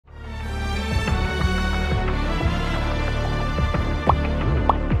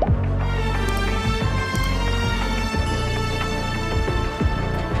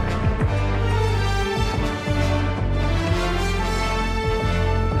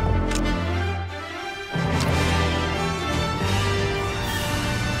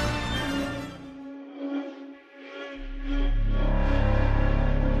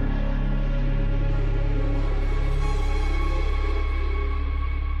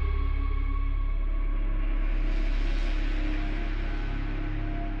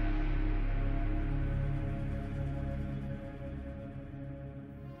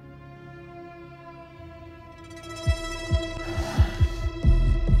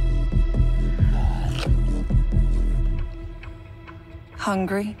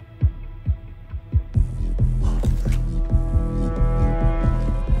Hungry?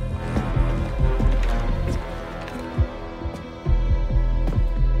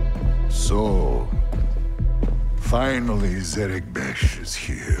 So, finally Zerek Besh is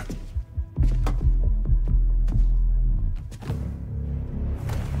here.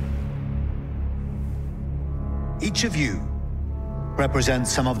 Each of you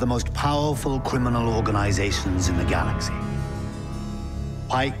represents some of the most powerful criminal organizations in the galaxy.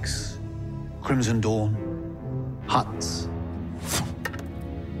 Pikes, Crimson Dawn, Hutts.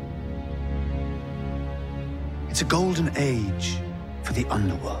 It's a golden age for the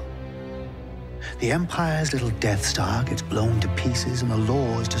underworld. The Empire's little Death Star gets blown to pieces and the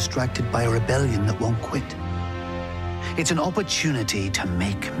law is distracted by a rebellion that won't quit. It's an opportunity to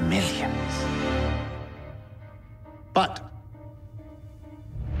make millions. But,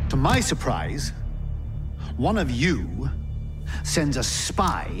 to my surprise, one of you sends a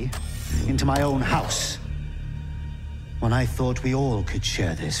spy into my own house when I thought we all could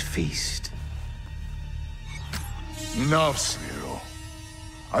share this feast. Enough, Cyril.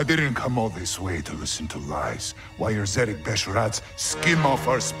 I didn't come all this way to listen to lies, while your Zerek Besh rats skim off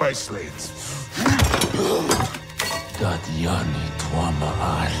our spy slates.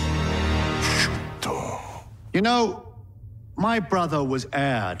 You know, my brother was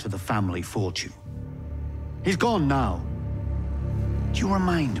heir to the family fortune. He's gone now. Do you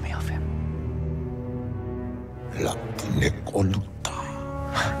remind me of him?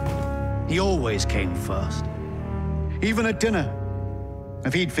 He always came first. Even at dinner.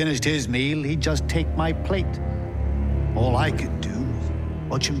 If he'd finished his meal, he'd just take my plate. All I could do was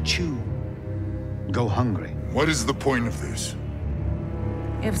watch him chew. Go hungry. What is the point of this?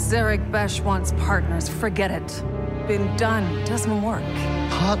 If Zerek Besh wants partners, forget it. Been done. Doesn't work.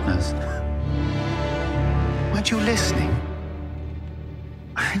 Partners? Weren't you listening?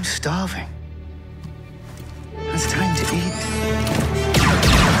 I'm starving. It's time to eat.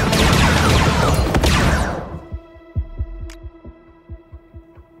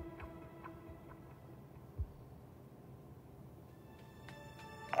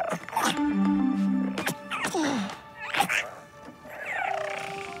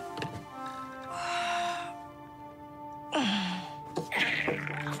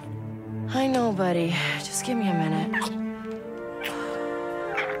 I know, buddy. Just give me a minute.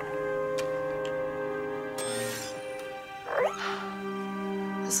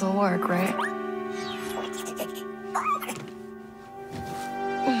 This'll work, right?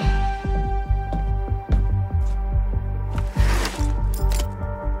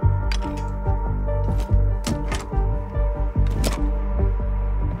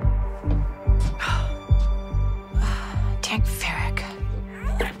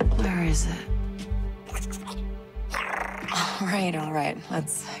 All right.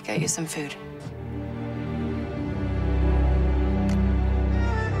 Let's get you some food.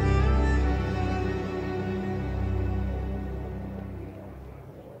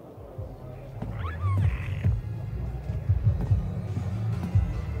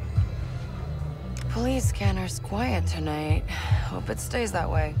 Police scanner's quiet tonight. Hope it stays that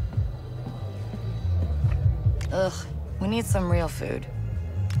way. Ugh, we need some real food.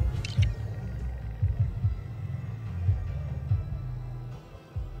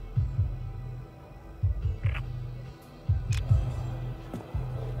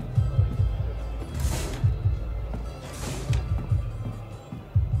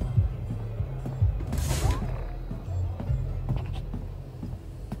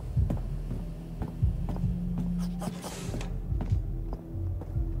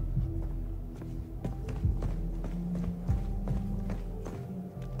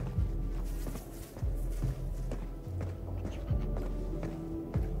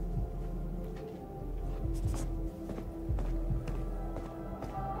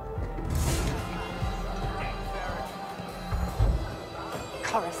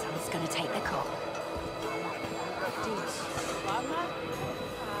 Coruscant's gonna take the call.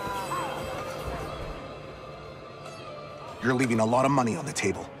 You're leaving a lot of money on the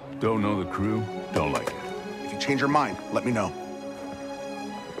table. Don't know the crew, don't like it. If you change your mind, let me know.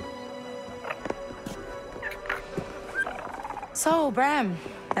 So, Bram,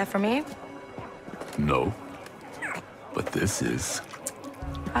 that for me? No. But this is...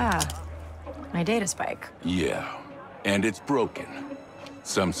 Ah, my data spike. Yeah, and it's broken.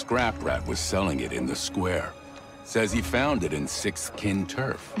 Some scrap rat was selling it in the square. Says he found it in Sixth Kin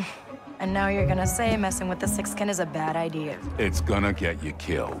turf. And now you're gonna say messing with the Sixth Kin is a bad idea. It's gonna get you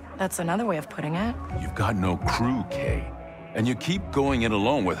killed. That's another way of putting it. You've got no crew, Kay. And you keep going it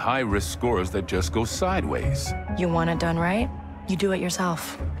alone with high-risk scores that just go sideways. You want it done right? You do it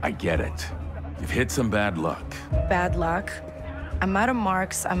yourself. I get it. You've hit some bad luck. Bad luck. I'm out of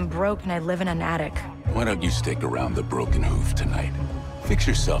marks, I'm broke, and I live in an attic. Why don't you stick around the Broken Hoof tonight? Fix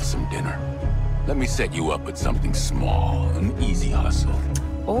yourself some dinner. Let me set you up with something small, an easy hustle.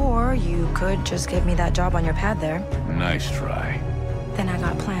 Or you could just give me that job on your pad there. Nice try. Then I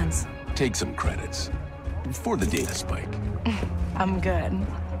got plans. Take some credits. For the data spike. I'm good.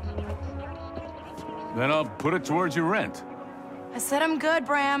 Then I'll put it towards your rent. I said I'm good,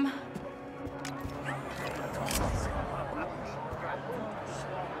 Bram.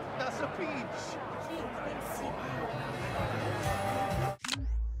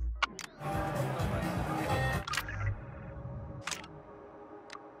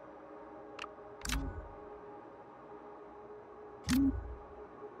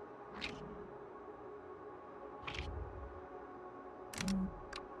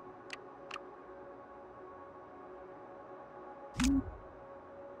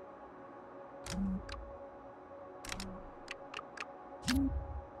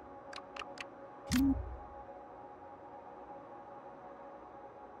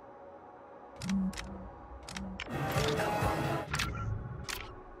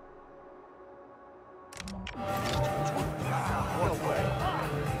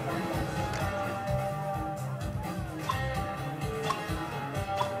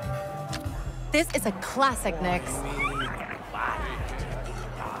 This is a classic, Nix.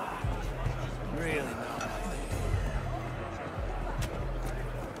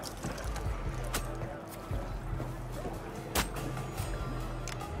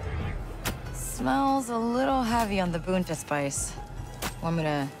 Smells a little heavy on the Bunta spice. Want me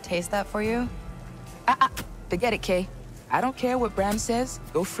to taste that for you? Forget it, Kay. I don't care what Bram says.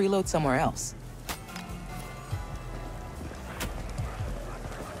 Go freeload somewhere else.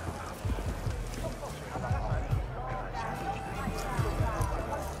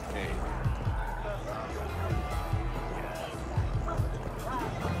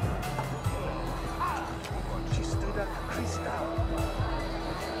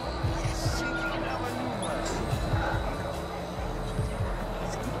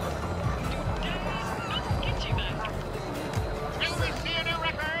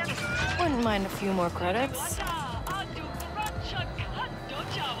 Wouldn't mind a few more credits.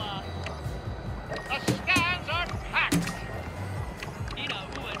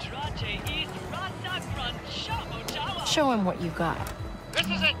 Show him what you got. This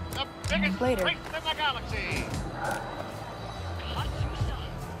is it, the biggest Later. freak in the galaxy.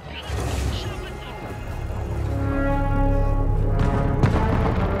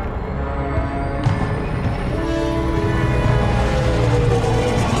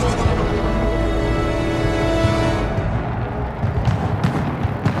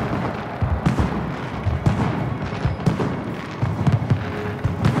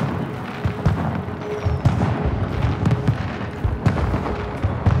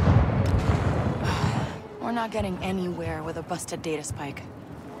 We're not getting anywhere with a busted data spike.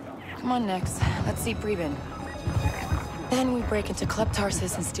 Come on, Nix. Let's see Preben. Then we break into Club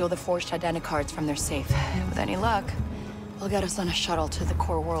Tarsus and steal the forged identicards from their safe. With any luck, they'll get us on a shuttle to the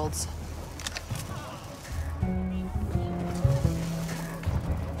core worlds.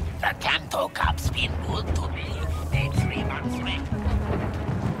 The Canto Cup's been good to me. They're 3 months rent.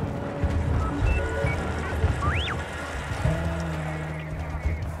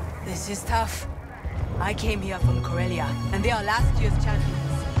 This is tough. I came here from Corellia, and they are last year's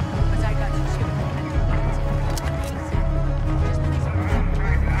champions. But I got you.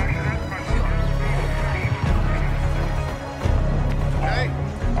 Hey!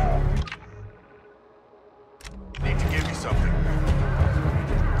 Need to give you something.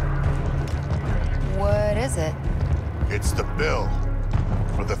 What is it? It's the bill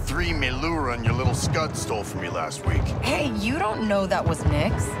for the 3 Meluran your little scud stole from you last week. Hey, you don't know that was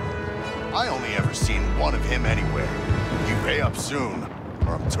Nix? I only ever seen one of him anywhere. You pay up soon,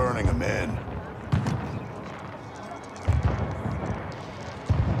 or I'm turning him in.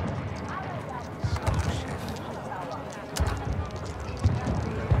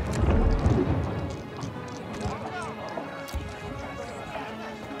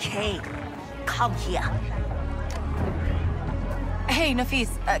 Kay, come here. Hey, Nafis,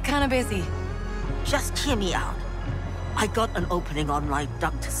 kinda busy. Just hear me out. I got an opening on my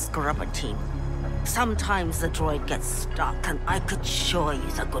Dr. Scrubber team. Sometimes the droid gets stuck, and I could sure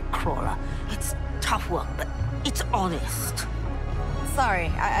use a good crawler. It's tough work, but it's honest. Sorry,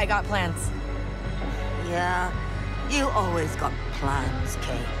 I got plans. Yeah, you always got plans,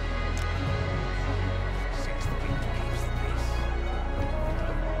 Kay.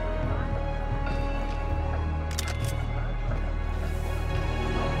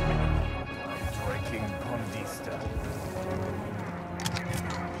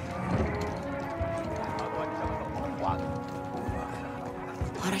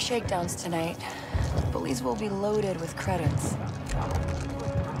 shakedowns tonight. Bullies will be loaded with credits.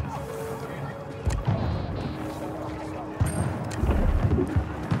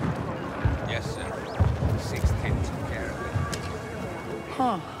 Yes, sir. 610 took care of it.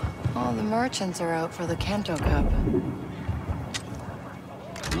 Huh. All the merchants are out for the Kanto Cup.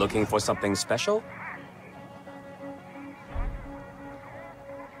 Looking for something special?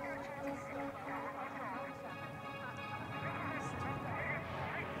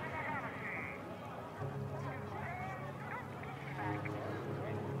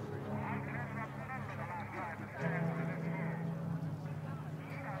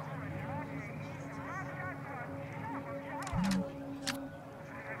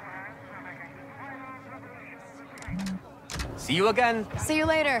 See you again. See you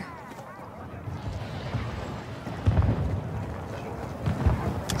later.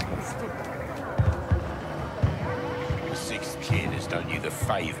 The sixth kid has done you the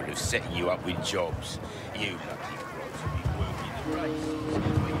favor of setting you up with jobs. You lucky grots will be working the races.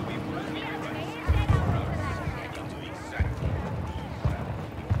 You'll be working the races. And you'll do exactly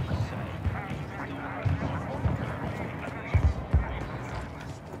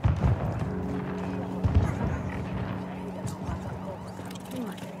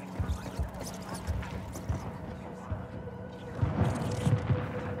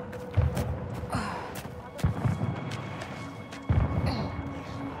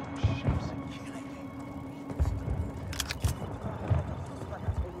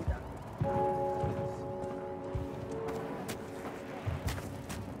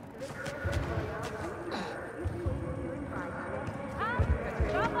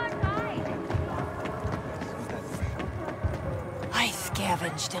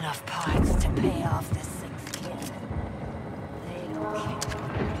Scavenged enough parts to pay off the sixth kid. They don't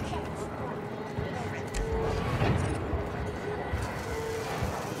care.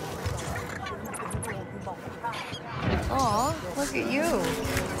 Aw, look at you.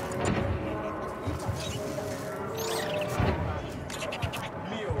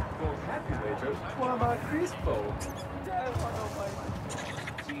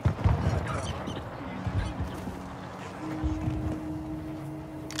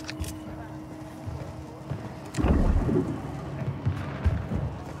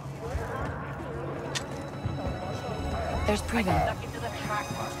 There's Previn.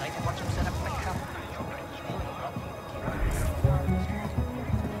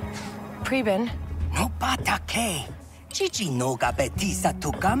 Previn? No patake. Chichi no gabetisa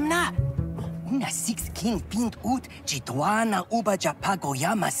tukamna. Una six king pind ut jituana uba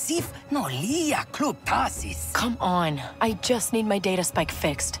japagoyama sif no lia club tasis. Come on. I just need my data spike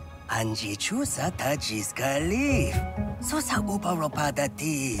fixed. Anji chusa tajis kalif. Sosa uba ropada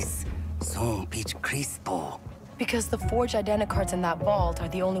tis. Son pitch crispo. Because the forged identicards in that vault are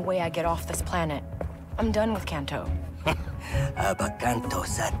the only way I get off this planet. I'm done with Kanto. Abakanto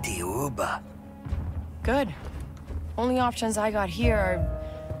sati uba. Good. Only options I got here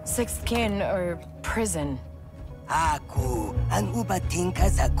are sixth kin or prison. Aku, an uba tinka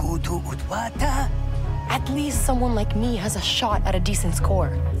zakutu utwata? At least someone like me has a shot at a decent score.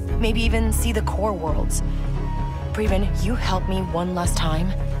 Maybe even see the core worlds. Previn, you help me one last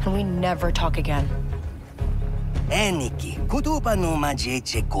time, and we never talk again. Eniki, kutuba no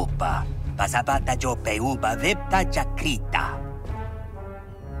majeche kopa. Pasabata jo peuba vepta jakrita.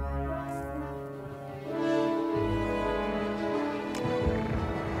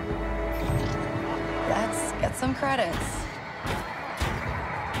 Let's get some credits.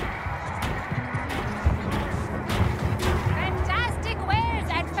 Fantastic wares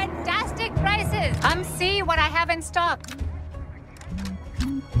at fantastic prices. Come see what I have in stock.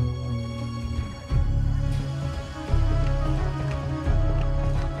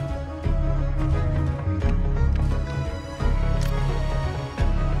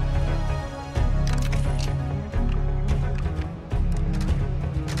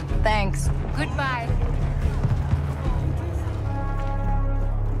 Thanks. Goodbye.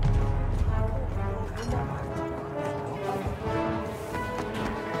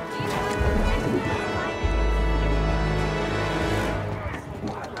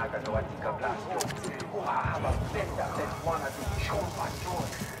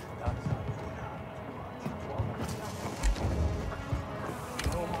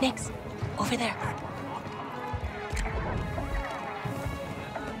 Next, over there.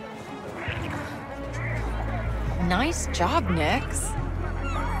 Nice job, Nix.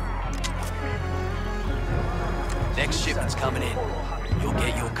 Next shipment's coming in. You'll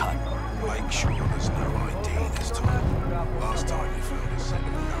get your cut. Make sure there's no ID this time. Last time you found a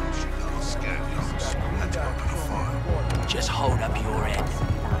second house, you little scoundrels. Had to open a fire. Just hold up your end.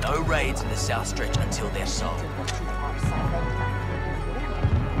 raids in the South Stretch until they're solved.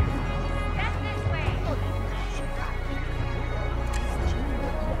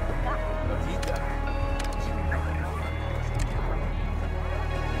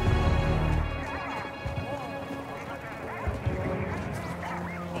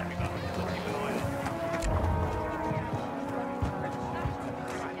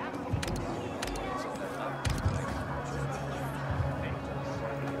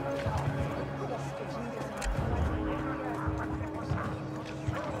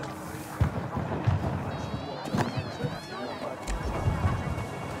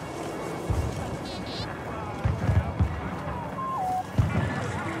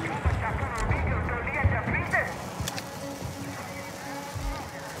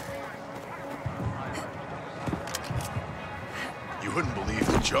 You wouldn't believe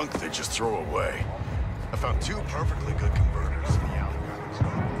the junk they just throw away. I found 2 perfectly good converters in the alley.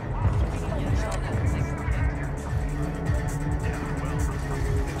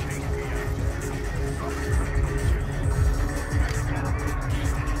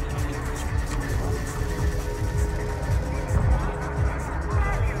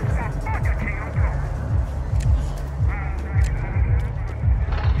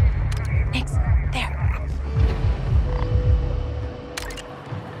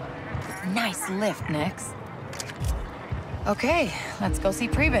 Nice lift, Nix. Okay, let's go see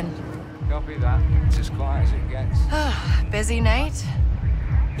Preben. Copy that. It's as quiet as it gets. Busy night?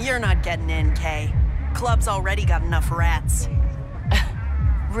 You're not getting in, Kay. Club's already got enough rats.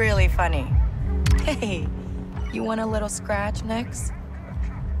 Really funny. Hey, you want a little scratch, Nix?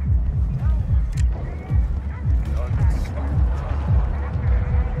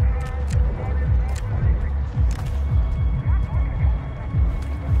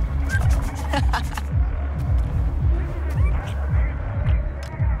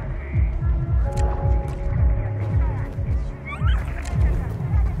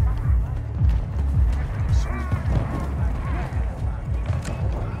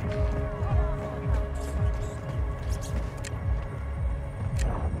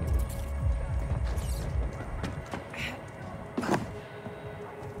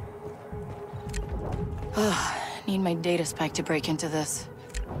 Need my data spike to break into this.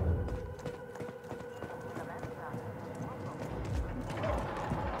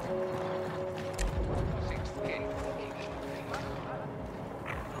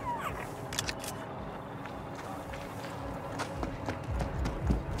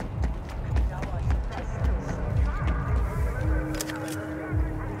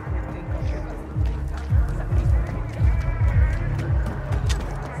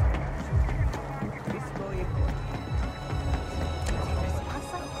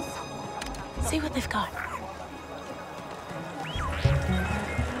 See what they've got.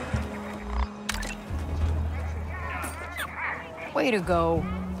 Way to go.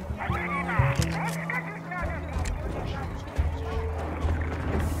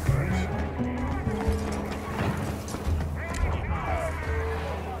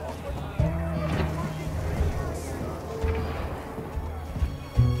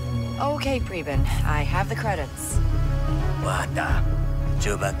 Okay, Preben, I have the credits. Wata.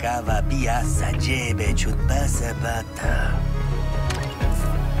 Chubakava biasa jebe chutbasa bata.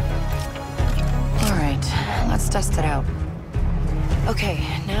 All right, let's test it out. Okay,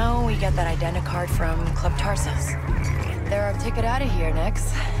 now we get that identicard from Club Tarsus. They're our ticket out of here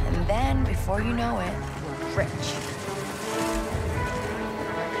next, and then, before you know it, we're rich.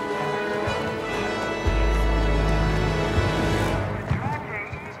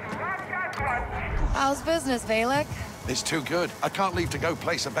 How's business, Valek? It's too good. I can't leave to go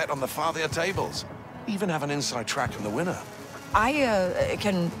place a bet on the farther tables. Even have an inside track on the winner. I,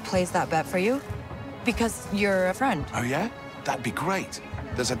 can place that bet for you. Because you're a friend. Oh, yeah? That'd be great.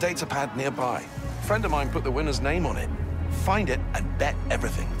 There's a data pad nearby. A friend of mine put the winner's name on it. Find it and bet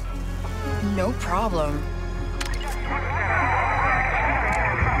everything. No problem.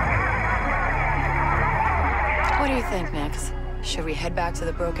 What do you think, Nix? Should we head back to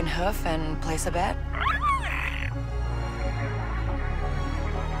the Broken Hoof and place a bet?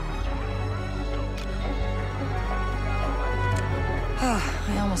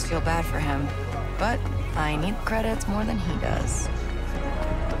 I almost feel bad for him, but I need credits more than he does.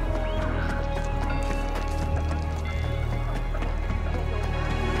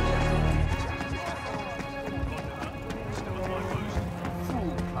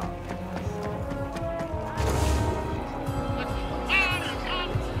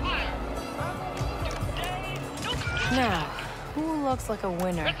 Now, who looks like a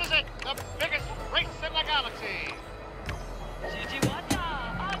winner? This is it, the biggest race in the galaxy.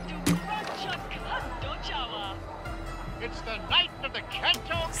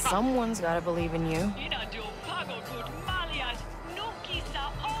 Someone's gotta believe in you.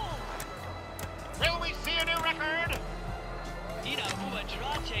 Will we see a new record?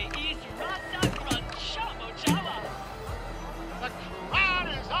 The crowd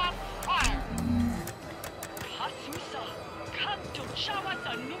is on fire!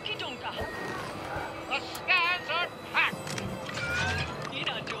 The stands are packed!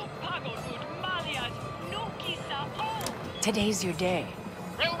 Today's your day.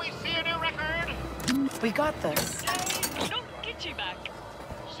 Will we see a new record? We got this.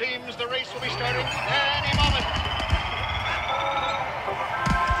 Seems the race will be starting any moment.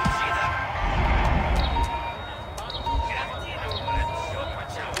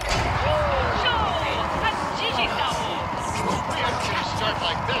 Start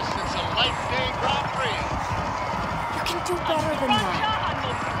like this, it's a light day Grand Prix. You can do better than that.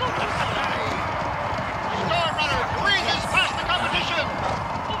 Storm Runner breezes past the competition.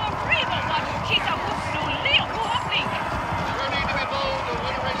 Sure need to be bold to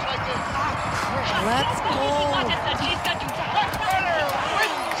win a race like this. Let's go. Runner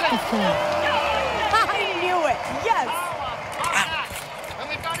wins it. I knew it. Yes. And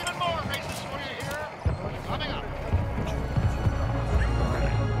we've got even more races for you here coming up.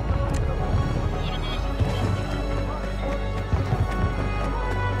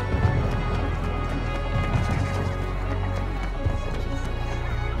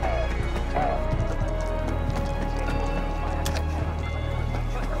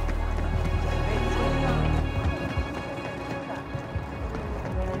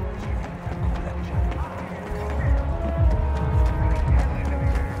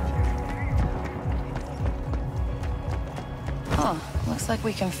 Looks like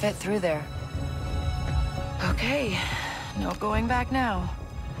we can fit through there. Okay, no going back now.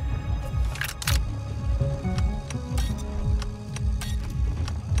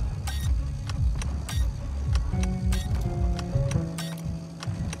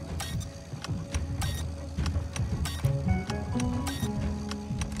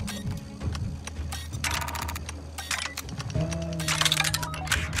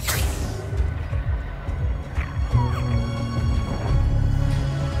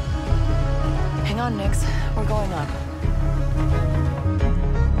 Hang on, Nix. We're going up.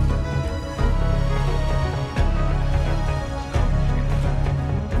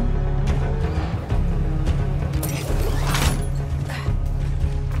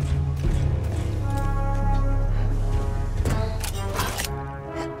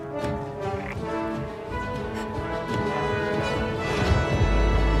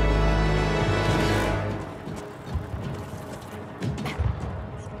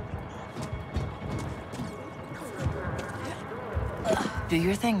 Do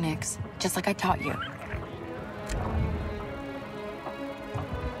your thing, Nix. Just like I taught you.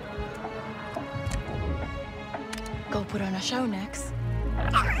 Go put on a show, Nix.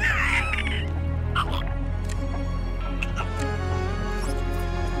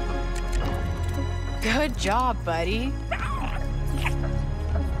 Good job, buddy.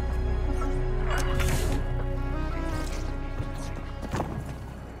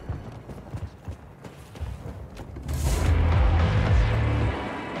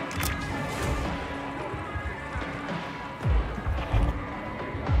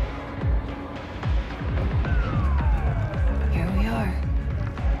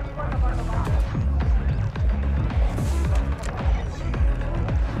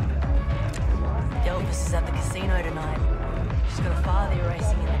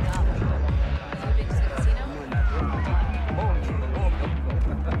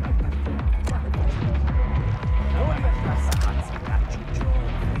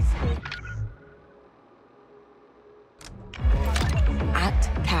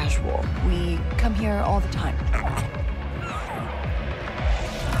 We come here all the time.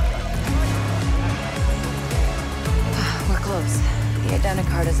 We're close. The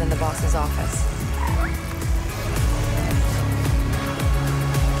identicard is in the boss's office.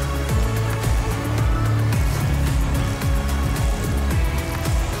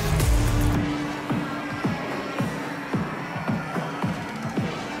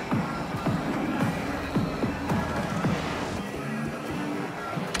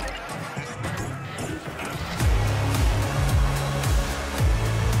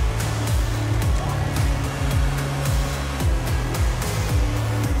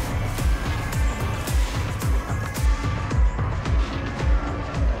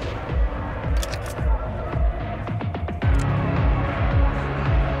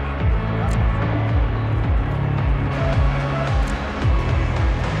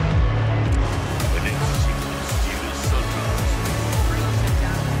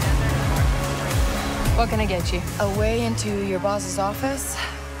 What can I get you? A way into your boss's office?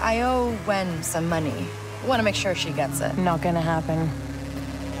 I owe Wen some money. Want to make sure she gets it. Not gonna happen.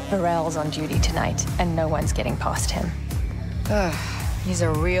 Varel's on duty tonight, and no one's getting past him. He's a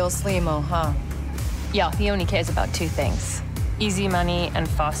real sleemo, huh? Yeah, he only cares about two things. Easy money and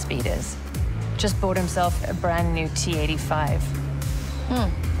fast speeders. Just bought himself a brand new T-85.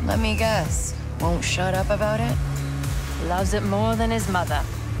 Let me guess. Won't shut up about it? Loves it more than his mother.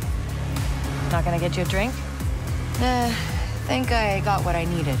 Not gonna get you a drink? Think I got what I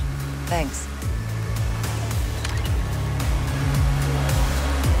needed. Thanks.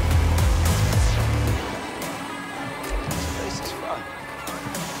 This is fun.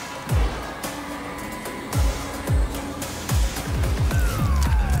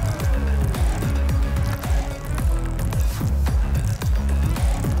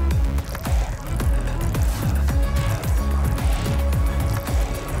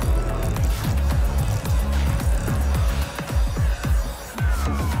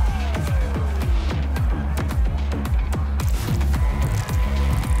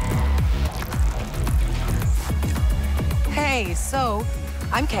 So,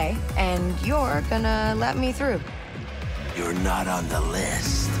 I'm Kay, and you're gonna let me through. You're not on the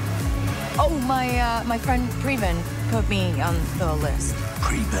list. Oh, my friend Preben put me on the list.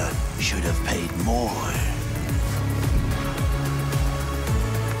 Preben should have paid more.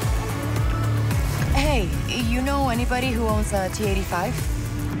 Hey, you know anybody who owns a T-85?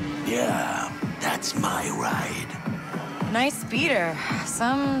 Yeah, that's my ride. Nice speeder.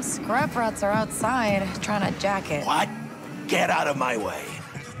 Some scrap rats are outside trying to jack it. What? Get out of my way.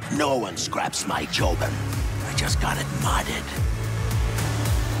 No one scraps my Jobin. I just got it modded.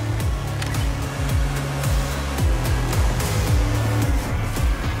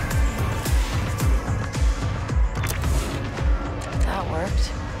 That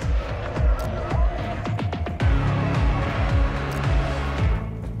worked.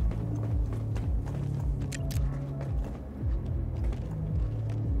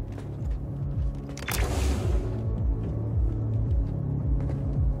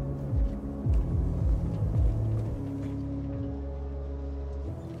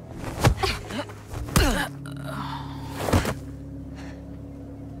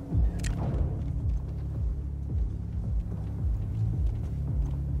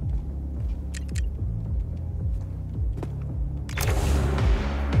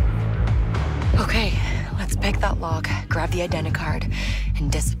 Okay, let's pick that lock, grab the identicard,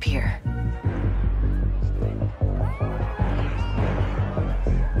 and disappear.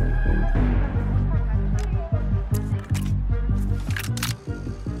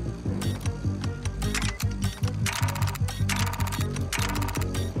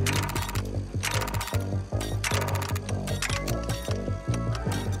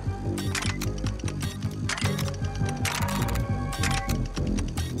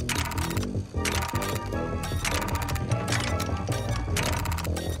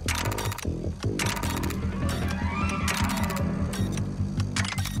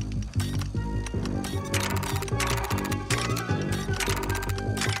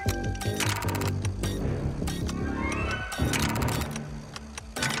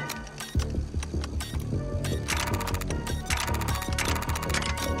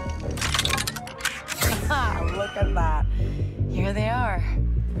 Look at that. Here they are.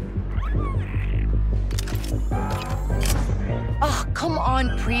 Oh, come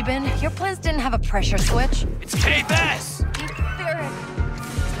on, Preben. Your plans didn't have a pressure switch. It's Kay Vess! Barrett.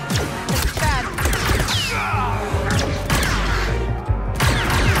 It's bad.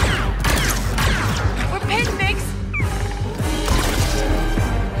 We're pinned, Mix.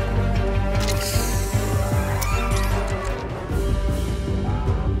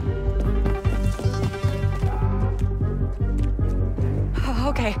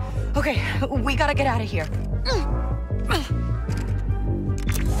 Okay, we gotta get out of here.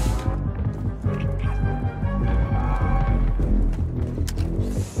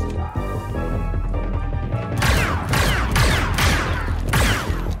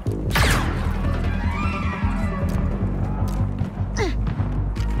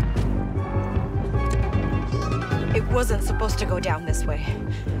 It wasn't supposed to go down this way.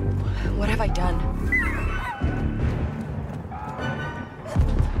 What have I done?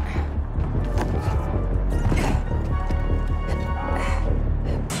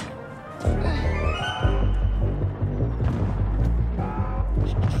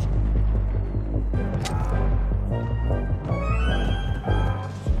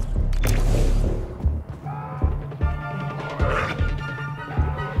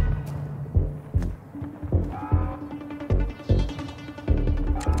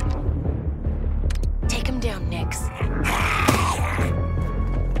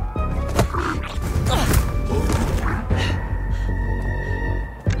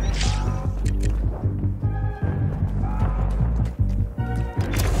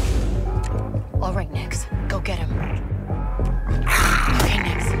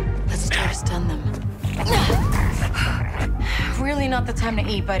 the time to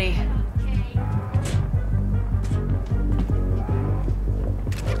eat, buddy.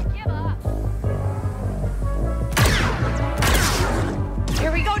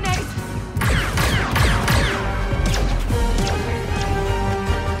 Here we go, Nate!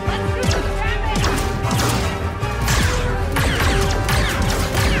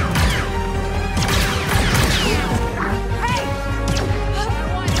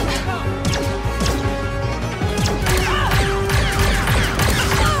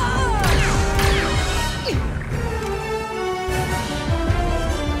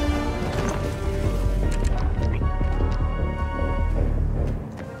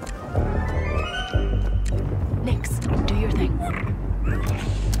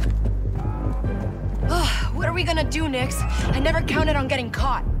 Do, Nix. I never counted on getting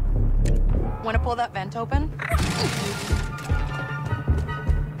caught. Want to pull that vent open?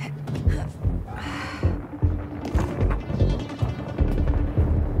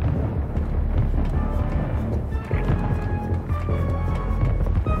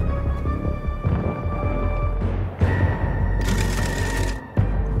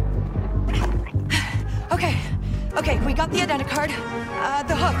 Okay, we got the identicard.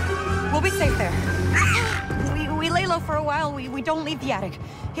 The hook. We'll be safe there. We lay low for a while. We don't leave the attic.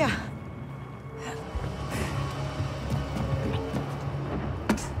 Yeah.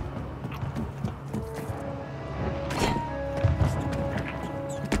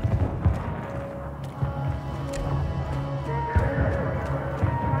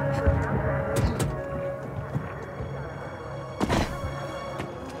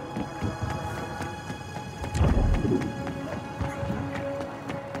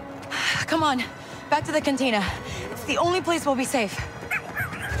 Come on, back to the cantina. It's the only place we'll be safe.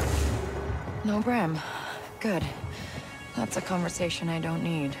 No Bram. Good. That's a conversation I don't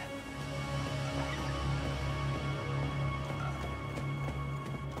need.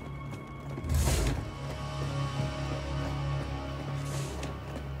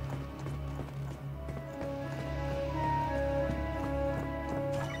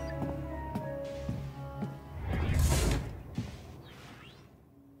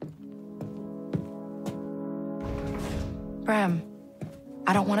 Bram,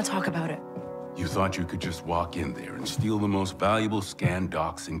 I don't want to talk about it. You thought you could just walk in there and steal the most valuable scan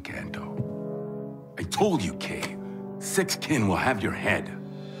docs in Kanto. I told you, Kay. 6 kin will have your head.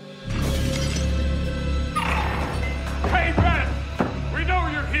 Hey, Bram! We know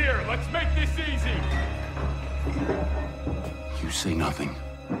you're here. Let's make this easy. You say nothing.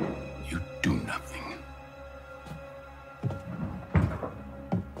 You do nothing.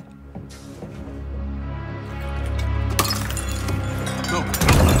 No.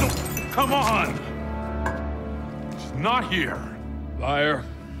 Come on! She's not here. Liar.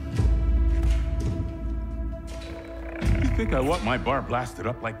 You think I want my bar blasted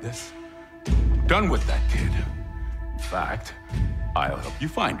up like this? I'm done with that kid. In fact, I'll help you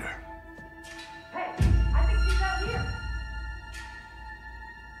find her. Hey, I think she's out here.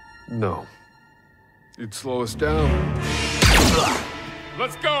 No. You'd slow us down.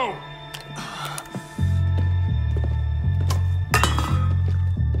 Let's go!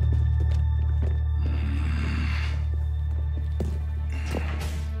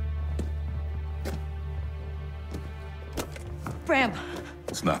 Bram.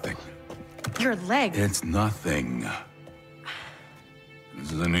 It's nothing. Your leg. It's nothing.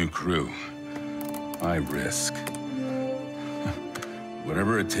 This is a new crew. I risk.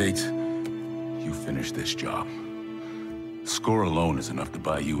 Whatever it takes, you finish this job. Score alone is enough to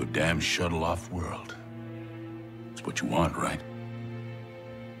buy you a damn shuttle off world. It's what you want, right?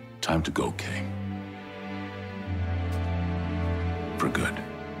 Time to go, Kay. For good.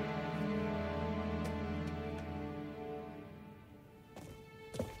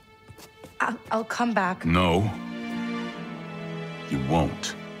 I'll come back. No. You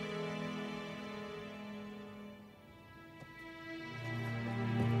won't.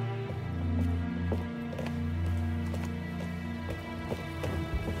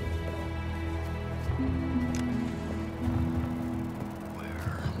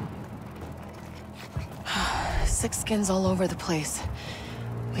 Six skins all over the place.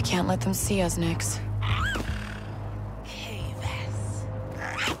 We can't let them see us, Nix. Kay Vess.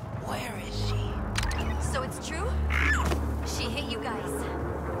 Where is she? So it's true? She hit you guys.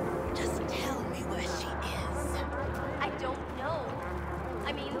 Just tell me where she is. I don't know.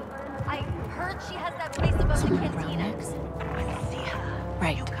 I mean, I heard she has that place above the cantina. I see her.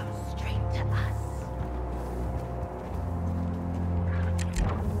 Right. You come straight to us.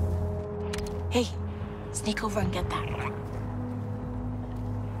 Hey, sneak over and get that.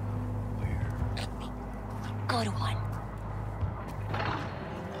 Good one.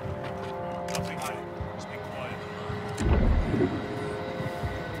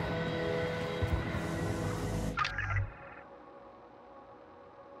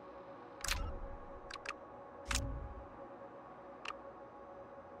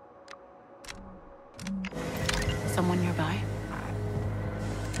 Someone nearby?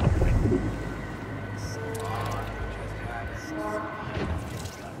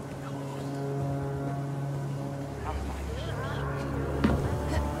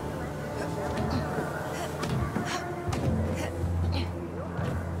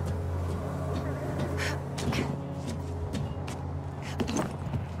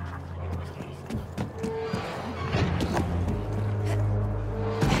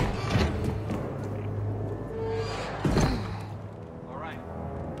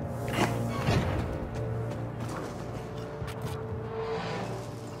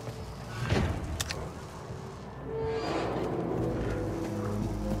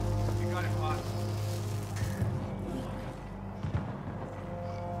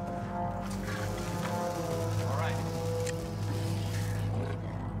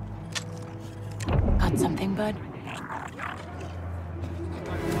 Got something, bud?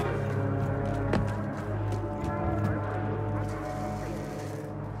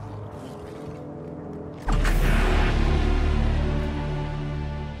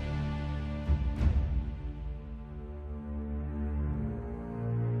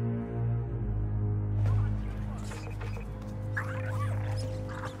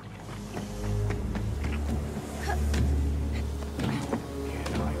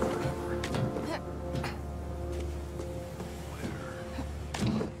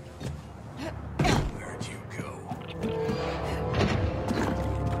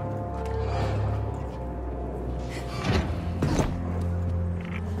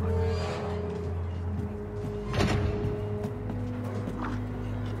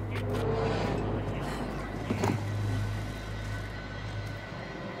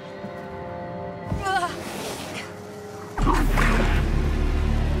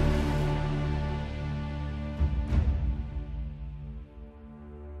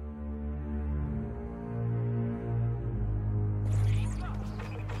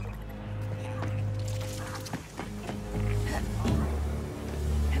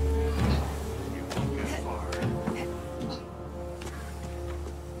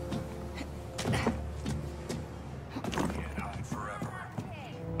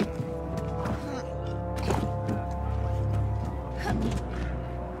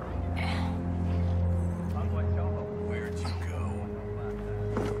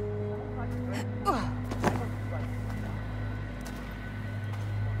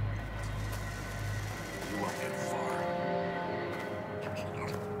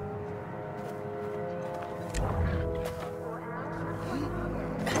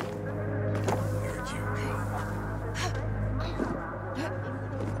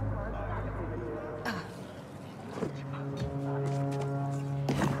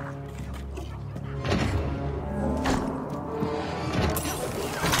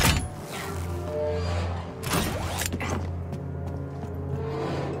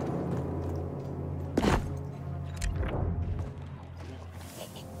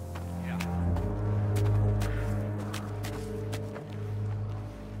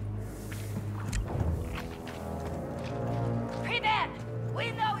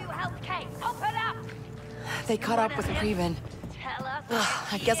 They caught up with Preben.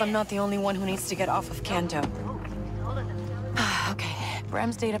 I guess I'm not the only one who needs to get off of Kanto. Okay,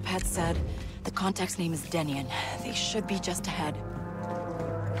 Bram's datapad said the contact's name is Denian. They should be just ahead.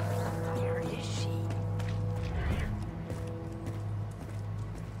 Where is she?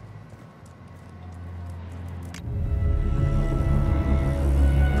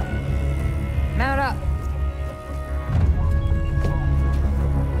 Mount up.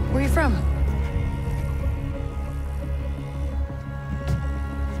 Where are you from?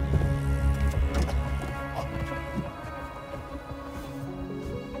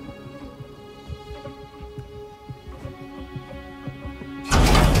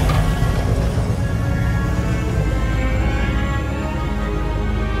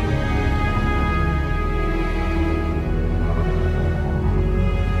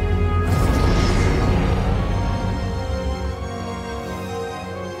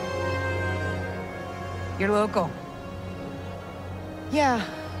 You're local. Yeah,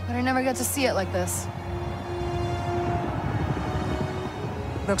 but I never get to see it like this.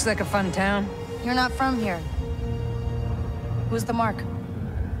 Looks like a fun town. You're not from here. Who's the Mark?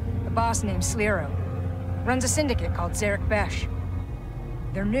 The boss named Slero. Runs a syndicate called Zarek Besh.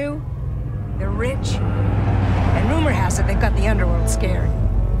 They're new, they're rich, and rumor has it they've got the underworld scared.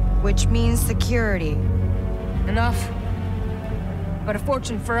 Which means security. Enough. But a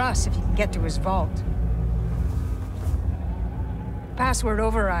fortune for us if you can get to his vault. Password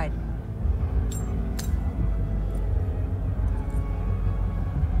override.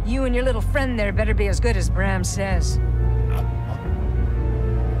 You and your little friend there better be as good as Bram says.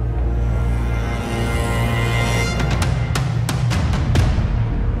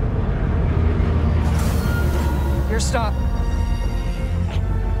 Your stop.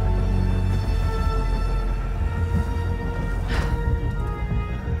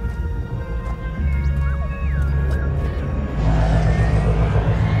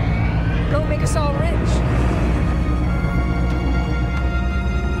 Don't make us all rich.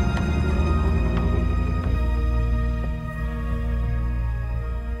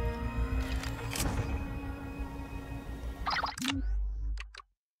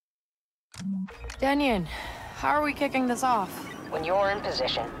 Denyon, how are we kicking this off? When you're in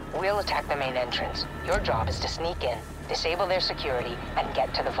position, we'll attack the main entrance. Your job is to sneak in, disable their security, and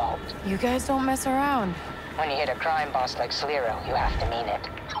get to the vault. You guys don't mess around. When you hit a crime boss like Slero, you have to mean it.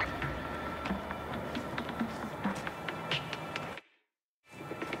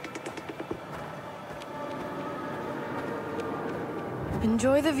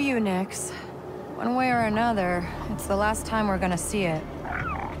 Enjoy the view, Nix. One way or another, it's the last time we're gonna see it.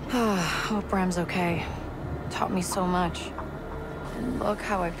 Hope Bram's okay. Taught me so much. And look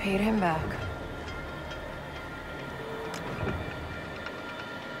how I paid him back.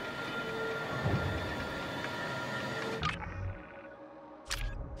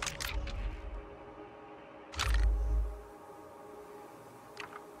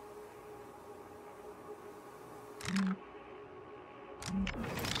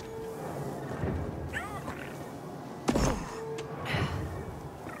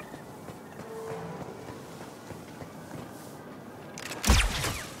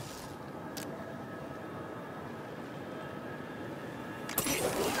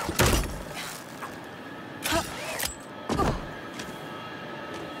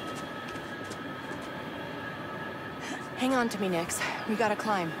 Hang on to me, Nix. We gotta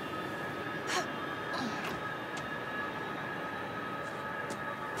climb.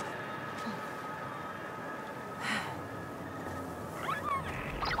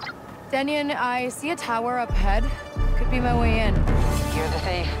 Denyon, I see a tower up ahead. Could be my way in. You're the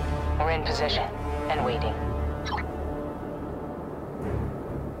thief. We're in position and waiting.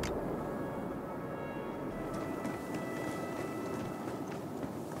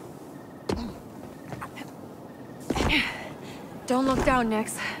 Don't look down,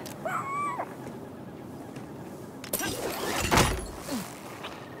 Nix.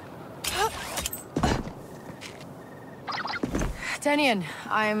 Denyon,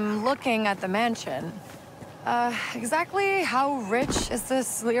 I'm looking at the mansion. Exactly how rich is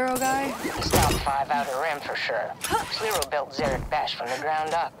this Slero guy? He's top 5 outer rim for sure. Slero built Zarek Besh from the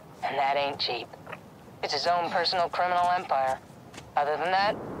ground up, and that ain't cheap. It's his own personal criminal empire. Other than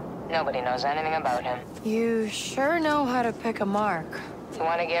that, nobody knows anything about him. You sure know how to pick a mark. You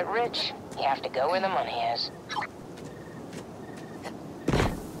want to get rich, you have to go where the money is.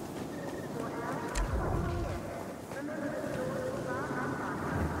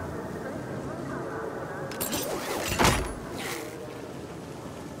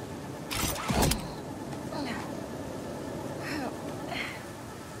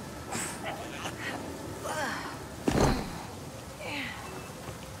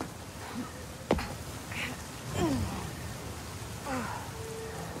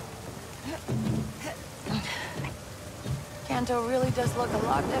 Kanto really does look a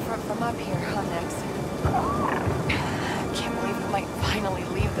lot different from up here, huh, Nix? Can't believe we might finally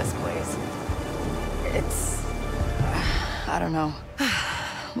leave this place. It's... I don't know.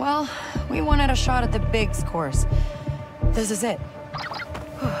 Well, we wanted a shot at the Biggs course. This is it.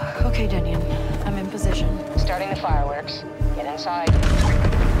 Okay, Denyon. I'm in position. Starting the fireworks. Get inside.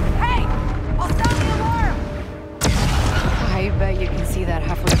 Hey! I'll sound the alarm! I bet you can see that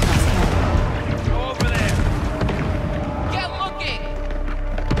halfway across camp. Go over there! Get looking!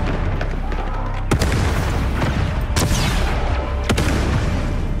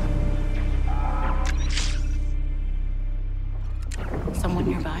 Someone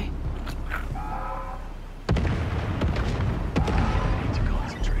nearby? Need to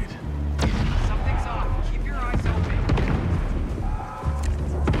concentrate. Something's off. Keep your eyes open.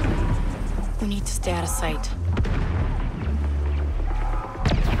 We need to stay out of sight.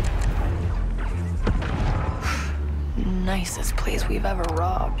 Nicest place we've ever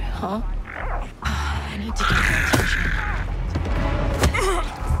robbed, huh? I need to get their attention.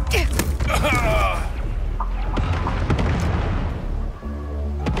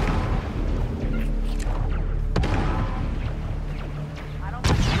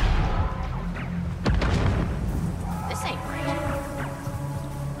 This ain't right.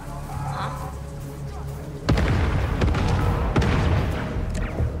 Huh?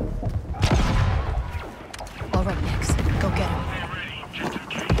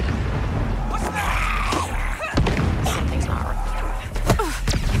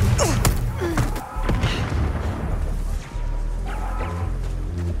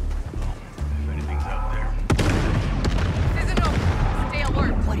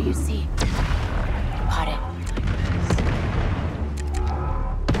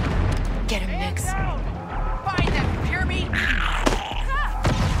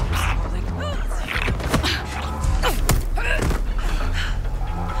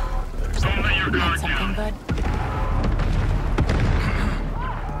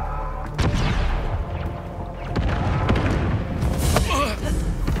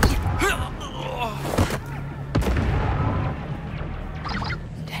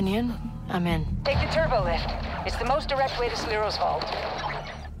 opinion, I'm in. Take the turbo lift. It's the most direct way to Sliro's vault.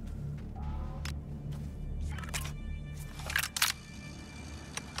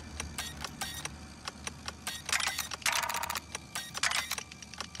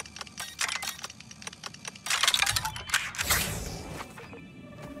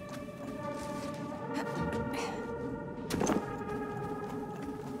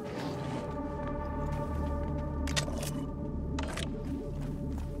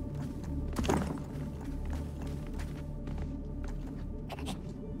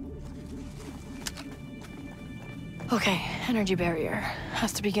 Okay, energy barrier.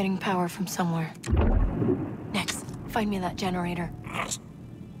 Has to be getting power from somewhere. Next, find me that generator.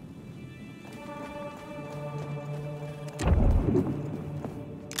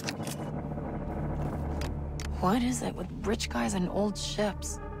 What is it with rich guys and old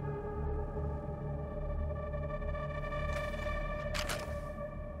ships?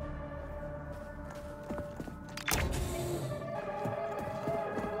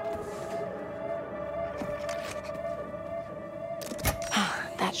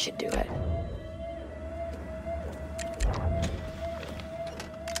 That should do it.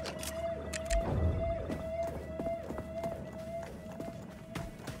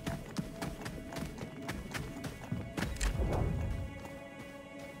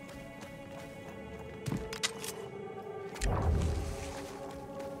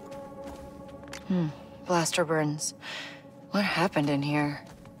 Blaster burns. What happened in here?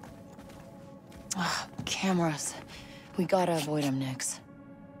 Ugh, cameras. We gotta avoid them, Nix.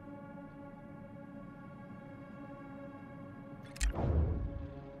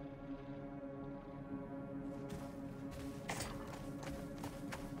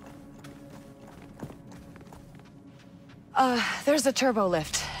 There's a turbo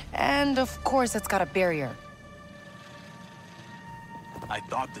lift. And of course it's got a barrier. I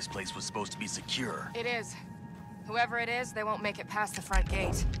thought this place was supposed to be secure. It is. Whoever it is, they won't make it past the front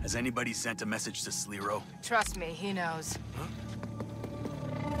gate. Has anybody sent a message to Sliro? Trust me, he knows.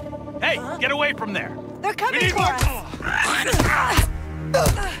 Hey, get away from there! They're coming for us!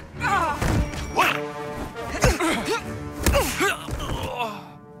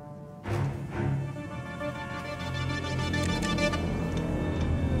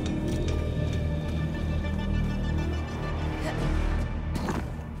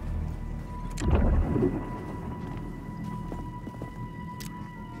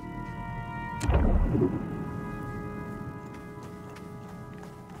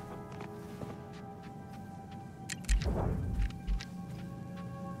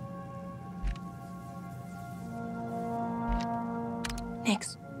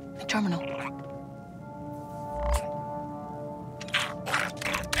 Nix, the terminal.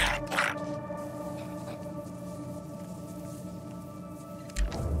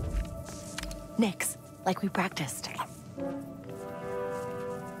 Nix, like we practiced.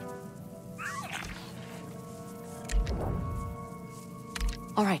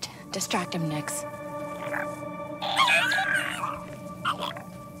 All right, distract him, Nix.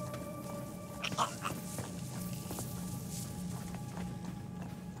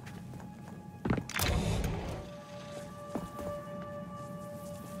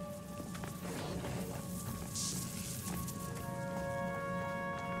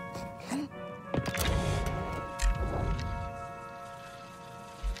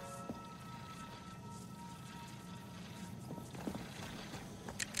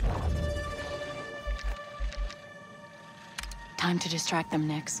 Time to distract them,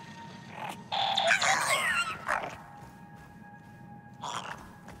 Nix.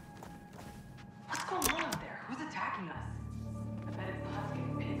 What's going on out there? Who's attacking us? I bet it's the Huts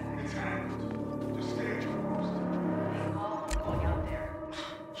getting payback. It's handled. Just stay at your post. Hey, call I'm going out there.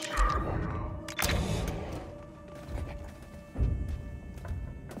 Sure,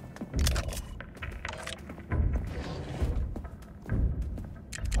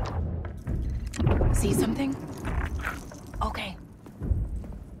 Weirdo. See something? Okay.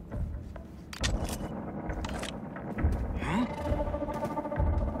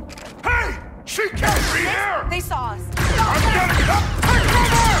 Hey! She can't be here! They saw us. I'm getting up! Take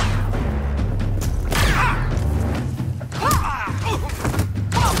cover!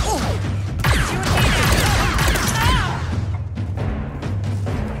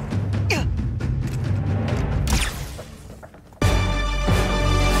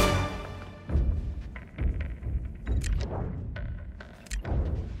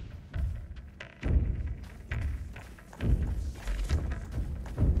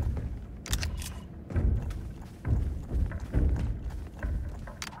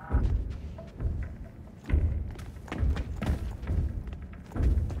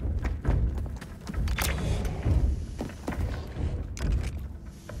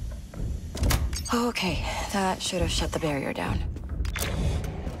 Okay, that should have shut the barrier down.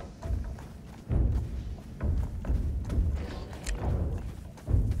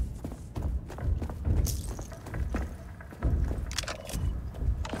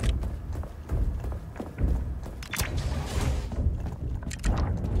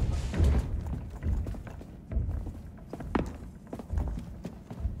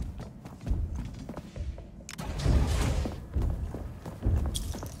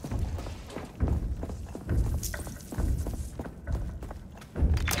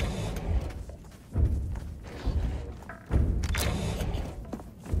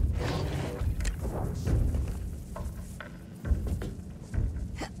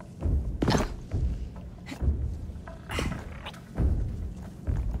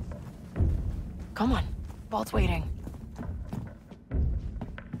 Come on, Vault's waiting.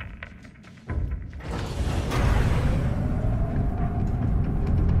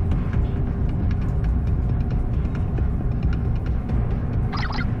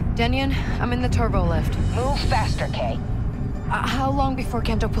 Denyon, I'm in the turbo lift. Move faster, Kay. How long before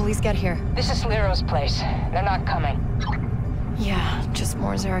Kanto police get here? This is Lero's place. They're not coming. Yeah, just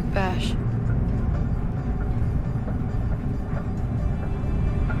more Zarek Besh.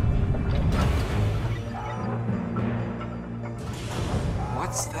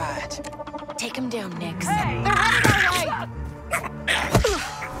 What's that? Take him down, Nix. Hey! They're headed our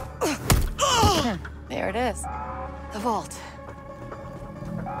way! There it is. The vault.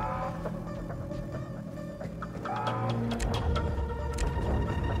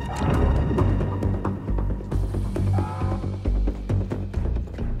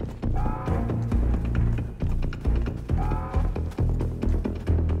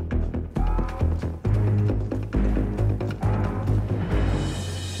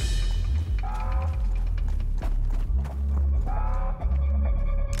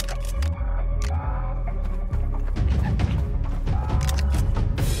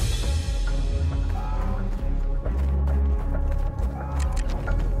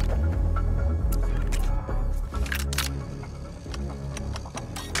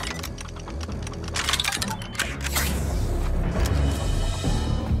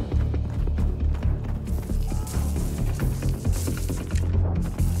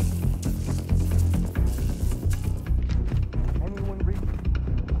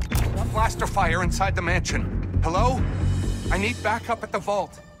 Blaster fire inside the mansion. Hello? I need backup at the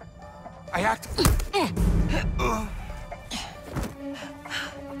vault.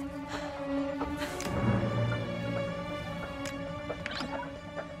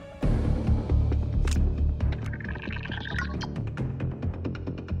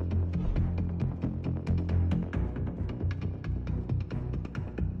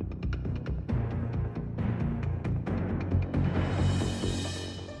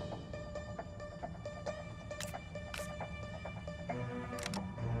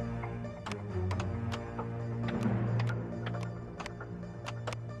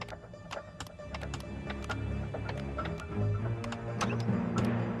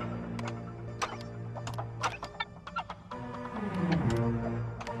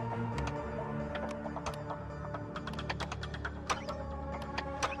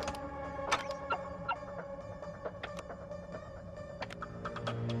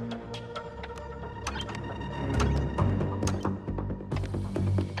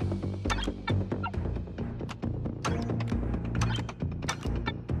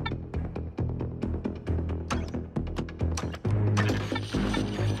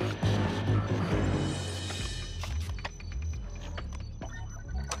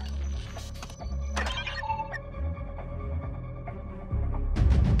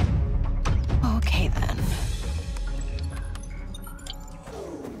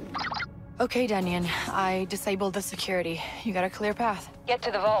 Okay, Denyon. I disabled the security. You got a clear path. Get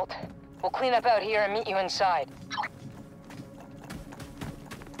to the vault. We'll clean up out here and meet you inside.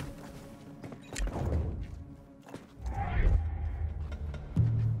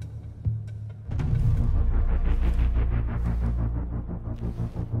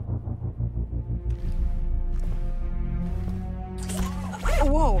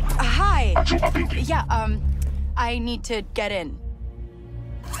 Whoa, hi. Yeah, I need to get in.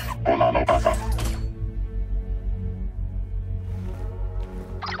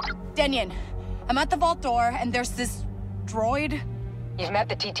 Denyon, I'm at the vault door, and there's this droid. You've met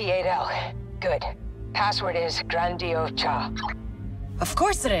the TT-8L. Good. Password is Grandio Cha. Of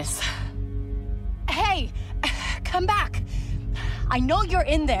course it is. Hey, come back. I know you're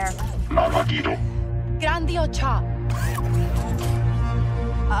in there. Grandio Cha.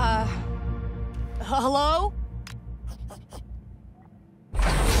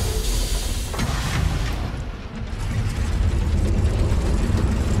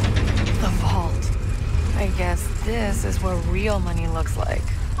 I guess this is what real money looks like.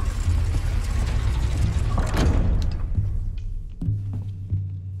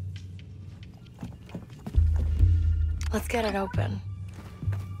 Let's get it open.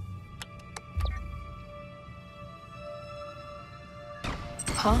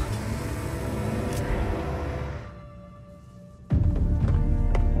 Huh?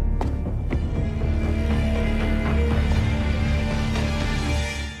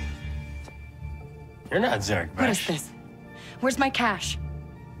 You're not Zerek Besh. What is this? Where's my cash?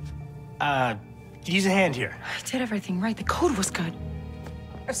 Use a hand here. I did everything right. The code was good.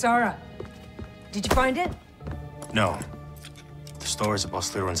 Asara, did you find it? No. The stories about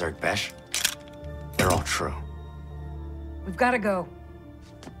Sliro and Zerek Besh, they're all true. We've got to go.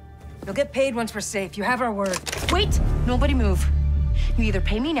 You'll get paid once we're safe. You have our word. Wait! Nobody move. You either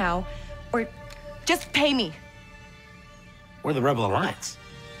pay me now, or just pay me. We're the Rebel Alliance.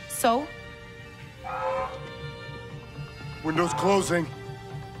 So? Windows closing.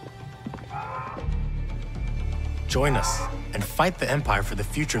 Join us and fight the Empire for the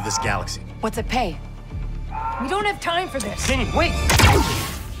future of this galaxy. What's it pay? We don't have time for this. Kenny, wait!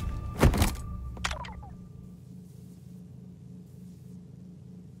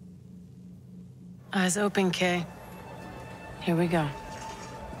 Eyes open, Kay. Here we go.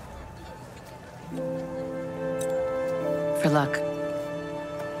 For luck.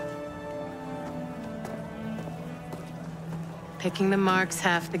 Picking the mark's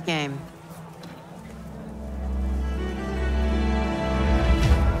half the game.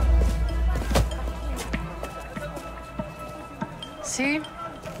 See?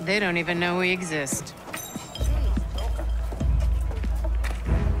 They don't even know we exist.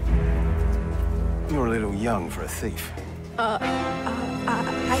 You're a little young for a thief.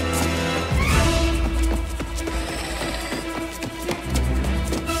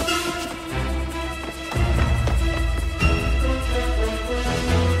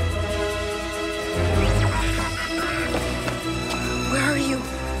 Where are you?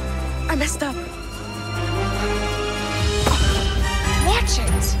 I messed up. Watch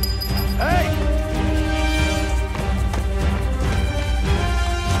it! Hey!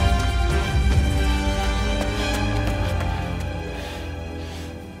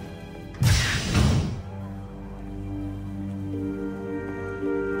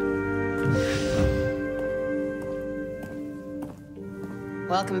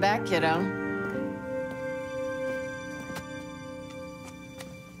 Welcome back, kiddo.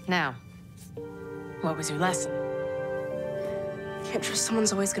 Now, what was your lesson? Can't trust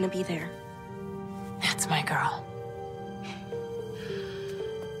someone's always gonna be there. That's my girl.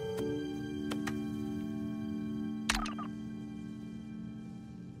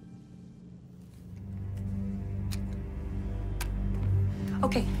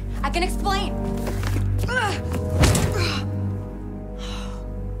 Okay, I can explain.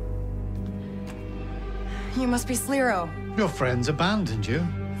 You must be Sliro. Your friends abandoned you.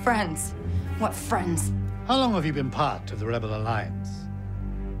 Friends? What friends? How long have you been part of the Rebel Alliance?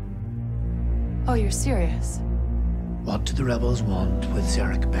 Oh, you're serious? What do the rebels want with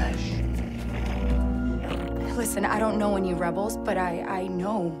Zerek Besh? Listen, I don't know any rebels, but I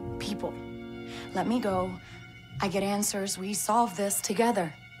know people. Let me go. I get answers. We solve this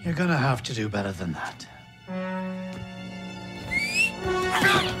together. You're gonna have to do better than that.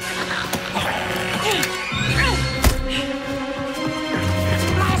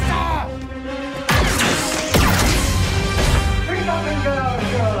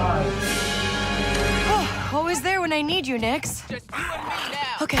 Oh, always there when I need you, Nix. Just you and me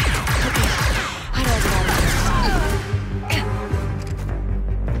now. Okay. I don't know.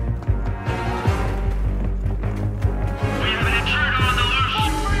 We have an intruder on the loose.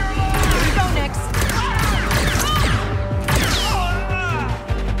 Here you go, Nix.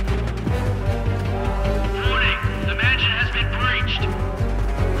 Warning, the mansion has been breached.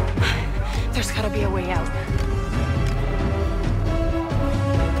 There's gotta be a way out.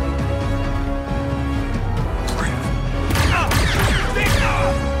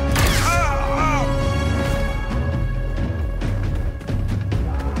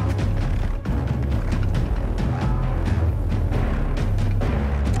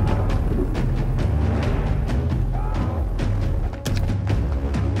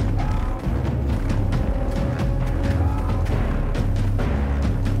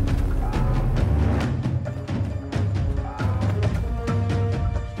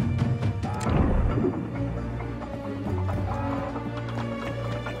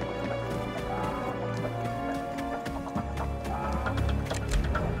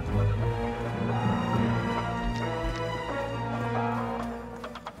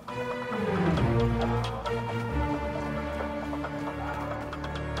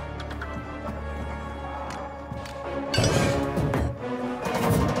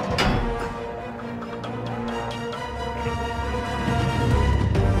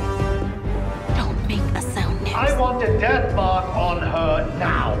 want a death mark on her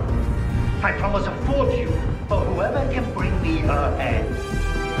now. I promise a fortune for whoever can bring me her head.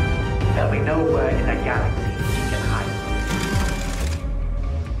 There'll be nowhere in the galaxy she can hide.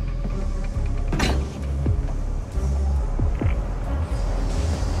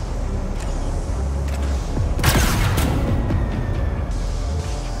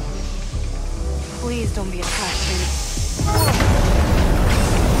 Please don't be a trash bin.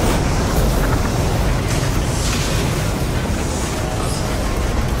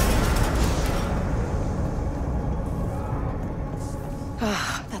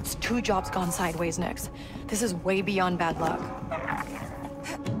 That's 2 jobs gone sideways, Nix. This is way beyond bad luck.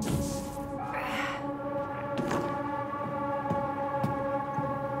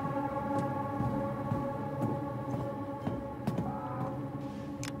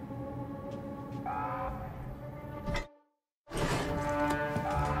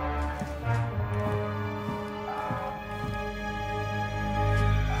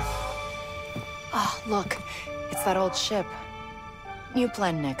 Oh, look. It's that old ship. New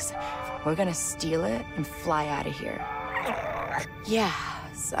plan, Nix. We're gonna steal it and fly out of here. Yeah,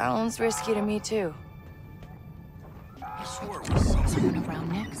 sounds risky to me, too. I swore it was something. Someone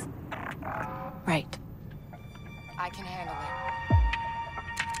around, Nix? Right. I can handle it.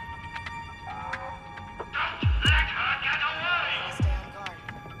 Stay on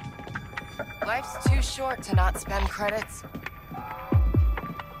guard. Life's too short to not spend credits.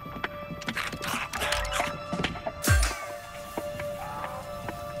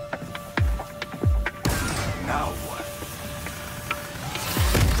 Now what?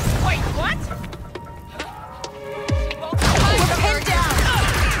 Wait, what? We're pinned down!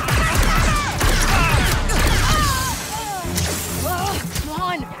 Come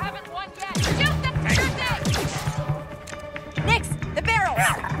on! Haven't won yet. Shoot them! Nix, the barrel!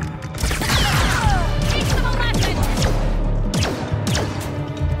 Teach them a lesson!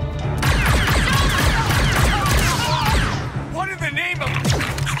 What in the name of...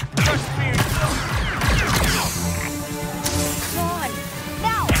 Trust me. Come on,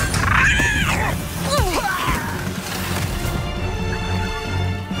 now!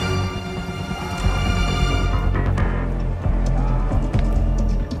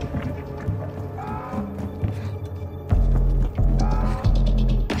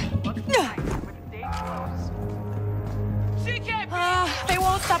 They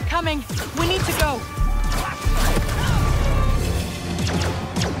won't stop coming. We need to go.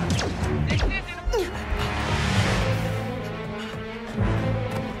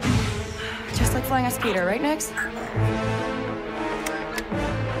 Just like flying a skater, right, Nix?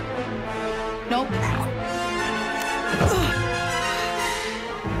 Nope.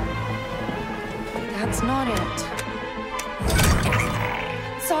 That's not it.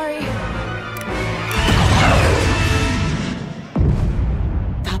 Sorry.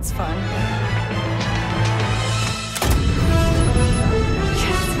 That's fun.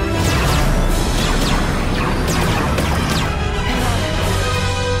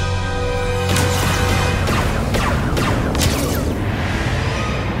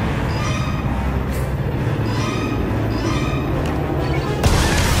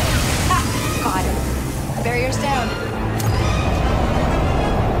 Got it. Barriers down.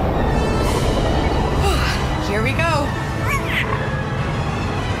 Here we go.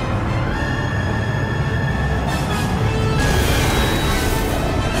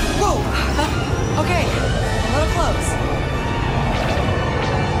 Whoa! Okay, a little close.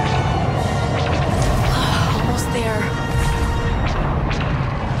 Almost there.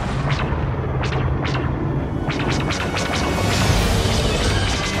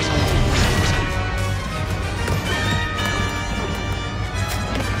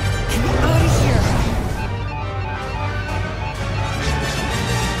 Out of here.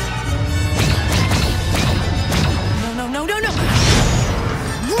 No!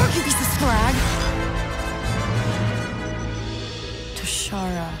 More piece of scrag!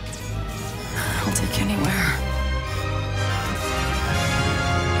 Toshara. I'll take anywhere.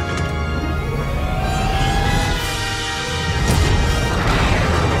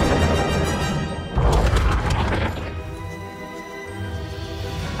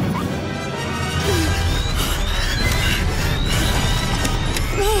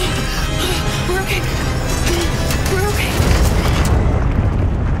 We're okay. We're okay.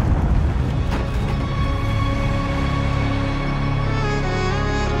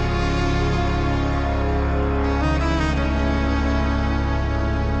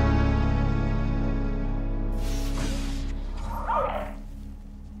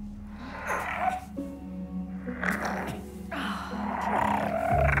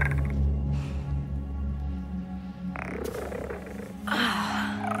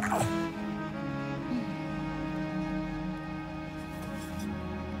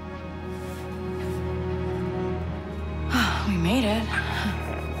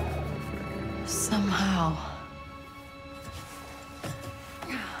 Somehow.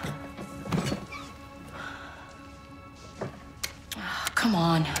 Come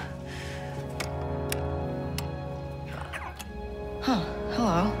on. Huh,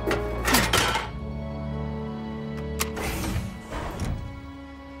 hello.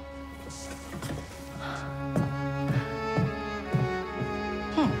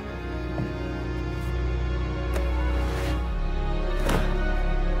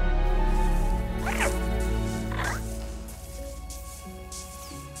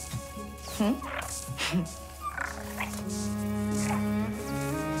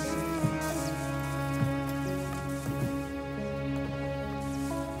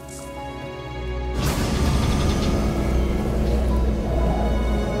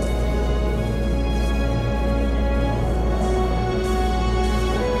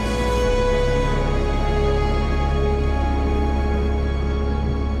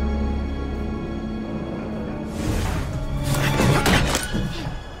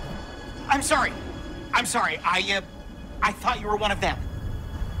 I'm sorry. I thought you were one of them.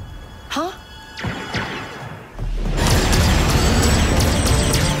 Huh?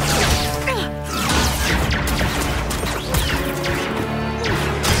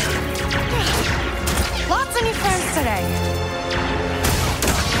 Lots of new friends today.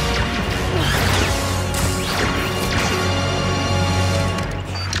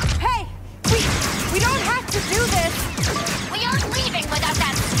 Hey! We don't have to do this! We aren't leaving without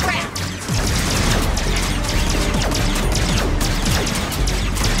that scrap!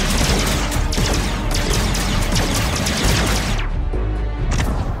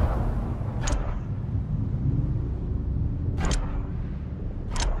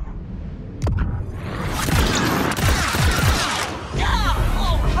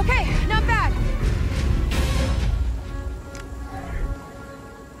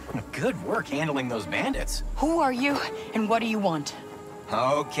 Good work handling those bandits. Who are you, and what do you want?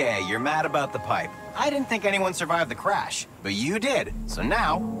 Okay, you're mad about the pipe. I didn't think anyone survived the crash, but you did. So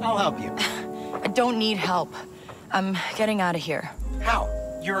now, I'll help you. I don't need help. I'm getting out of here. How?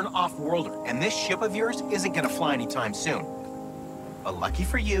 You're an off-worlder, and this ship of yours isn't gonna fly anytime soon. But lucky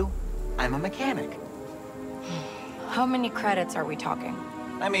for you, I'm a mechanic. How many credits are we talking?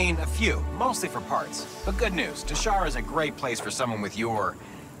 I mean, a few, mostly for parts. But good news, Tashara is a great place for someone with your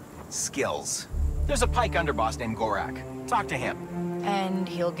skills. There's a Pike underboss named Gorak. Talk to him. And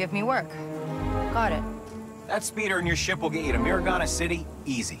he'll give me work. Got it. That speeder in your ship will get you to Miragana City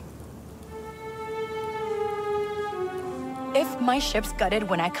easy. If my ship's gutted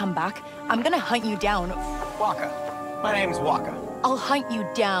when I come back, I'm gonna hunt you down. Waka. My name's Waka. I'll hunt you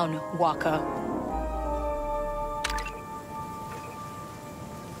down, Waka.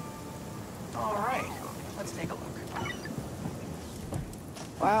 All right, let's take a look.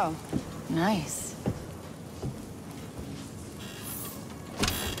 Wow, nice.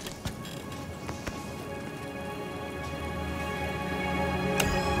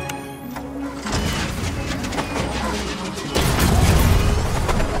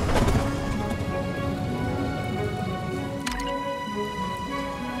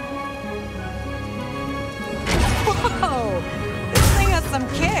 Whoa! This thing has some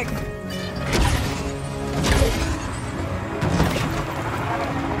kick.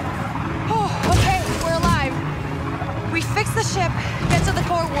 Fix the ship, get to the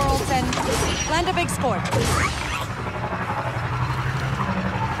core worlds, and land a big score.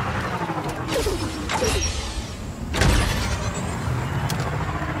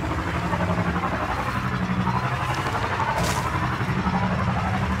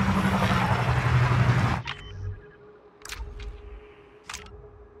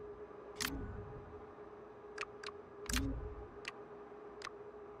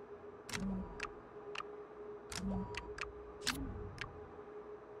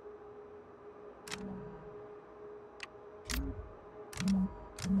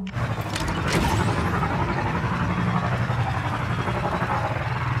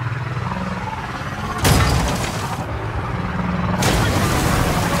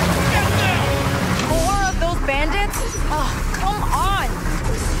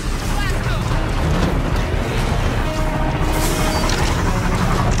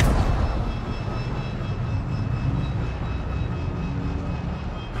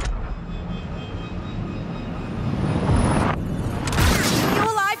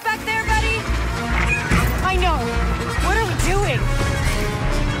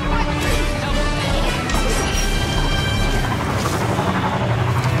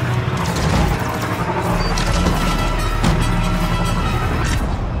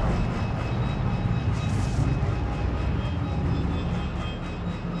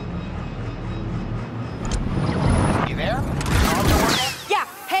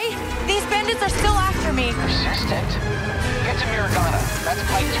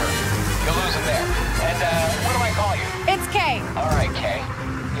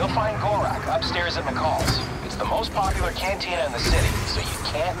 You'll find Gorak upstairs at McCall's. It's the most popular cantina in the city, so you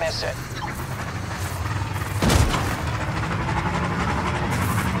can't miss it.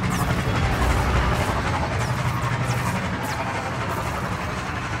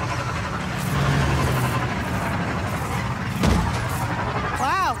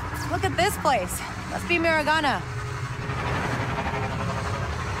 Wow, look at this place. Must be Miragana.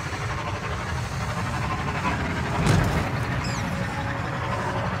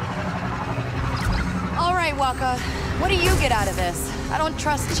 All right, Waka. What do you get out of this? I don't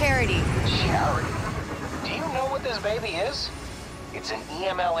trust Charity. Charity? Do you know what this baby is? It's an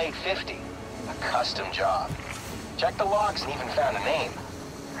EML 850, a custom job. Checked the logs and even found a name.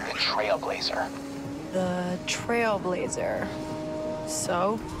 The Trailblazer. The Trailblazer.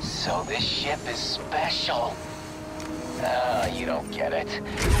 So? So this ship is special. You don't get it.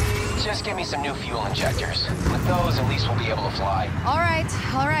 Just give me some new fuel injectors. With those, at least we'll be able to fly. All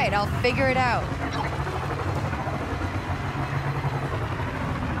right, I'll figure it out.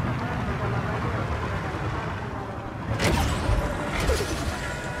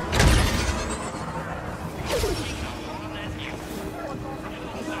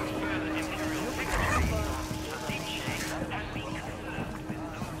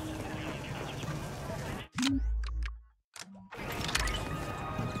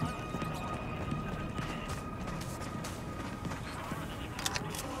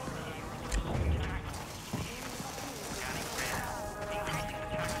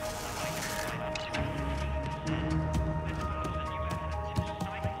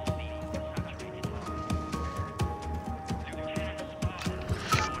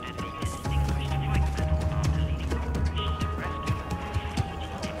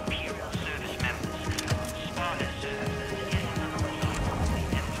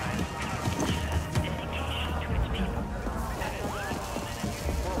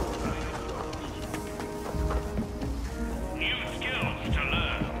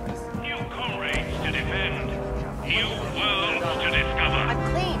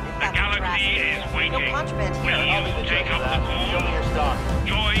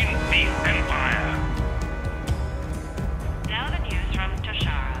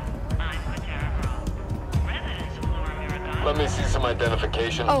 Let me see some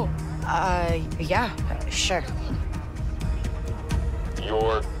identification. Oh, yeah, sure.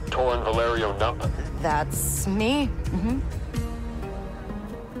 You're Torin Valerio Nump? That's me. Mm-hmm.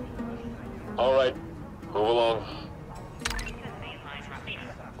 All right, move along.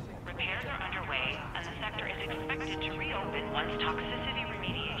 Repairs are underway, and the sector is expected to reopen once toxicity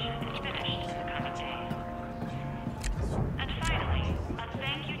remediation is finished in the coming days. And finally, a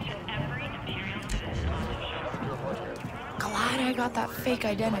thank you to every Imperial citizen on the show. Glad I got that fake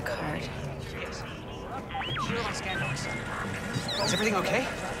identi card. Is everything okay?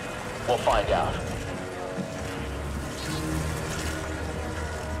 We'll find out.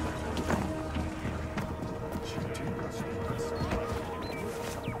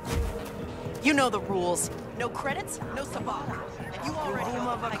 You know the rules. No credits, no sabak. You already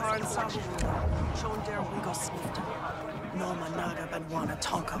know the pikes. No manada but wanna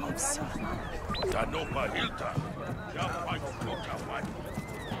tonka obsa.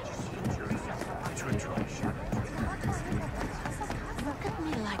 Look at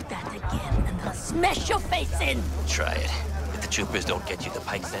me like that again, and I'll smash your face in! Try it. If the troopers don't get you, the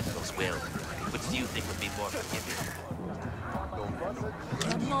Pike Sentinels will. Which do you think would be more forgiving?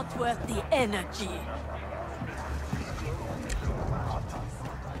 You're not worth the energy.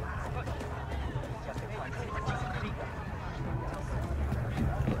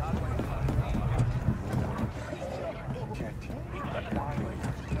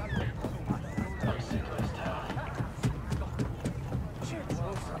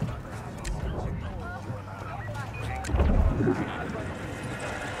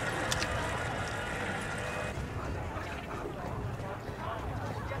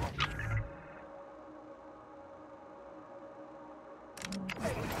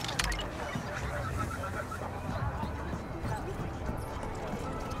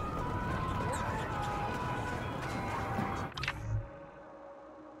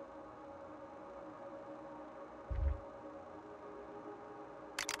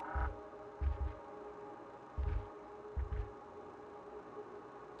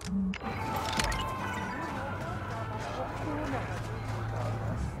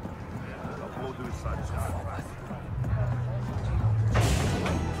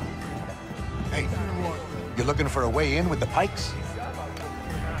 Hey, you looking for a way in with the Pikes?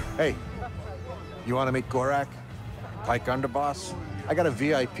 Hey, you want to meet Gorak? Pike underboss? I got a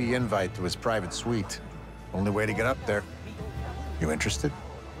VIP invite to his private suite. Only way to get up there. You interested?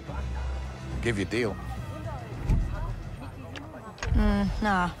 Give you a deal.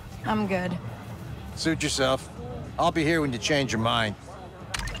 Nah, I'm good. Suit yourself. I'll be here when you change your mind.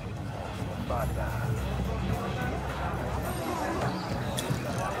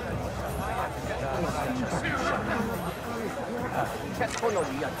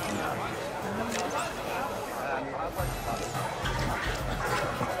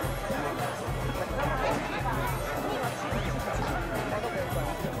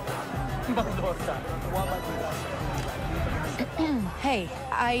 Hey,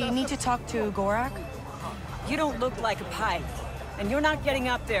 I need to talk to Gorak. You don't look like a pipe, and you're not getting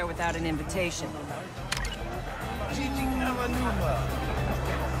up there without an invitation.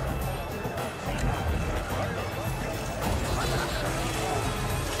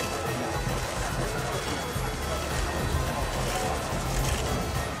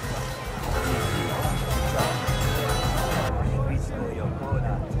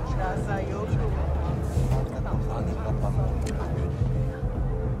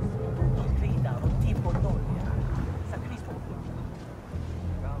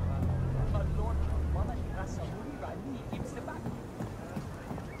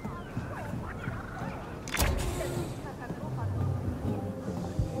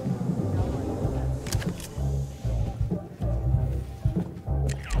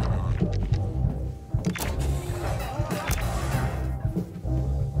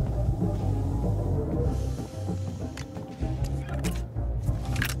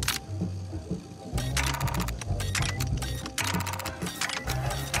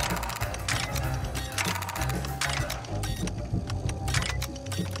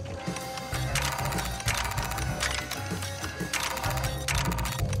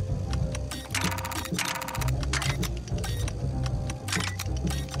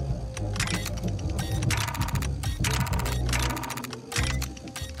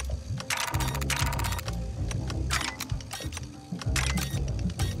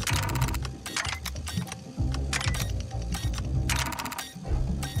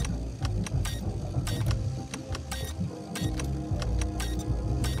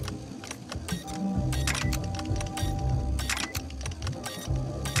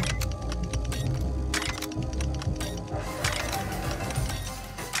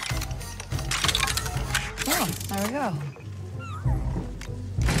 There we go.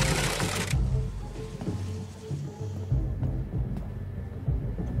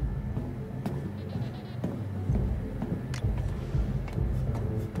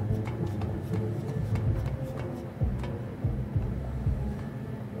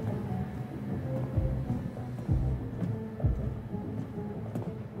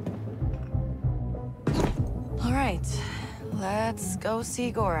 All right, let's go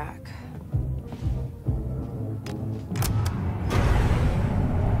see Gorak.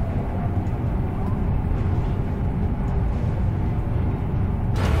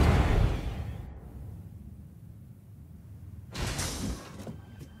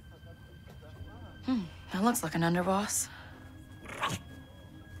 That looks like an underboss.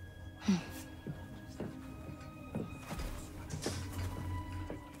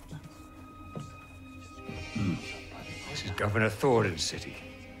 This is Governor Thornton's city,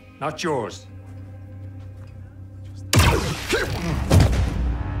 not yours.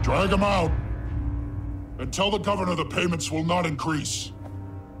 Drag him out! And tell the governor the payments will not increase.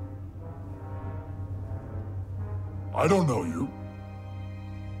 I don't know you.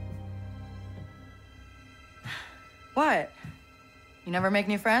 What? You never make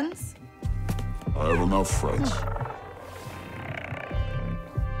new friends? I have enough friends.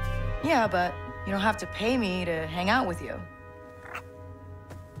 Yeah, but you don't have to pay me to hang out with you.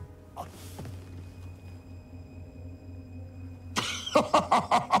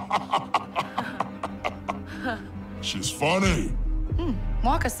 She's funny.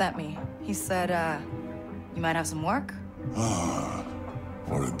 Waka sent me. He said, you might have some work?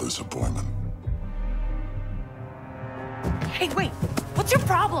 What a disappointment. Hey, wait! What's your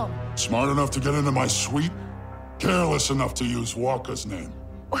problem? Smart enough to get into my suite? Careless enough to use Walker's name.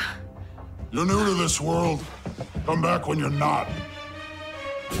 You're new to this world. Come back when you're not.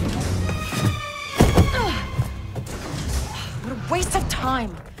 What a waste of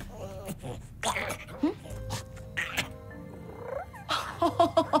time!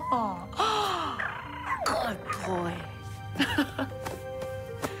 Good boy.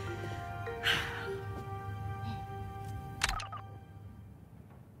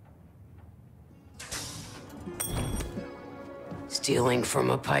 Stealing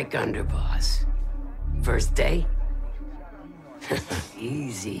from a pike underboss. First day?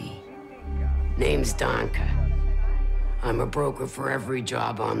 Easy. Name's Donka. I'm a broker for every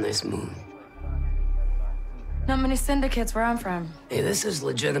job on this moon. Not many syndicates where I'm from. Hey, this is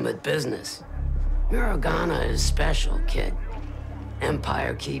legitimate business. Miragana is special, kid.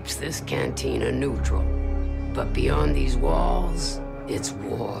 Empire keeps this cantina neutral. But beyond these walls, it's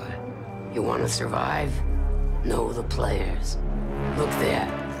war. You want to survive? Know the players. Look there.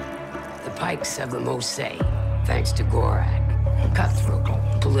 The Pikes have the most say, thanks to Gorak.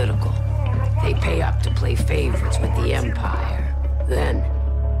 Cutthroat, political. They pay up to play favorites with the Empire. Then,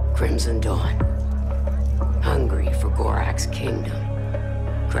 Crimson Dawn. Hungry for Gorak's kingdom.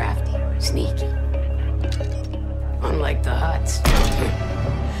 Crafty, sneaky. Unlike the Hutts.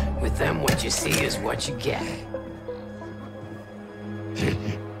 With them, what you see is what you get.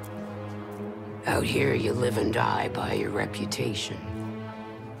 Out here, you live and die by your reputation.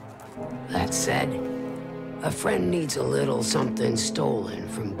 That said, a friend needs a little something stolen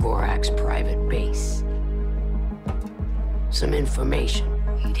from Gorak's private base. Some information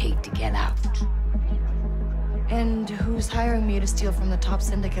he'd hate to get out. And who's hiring me to steal from the top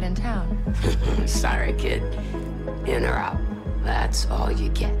syndicate in town? Sorry, kid. In or out. That's all you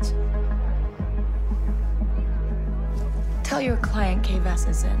get. Tell your client Kay Vess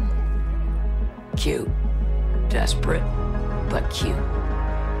is in. Cute. Desperate, but cute.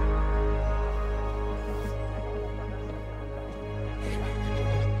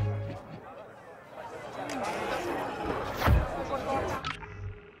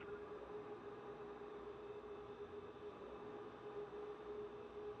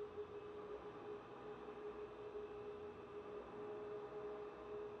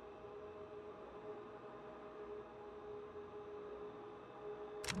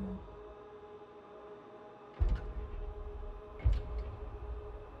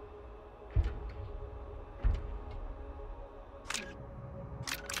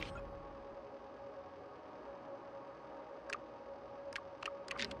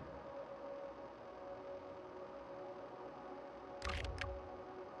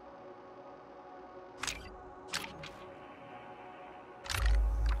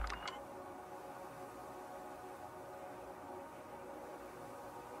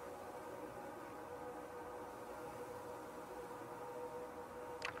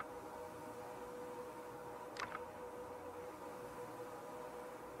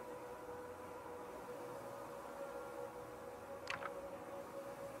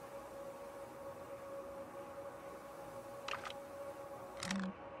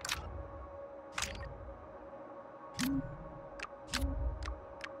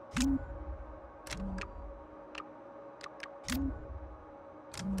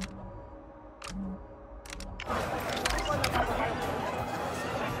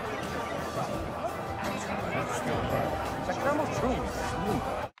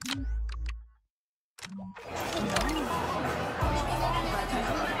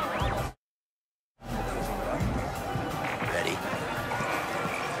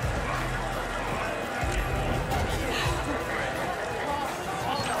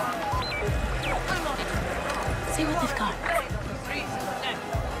 See what they've got.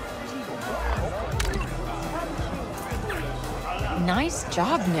 Nice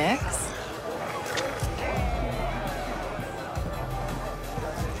job, Nix.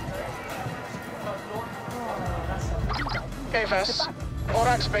 Kay Vess,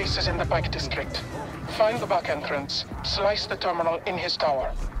 Gorak's base is in the Pike District. Find the back entrance, slice the terminal in his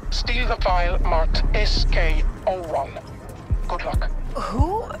tower. Steal the file marked SK01. Good luck.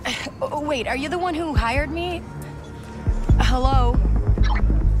 Who? Wait, are you the one who hired me? Hello?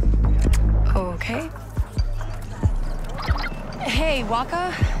 Okay. Hey,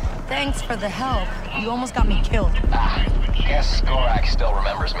 Waka. Thanks for the help. You almost got me killed. Guess Gorak still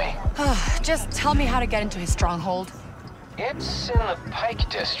remembers me. Just tell me how to get into his stronghold. It's in the Pike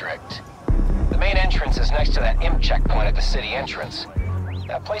District. The main entrance is next to that imp checkpoint at the city entrance.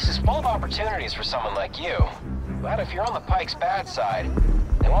 That place is full of opportunities for someone like you. But if you're on the Pike's bad side,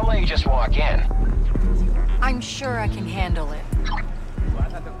 they won't let you just walk in. I'm sure I can handle it.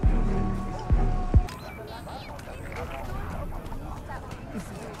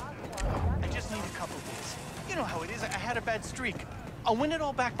 I just need a couple days. You know how it is. I had a bad streak. I'll win it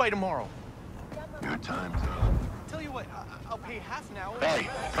all back by tomorrow. Your time's up. Tell you what, I'll pay half now. Hey,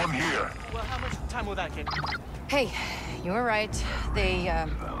 come here. Well, how much time will that get? Hey, you were right. They,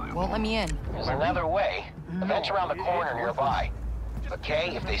 won't let me in. There's another way. The vent's around the corner nearby. But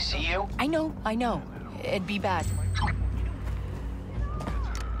Kay, if they see you... I know. It'd be bad.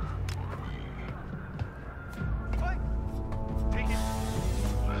 Take it.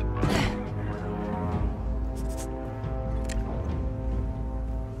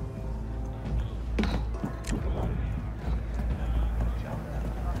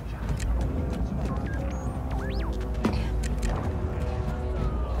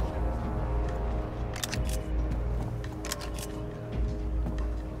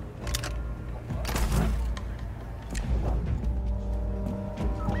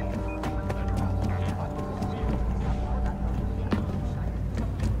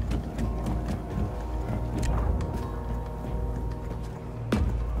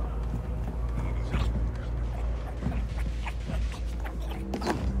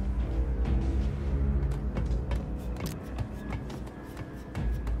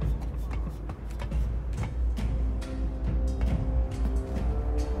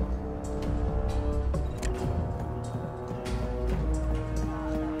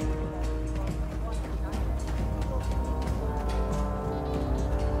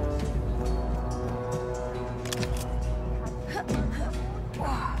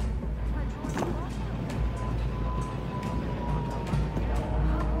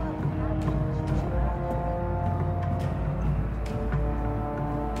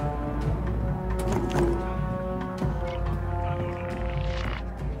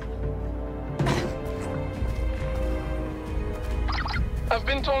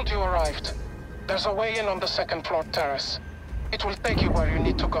 been told you arrived. There's a way in on the second floor terrace. It will take you where you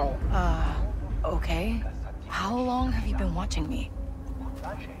need to go. Okay. How long have you been watching me?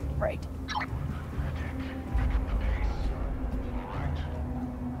 Right.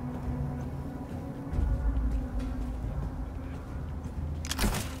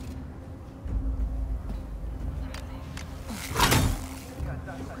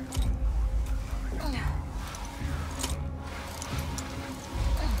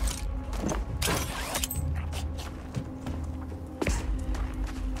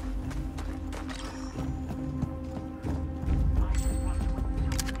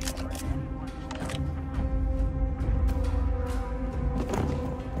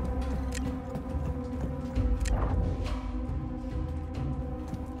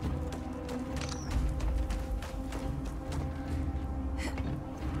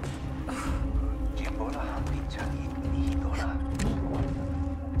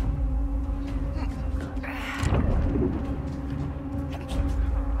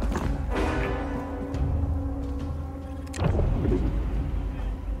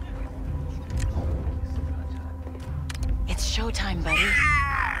 Showtime, buddy.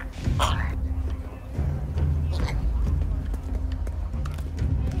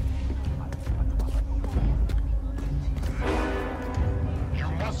 You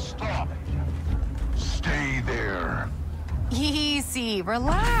must stop. Stay there. Easy,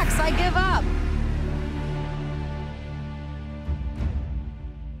 relax, I give up.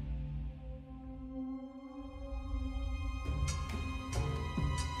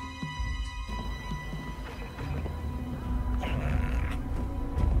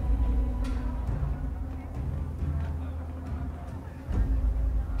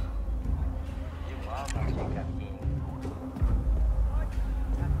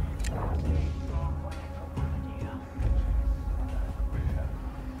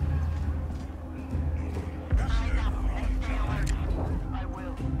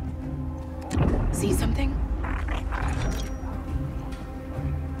 See something?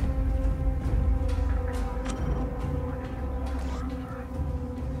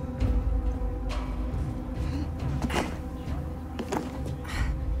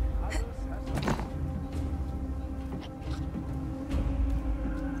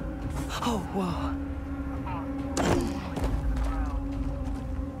 Oh, whoa.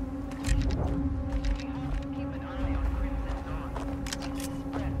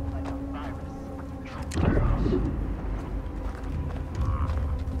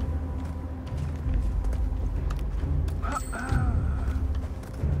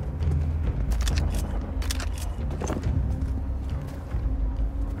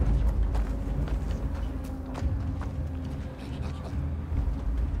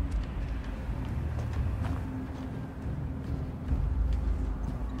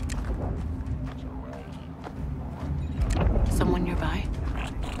 Someone nearby?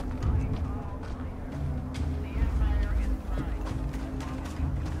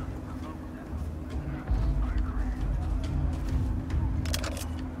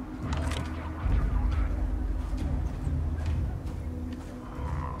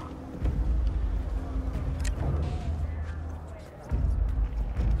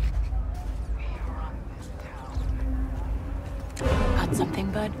 Got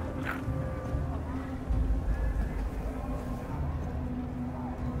something, bud?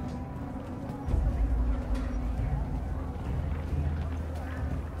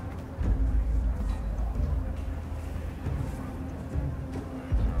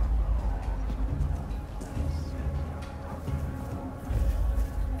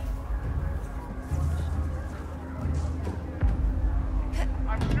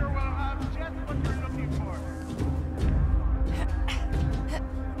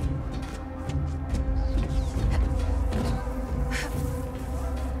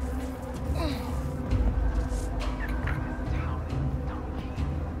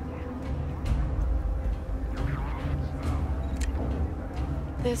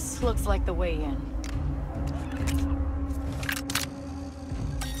 This looks like the way in.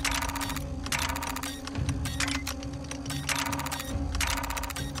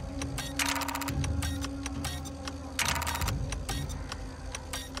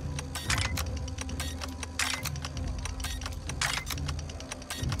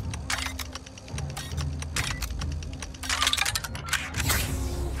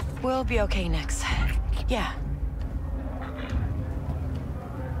 We'll be okay next. Yeah.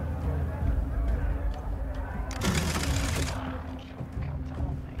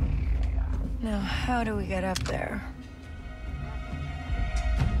 Now, how do we get up there?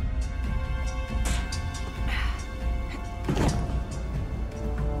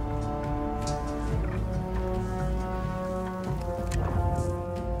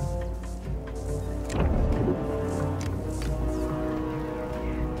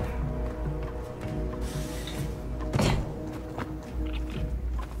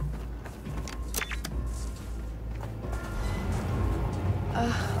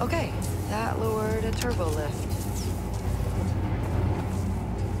 Okay. That lowered a turbo lift.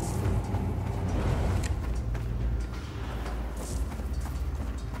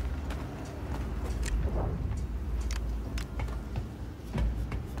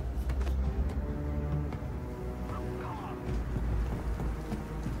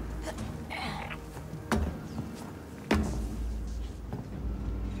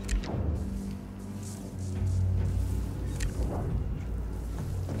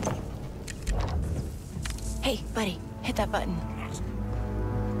 Hey, buddy, hit that button.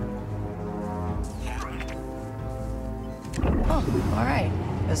 Oh, all right.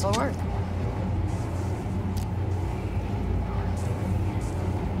 This'll work.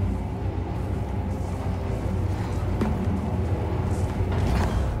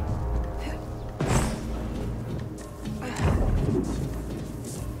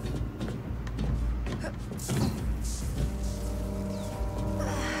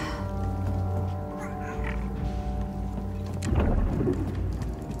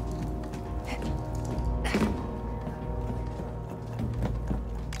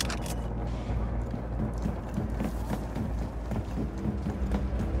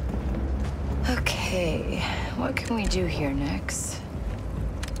 Okay, what can we do here next?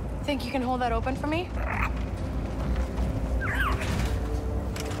 Think you can hold that open for me?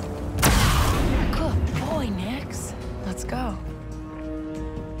 Good boy, Nix. Let's go.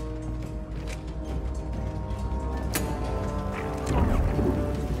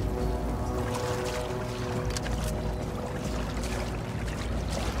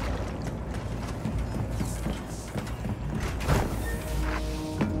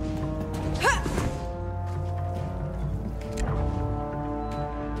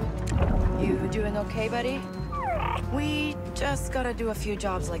 Okay, buddy? We just gotta do a few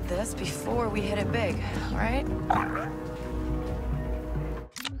jobs like this before we hit it big, all right?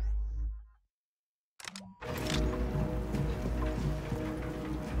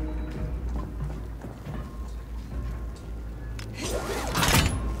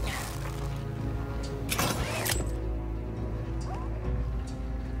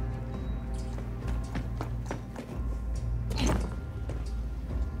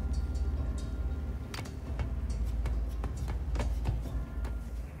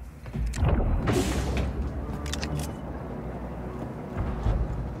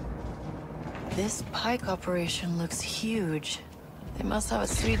 This Pike operation looks huge. They must have a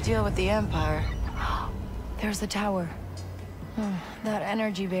sweet deal with the Empire. There's the tower. That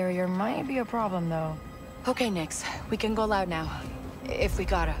energy barrier might be a problem, though. Okay, Nix. We can go loud now. If we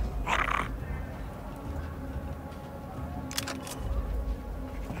gotta.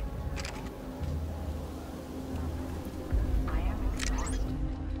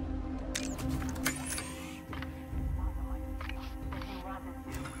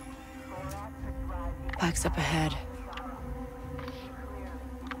 Pike's up ahead.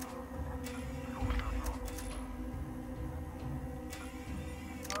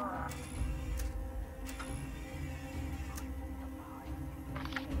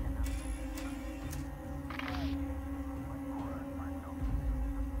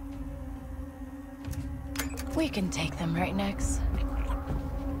 We can take them, right, Nix?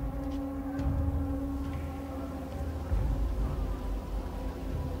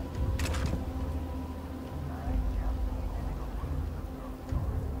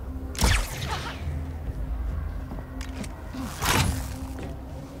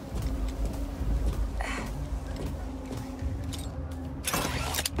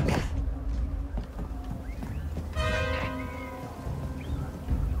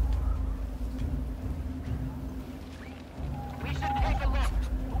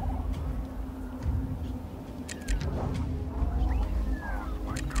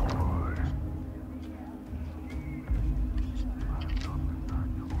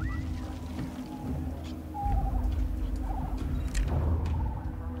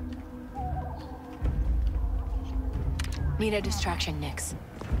 Need a distraction, Nix.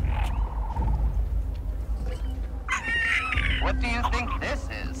 What do you think this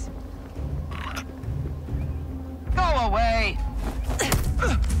is? Go away!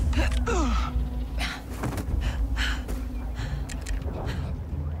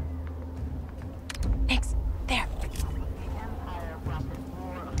 Nix, there.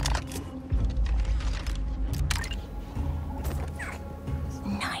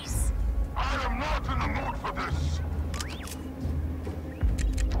 Nice. I am not in the mood for this.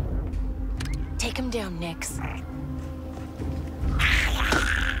 Take him down, Nix.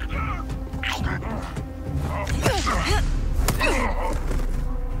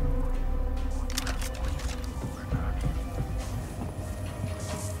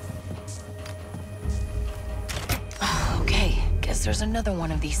 there's another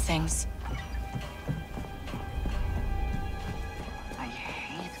one of these things.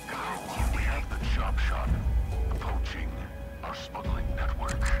 We have the chop shop, poaching, our smuggling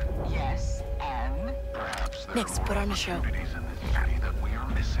network. Yes, and? Perhaps there Nix, are put more on a show. opportunities in this city that we are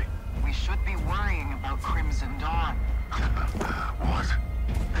missing. We should be worrying about Crimson Dawn. What?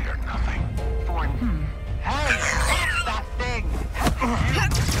 They are nothing. Hey, stop that thing!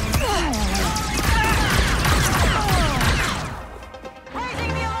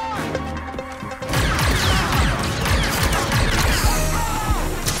 Raising the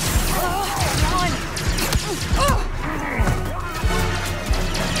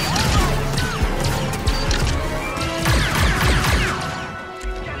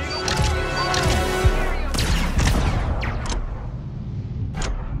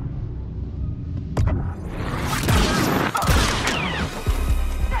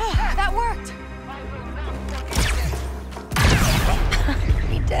That worked!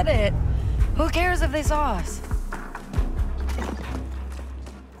 We did it. Who cares if they saw us?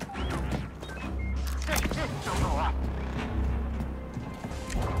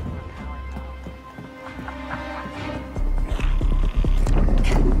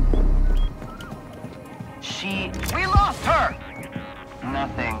 We lost her!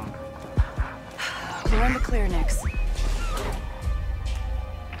 Nothing. We're in the clear, Nix.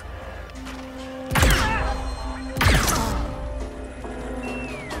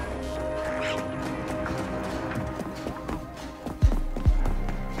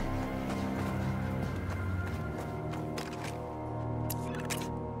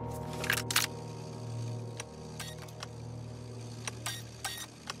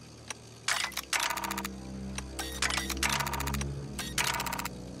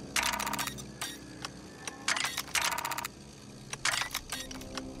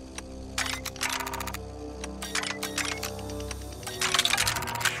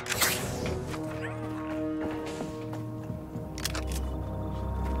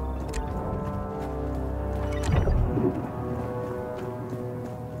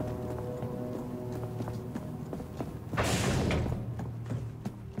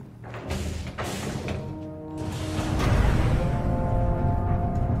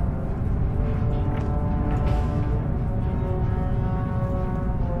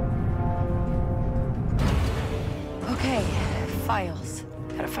 Okay, files.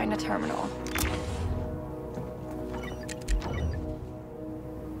 Gotta find a terminal.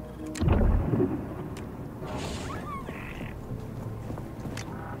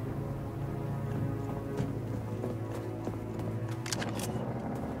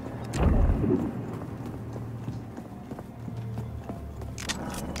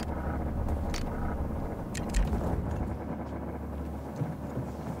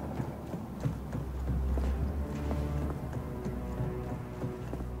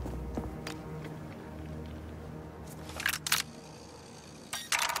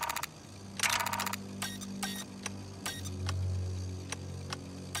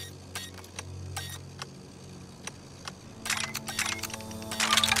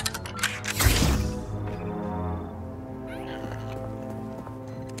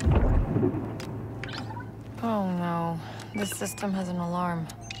 Oh no, this system has an alarm.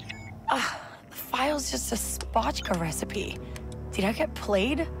 Ah, the file's just a spotchka recipe. Did I get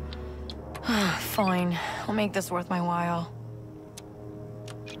played? Fine, I'll make this worth my while.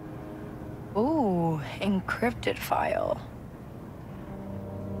 Ooh, encrypted file.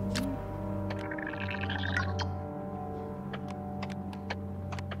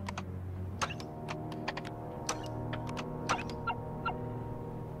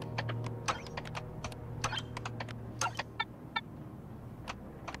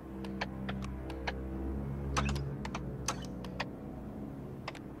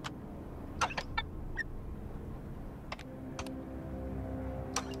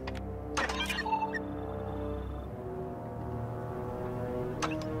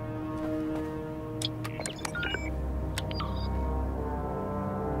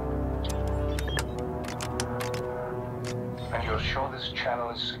 And you're sure this channel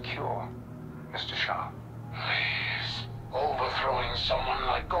is secure, Mr. Shah? Please. Overthrowing someone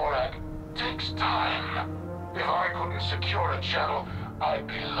like Gorak takes time. If I couldn't secure a channel, I'd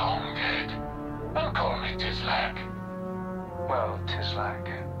be long dead. Don't call me Tislak. Well, Tislak,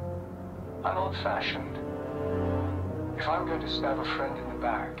 I'm old-fashioned. If I'm going to stab a friend in the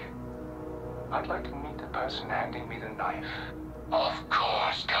back, I'd like to meet the person handing me the knife. Of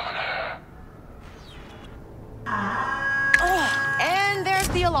course, Governor. Oh, and there's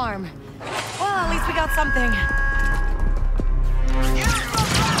the alarm. Well, at least we got something.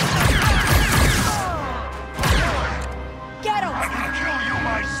 Get him!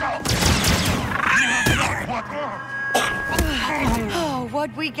 Oh,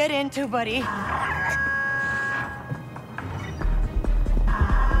 what'd we get into, buddy?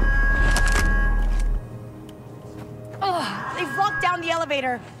 Oh, they've locked down the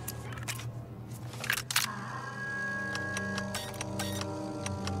elevator.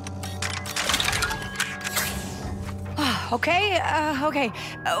 Okay,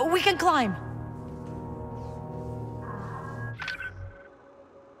 we can climb.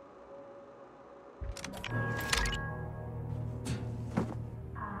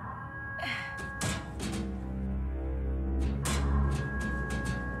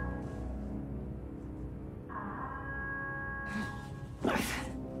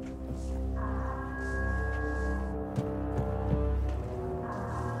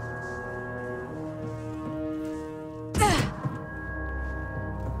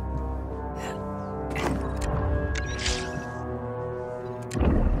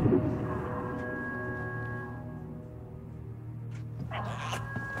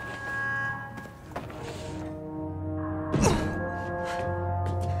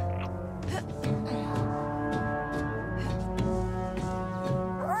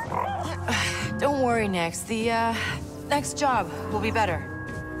 Don't worry, Nix. The, next job will be better.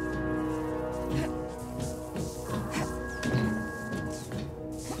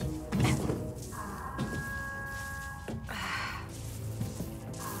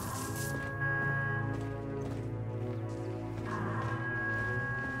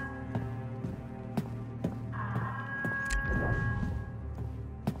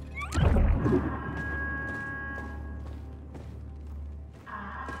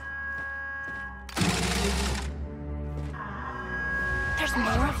 There's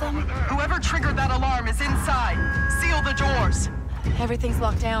more of them? Whoever triggered that alarm is inside. Seal the doors. Everything's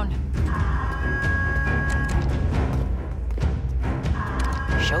locked down.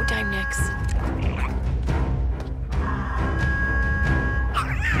 Showtime, Nix.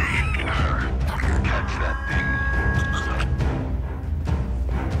 Catch that thing.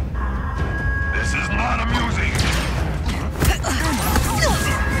 This is not amusing.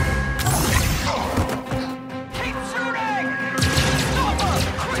 Keep shooting! Stop her!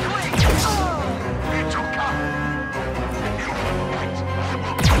 Quickly! It will come. You will fight.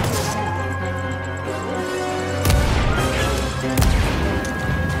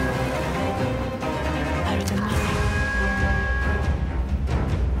 Better than nothing.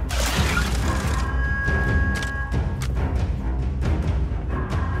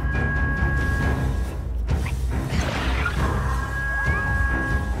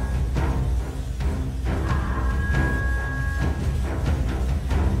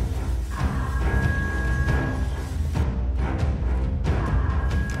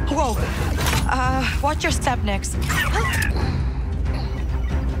 Whoa. Watch your step, Nix.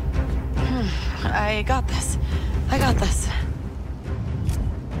 I got this. I got this.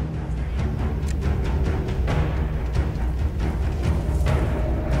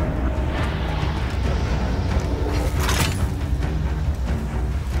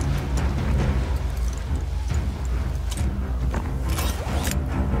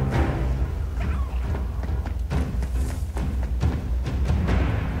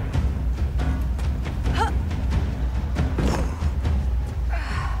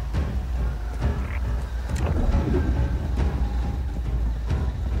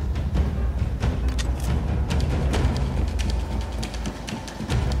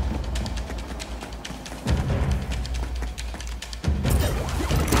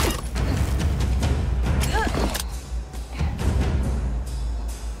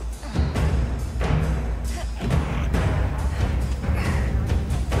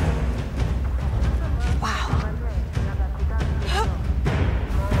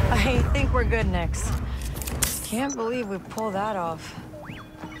 We're good, Nix. Can't believe we pulled that off.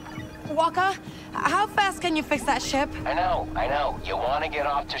 Waka, how fast can you fix that ship? I know. You want to get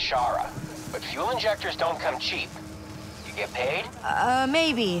off to Shara. But fuel injectors don't come cheap. You get paid?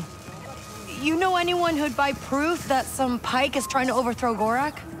 Maybe. You know anyone who'd buy proof that some Pike is trying to overthrow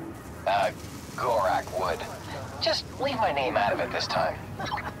Gorak? Gorak would. Just leave my name out of it this time.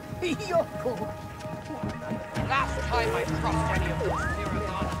 Yoko! Last time I crossed any of those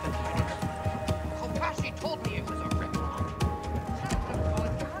Kobashi told me it was a rip-off.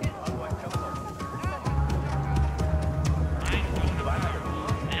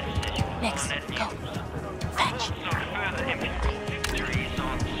 Nix, go. Fetch. Victories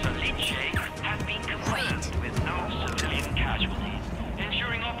on Saliche have been confirmed with no civilian casualties,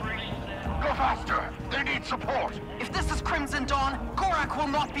 ensuring operations there. Go faster! They need support! If this is Crimson Dawn, Gorak will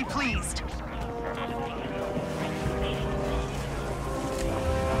not be pleased.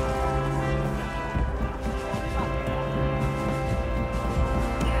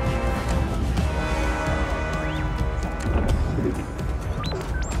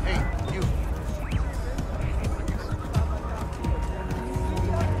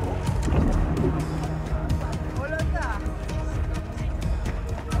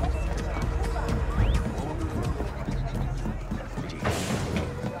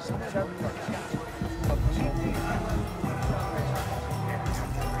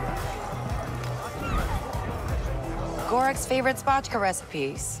 Gorek's favorite spotchka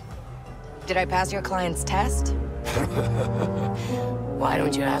recipes. Did I pass your client's test? Why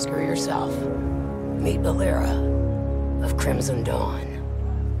don't you ask her yourself? Meet Valera of Crimson Dawn.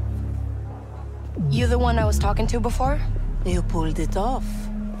 You the one I was talking to before? You pulled it off.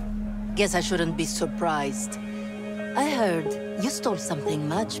 Guess I shouldn't be surprised. I heard you stole something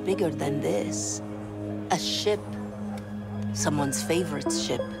much bigger than this. A ship. Someone's favorite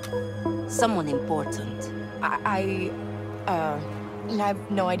ship. Someone important. I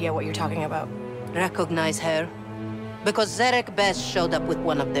have no idea what you're talking about. Recognize her? Because Zarek Bess showed up with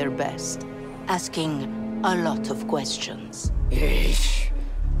one of their best. Asking a lot of questions. Yeesh.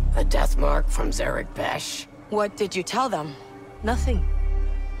 A death mark from Zarek Bess? What did you tell them? Nothing.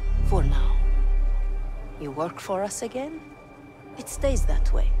 For now. You work for us again? It stays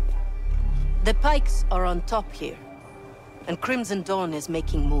that way. The Pikes are on top here. And Crimson Dawn is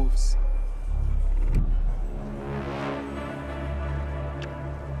making moves.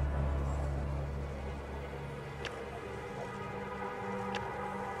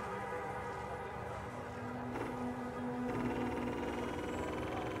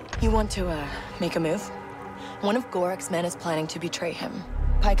 You want to, make a move? One of Gorek's men is planning to betray him.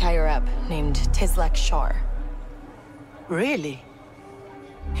 Pike higher up, named Tislek Shar. Really?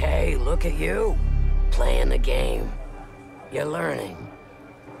 Hey, look at you. Playing the game. You're learning.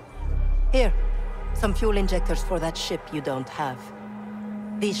 Here. Some fuel injectors for that ship you don't have.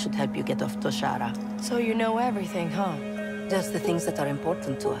 These should help you get off Toshara. So you know everything, huh? Just the things that are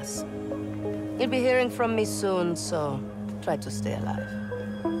important to us. You'll be hearing from me soon, so try to stay alive.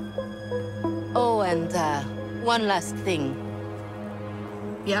 Oh, and one last thing.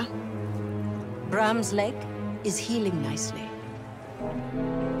 Yeah? Bram's leg is healing nicely.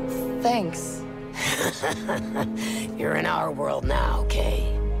 Thanks. You're in our world now,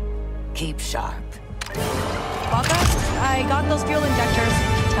 Kay. Keep sharp. Baka, I got those fuel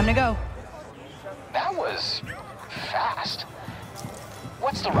injectors. Time to go. That was fast.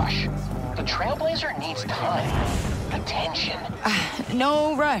 What's the rush? The Trailblazer needs time. Attention.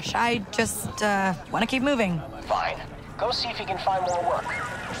 No rush. I just, want to keep moving. Fine. Go see if you can find more work.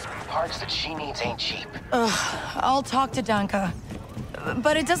 Parts that she needs ain't cheap. I'll talk to Danka.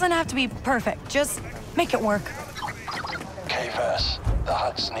 But it doesn't have to be perfect. Just make it work. Kay Vess, the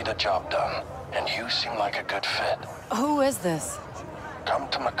Huts need a job done, and you seem like a good fit. Who is this? Come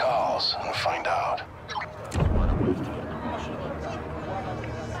to McCall's and find out.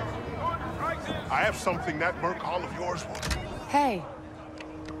 I have something that Merc Hall of yours will. Hey.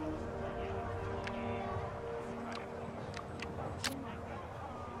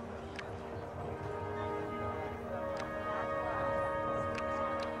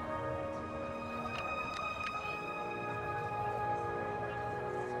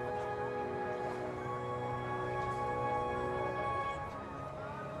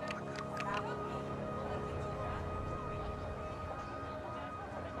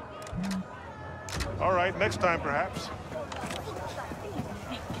 All right, next time, perhaps.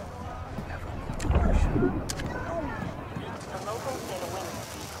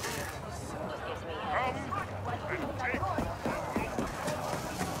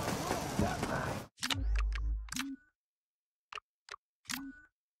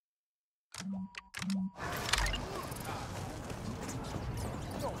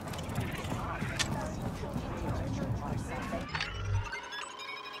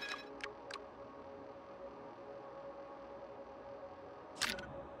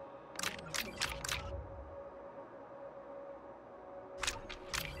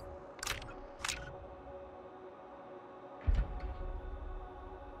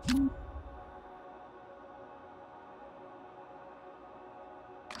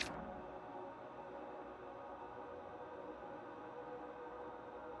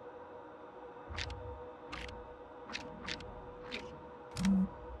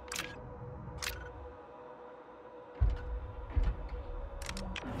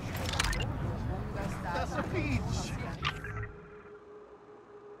 That's a peach.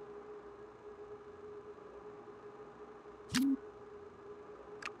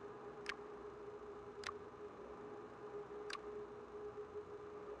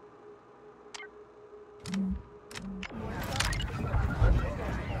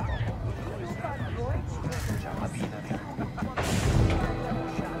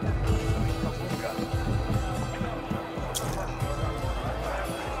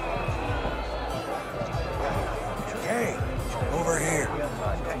 Hey, over here.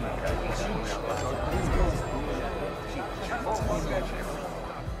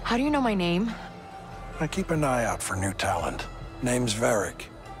 How do you know my name? I keep an eye out for new talent. Name's Varric,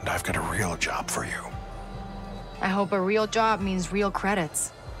 and I've got a real job for you. I hope a real job means real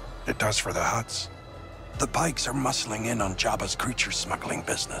credits. It does for the Hutts. The Pikes are muscling in on Jabba's creature smuggling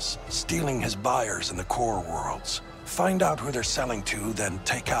business, stealing his buyers in the core worlds. Find out who they're selling to, then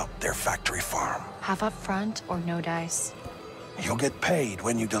take out their factory farm. Half up front or no dice? You'll get paid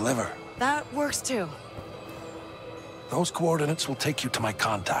when you deliver. That works too. Those coordinates will take you to my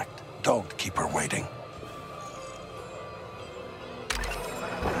contact. Don't keep her waiting.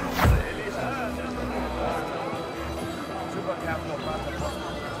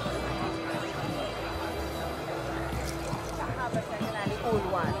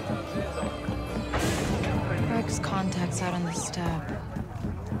 Rick's contact's out on the step.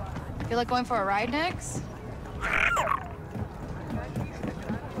 Feel like going for a ride next?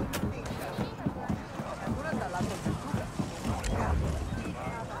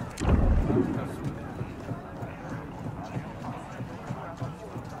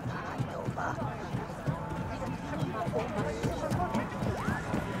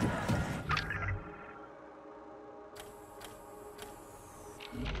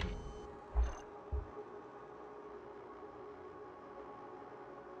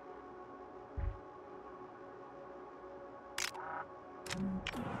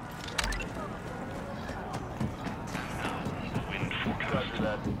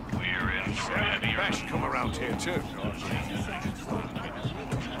 We're in for a heavy Bash come around here too. I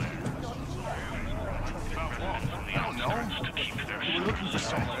don't know. To keep their We're looking for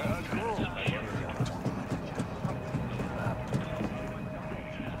someone.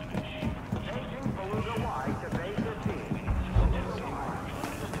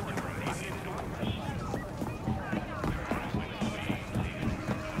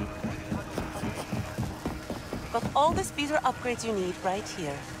 Got all the speeder upgrades you need right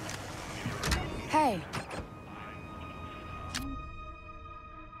here. Hey.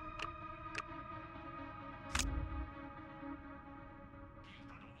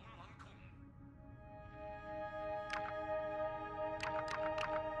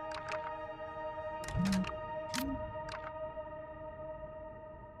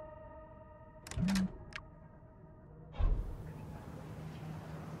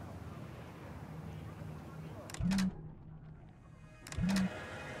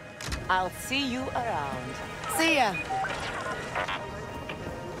 I'll see you around. See ya.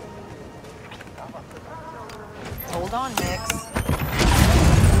 Hold on, Nix.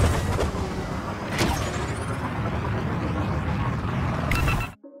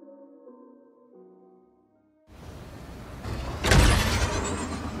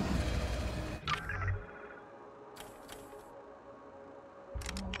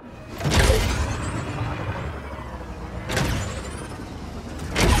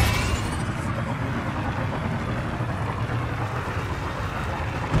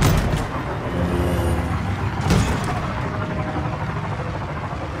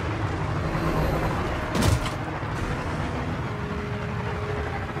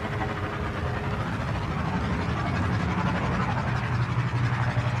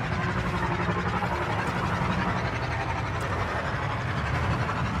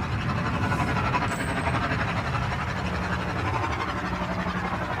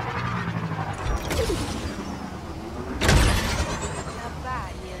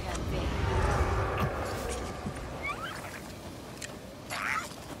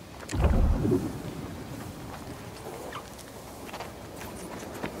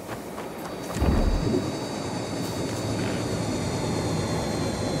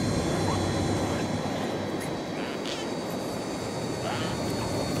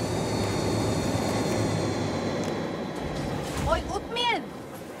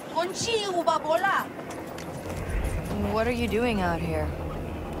 What are you doing out here?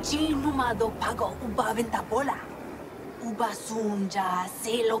 Numado pago uba venta bola. Uba sunja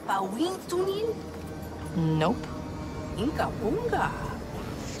selo pa wing tunil. Nope. Inka unga.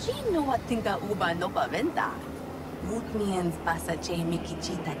 Chino watinga uba no pa venta. Mutmiens pasa che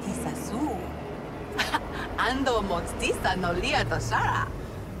mikichita tisa su. Ando motstisa no lia tosara.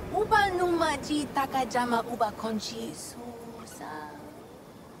 Uba numa ji takajama uba konchi susa.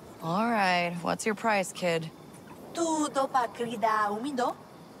 All right, what's your price, kid? Tu dopa krida umido?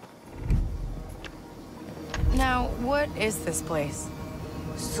 Now, what is this place?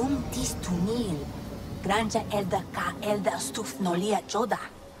 Sumtis tunil. Granja elda ka elda stuf nolia joda.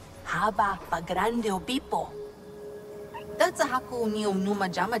 Haba pa grande obipo. That's a haku nium numa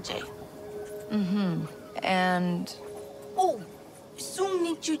jamaje. Mm-hmm. And... Oh, sum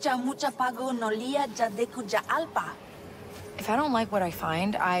ni chucha mucha pago nolia jadeku ja alpa. if I don't like what I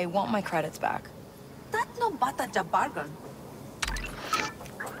find, I want my credits back. That no bata ja bargain.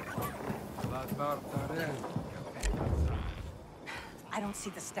 I don't see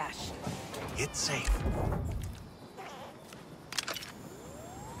the stash. It's safe.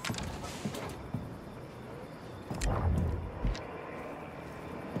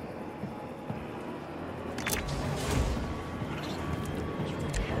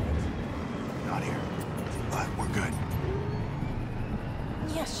 Not here, but we're good.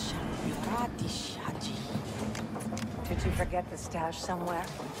 Yes. Did you forget the stash somewhere?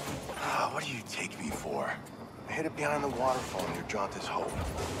 What do you take me for? I hid it behind the waterfall near Jauntus Hope.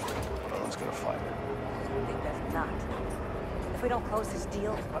 No one's gonna find it. I think that's not. If we don't close this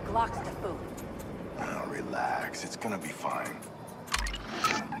deal, we're Glock's to food. Now relax, it's gonna be fine.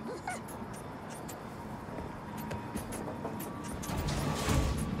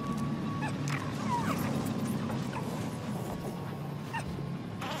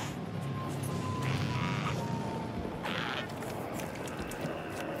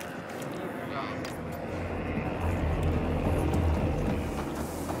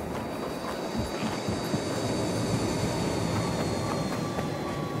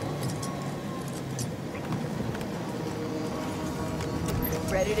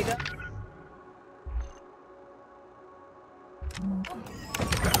 Ready to go?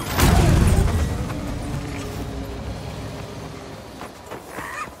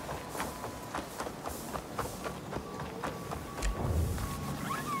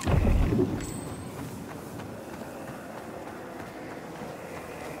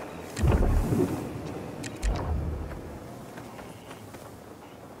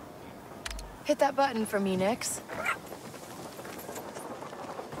 Hit that button for me, Nix.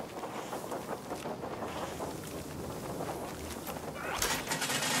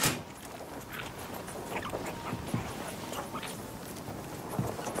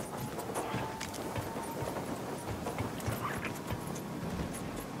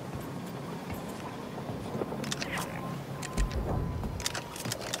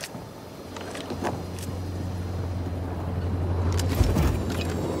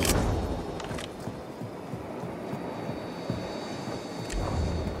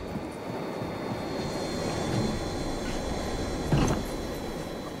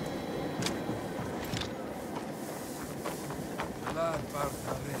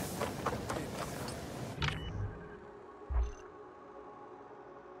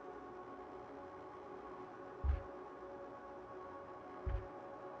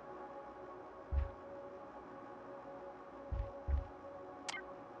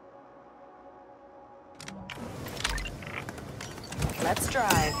 Let's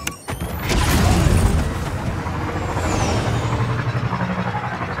drive.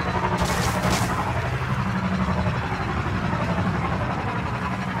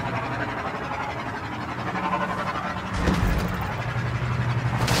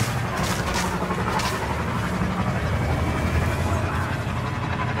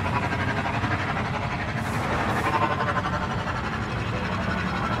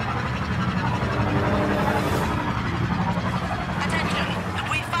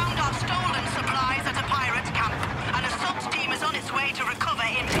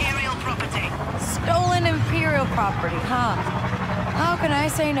 Property, huh? How can I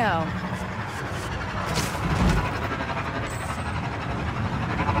say no?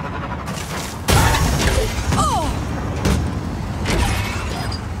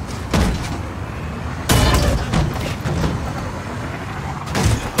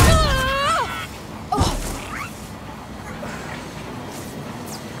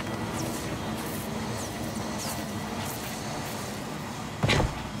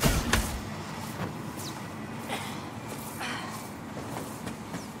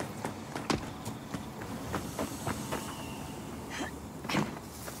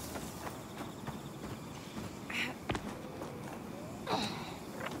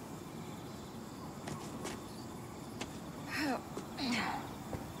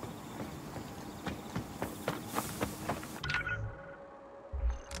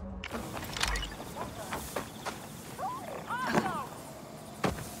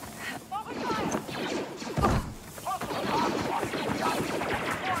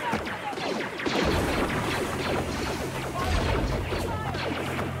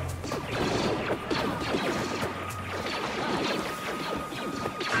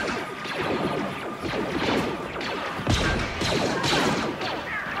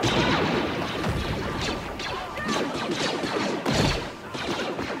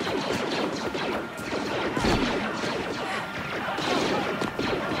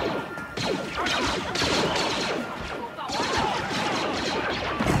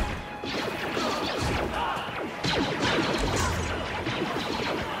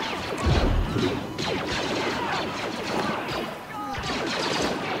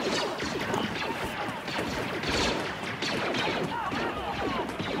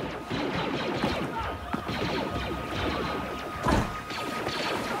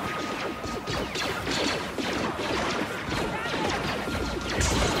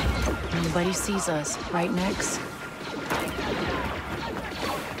 Nobody sees us, right, Nix?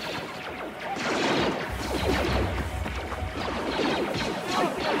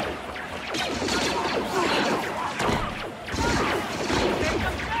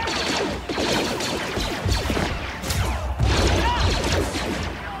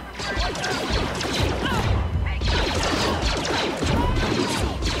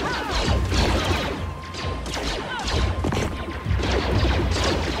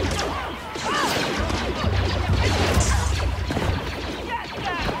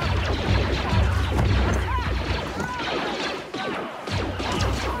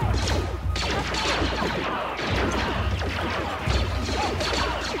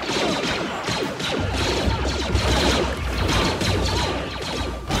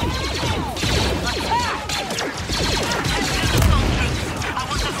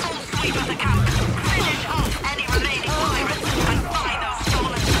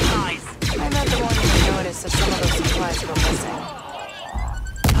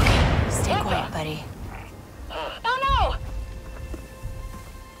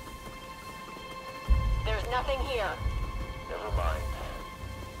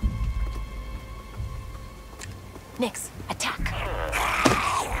 Nix, attack.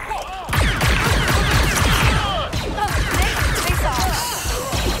 Face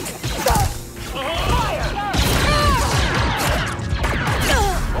off. Fire!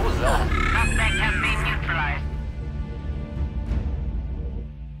 What was that? Suspect has been neutralized.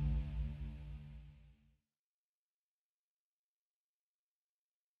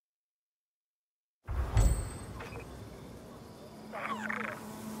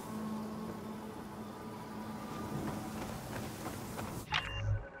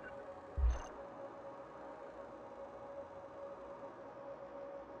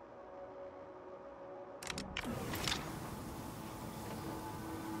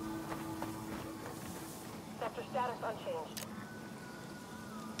 Sector status unchanged.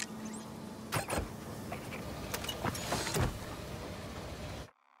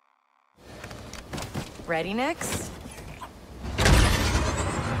 Ready, Nix?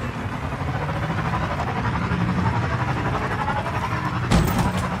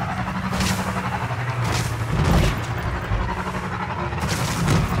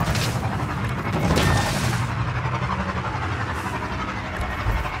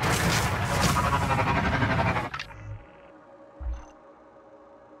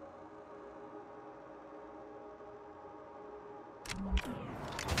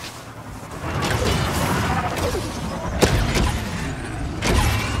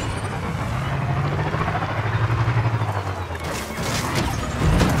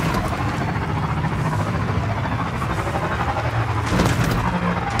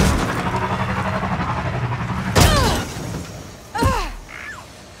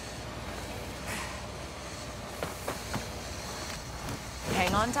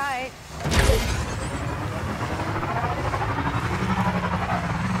 Hang on tight.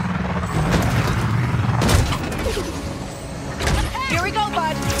 Here we go,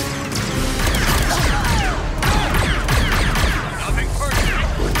 bud. Nothing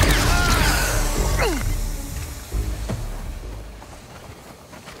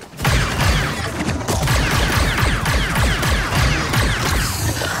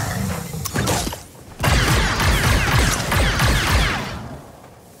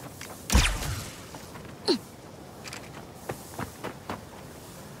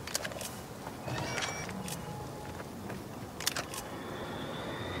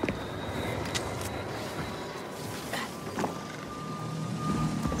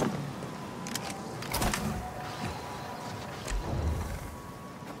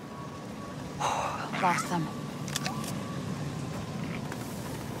Lost them.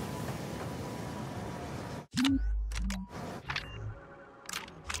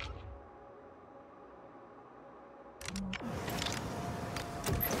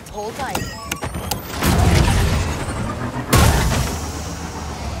 Hold tight.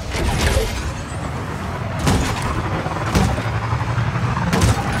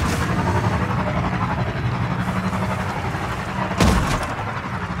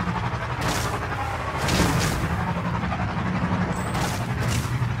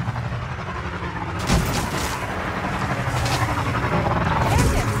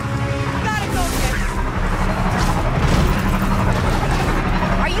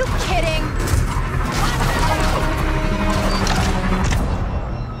 Are you kidding?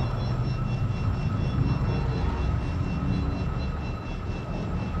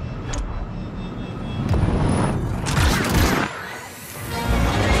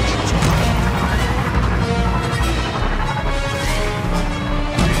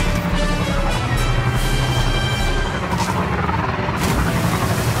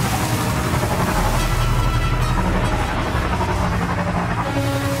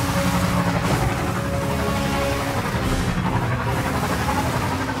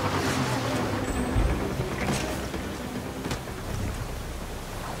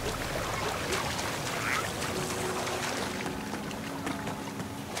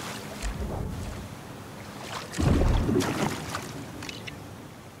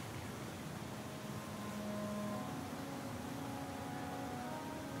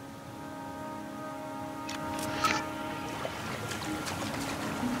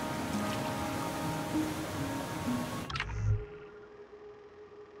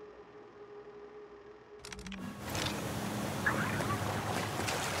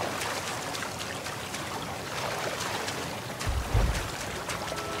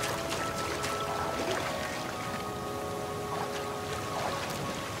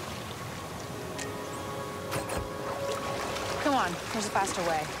 Come on, there's a faster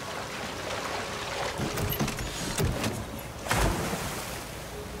way.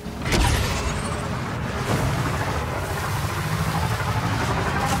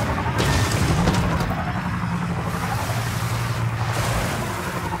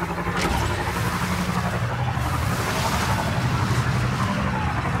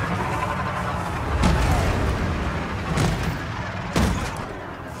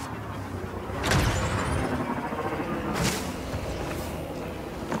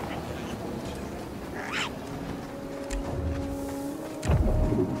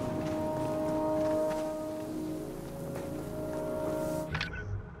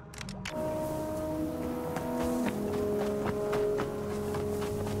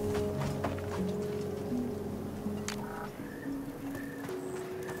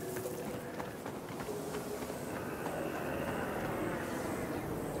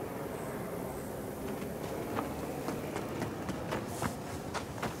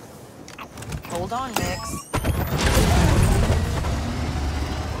 Hold on, Nix.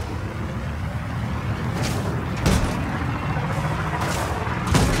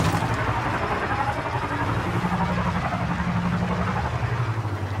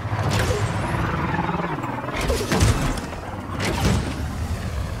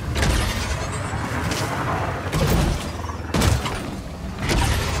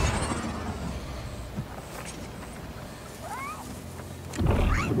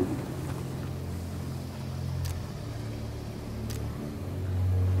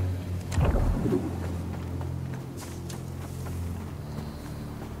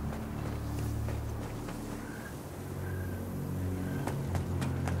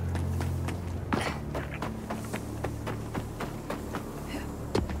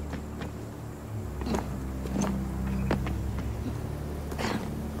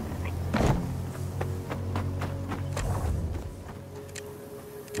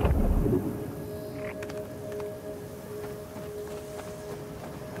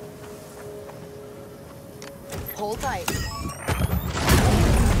 Hold tight.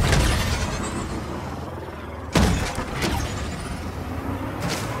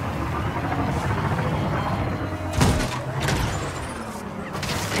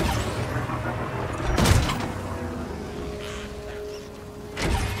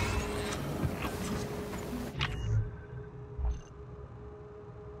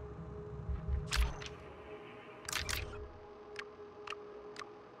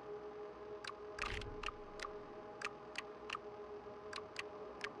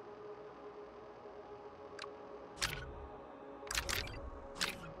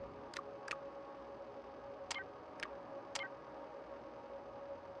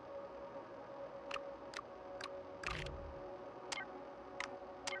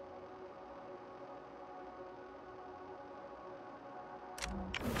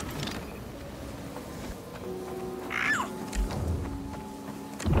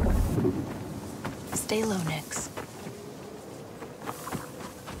 Stay low, Nix.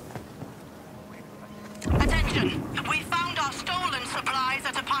 Attention! We found our stolen supplies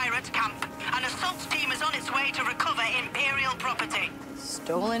at a pirate camp. An assault team is on its way to recover Imperial property.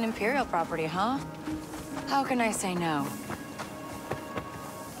 Stolen Imperial property, huh? How can I say no?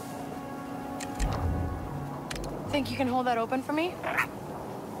 Think you can hold that open for me?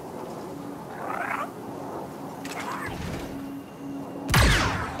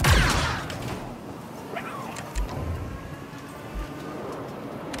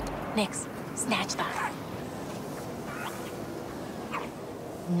 Nix, snatch that.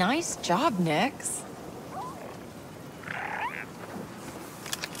 Nice job, Nix.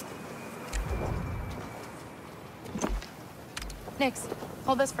 Nix,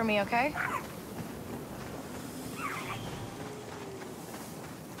 hold this for me, okay?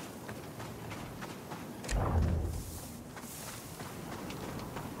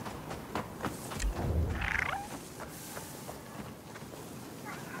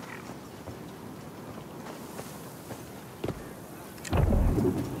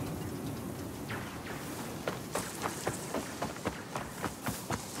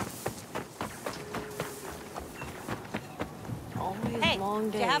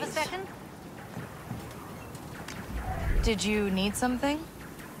 Do you have a second? Did you need something?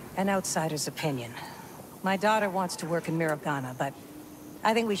 An outsider's opinion. My daughter wants to work in Mirogana, but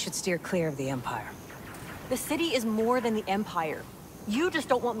I think we should steer clear of the Empire. The city is more than the Empire. You just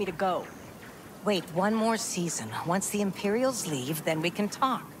don't want me to go. Wait one more season. Once the Imperials leave, then we can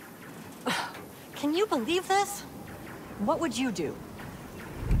talk. Can you believe this? What would you do?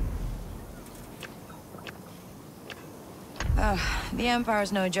 The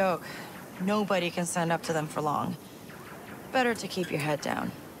Empire's no joke. Nobody can stand up to them for long. Better to keep your head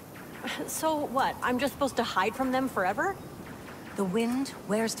down. So what? I'm just supposed to hide from them forever? The wind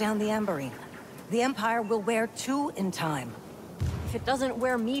wears down the Amberine. The Empire will wear two in time. If it doesn't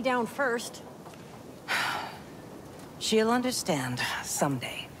wear me down first... She'll understand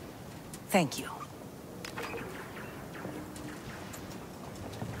someday. Thank you.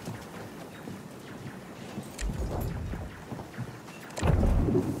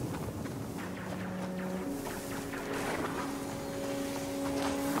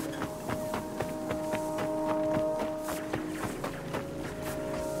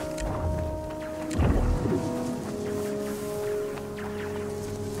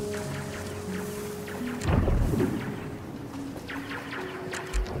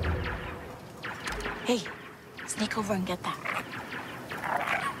 Hey, sneak over and get that.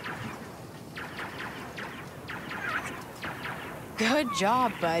 Good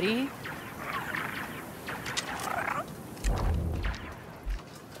job, buddy.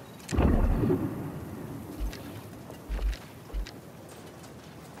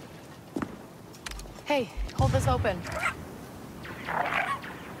 Hey, hold this open.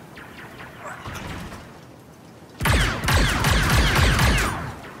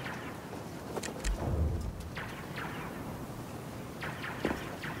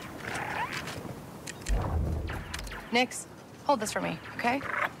 Nix, hold this for me, okay?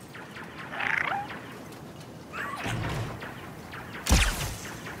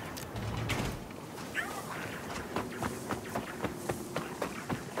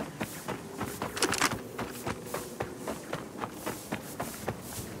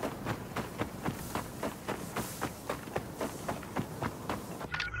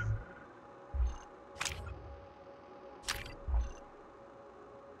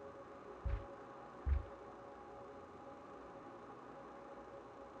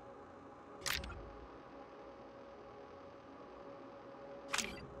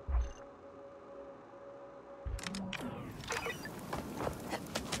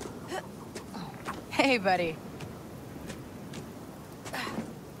 Hey, buddy.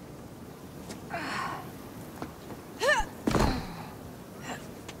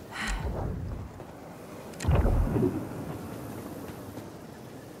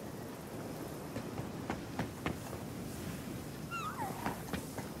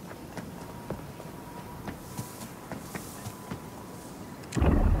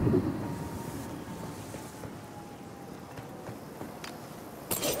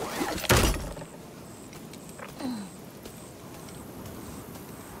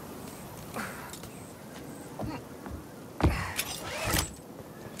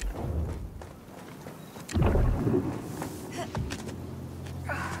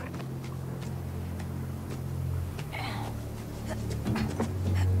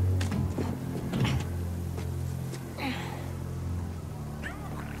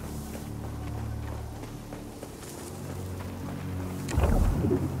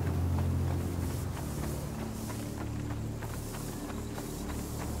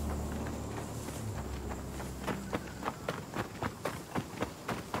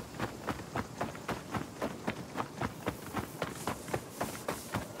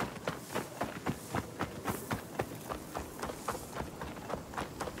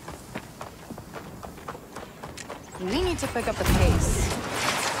 We need to pick up the pace.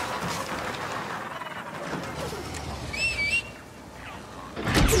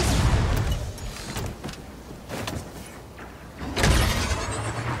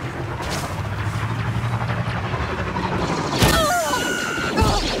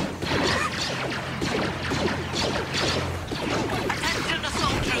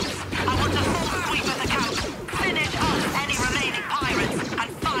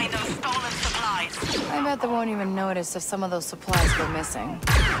 If some of those supplies go missing.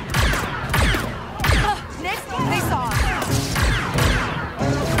 Nick, they saw us.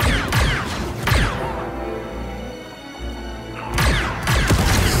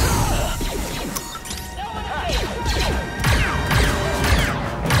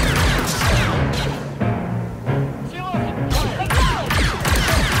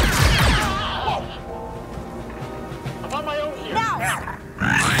 I'm on my own here. Now!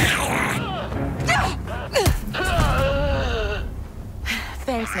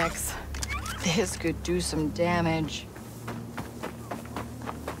 Thanks, Nix. This could do some damage.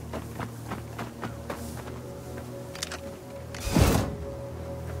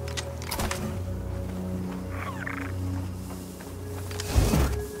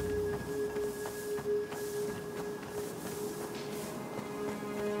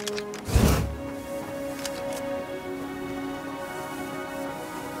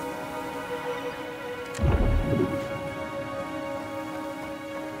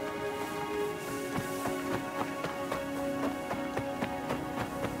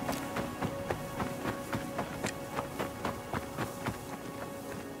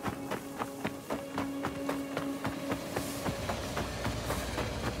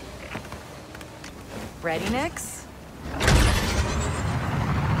 Ready, Nix? We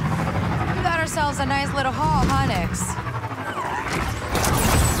got ourselves a nice little haul, huh, Nix?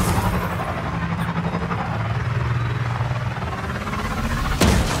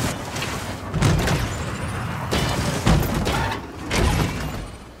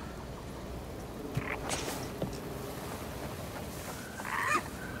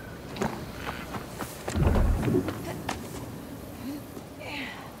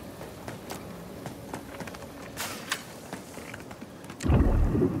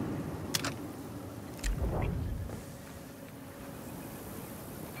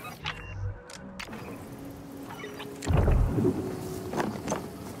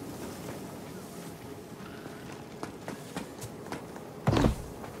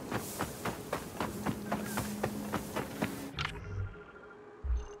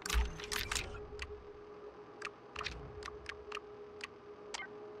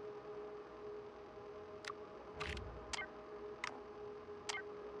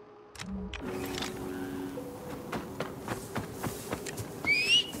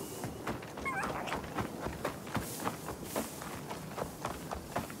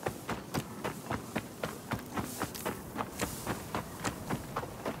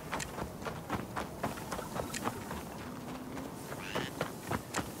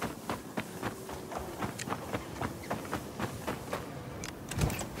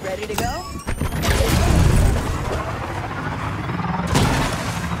 Ready to go?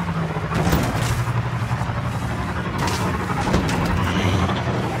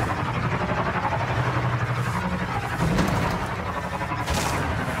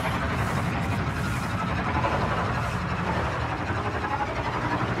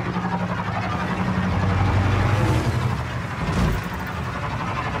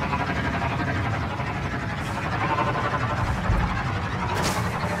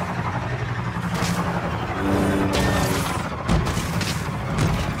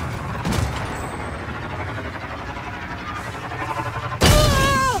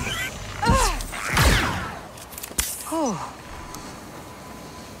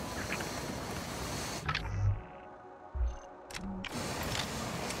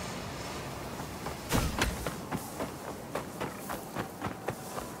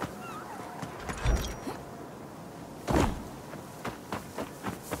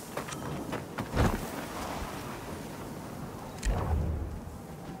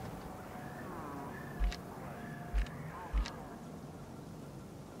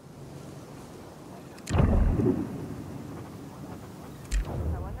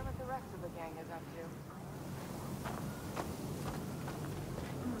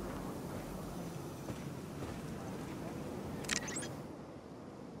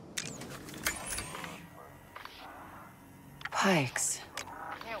 Pikes.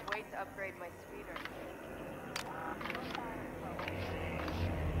 Can't wait to upgrade my speeder.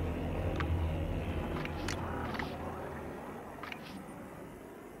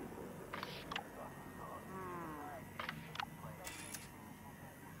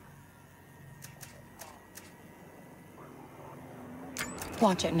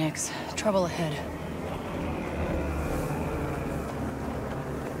 Watch it, Nix. Trouble ahead.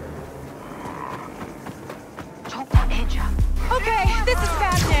 Okay, this is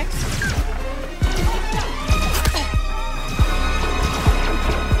bad, Nix.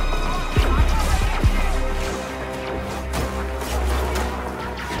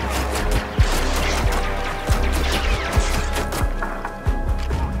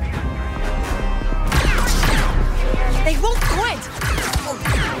 They won't quit!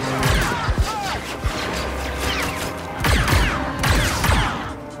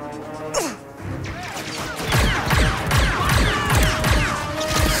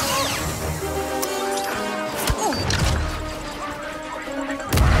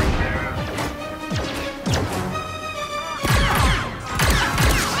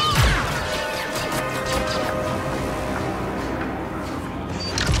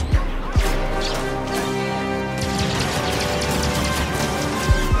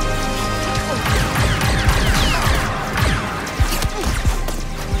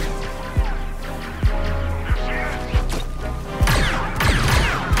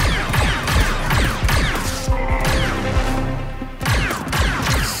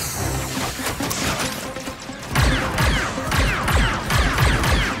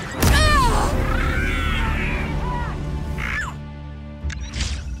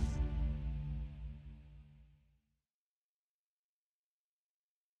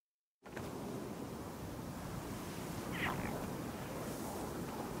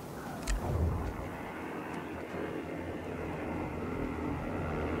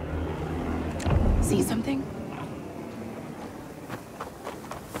 See something?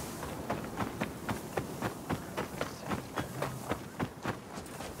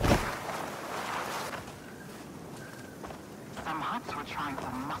 Some huts were trying to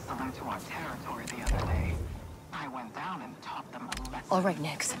muscle into our territory the other day. I went down and taught them a lesson. All right,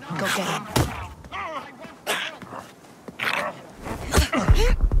 Nix. Go get him.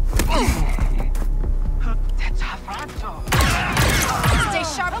 Stay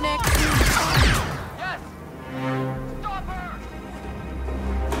sharp, Nix. Yes! Stop her!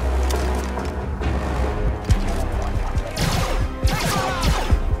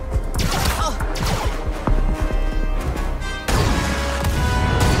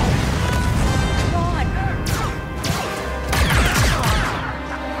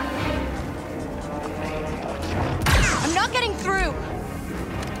 I'm not getting through.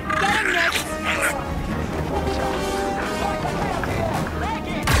 Get him, Nix.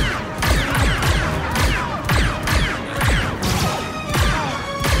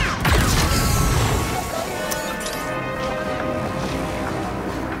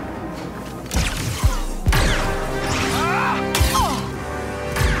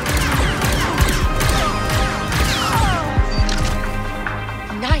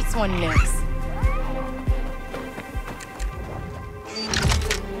 Nice one, Nix.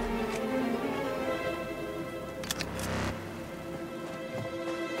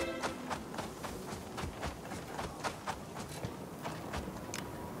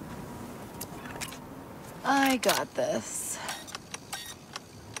 I got this.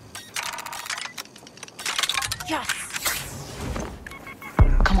 Yes!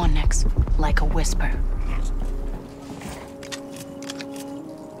 Come on, Nix. Like a whisper.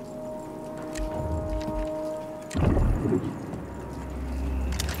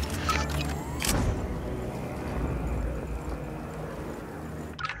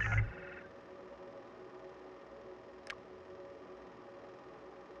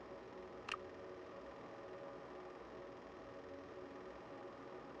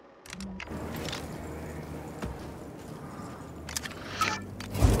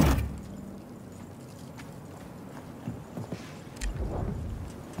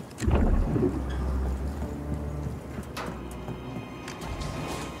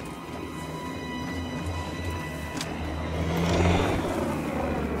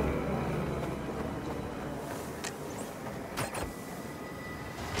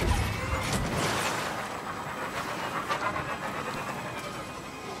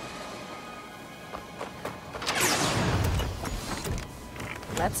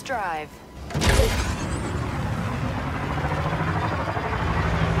 Let's drive.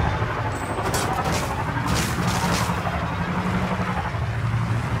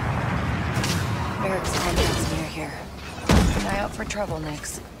 Eric's contact's near here. Keep an eye out for trouble,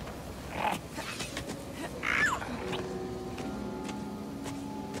 Nix.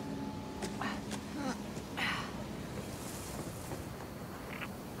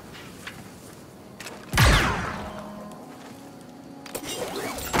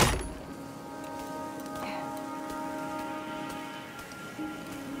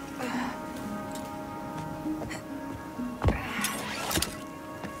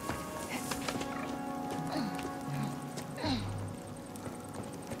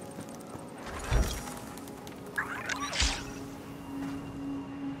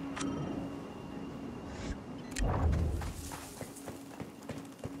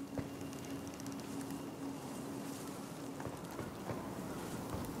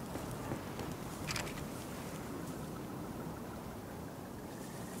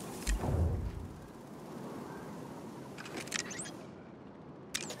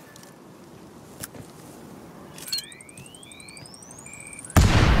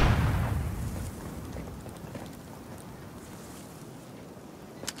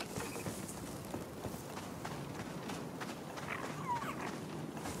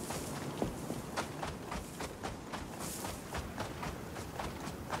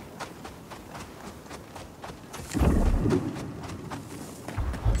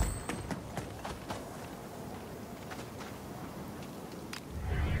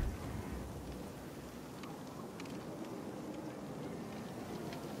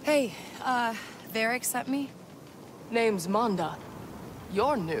 Hey, Varric sent me? Name's Manda.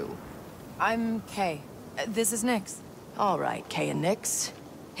 You're new. I'm Kay. This is Nix. All right, Kay and Nix.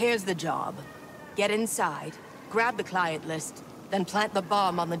 Here's the job. Get inside, grab the client list, then plant the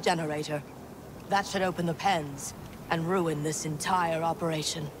bomb on the generator. That should open the pens and ruin this entire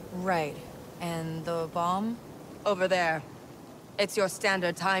operation. Right. And the bomb? Over there. It's your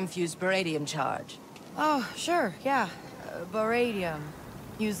standard time-fused baradium charge. Oh, sure, yeah. Baradium.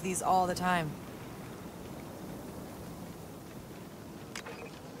 Use these all the time.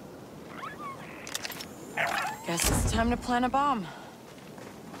 Guess it's time to plant a bomb.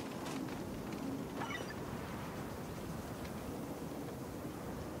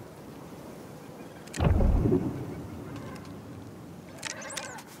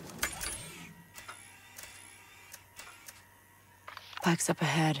 Pike's up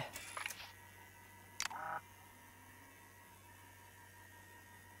ahead.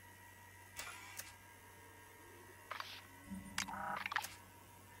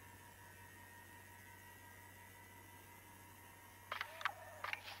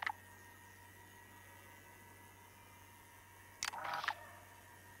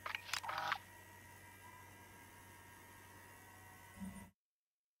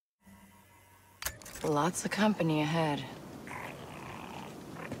 Lots of company ahead.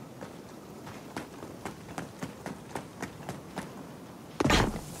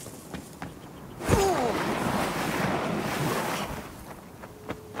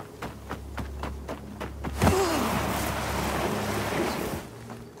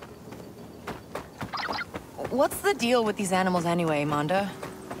 What's the deal with these animals anyway, Manda?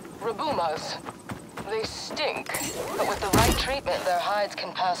 Rabumas. They stink, but with the right treatment, their hides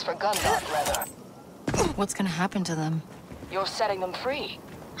can pass for gun dog leather. What's gonna happen to them? You're setting them free.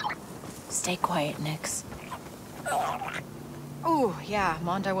 Stay quiet, Nix. Ooh, yeah,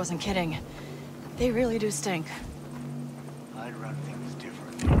 Manda wasn't kidding. They really do stink. I'd run things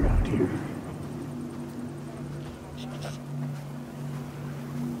differently around here.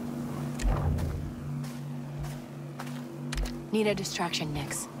 Need a distraction,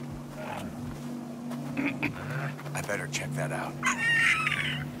 Nix. I better check that out.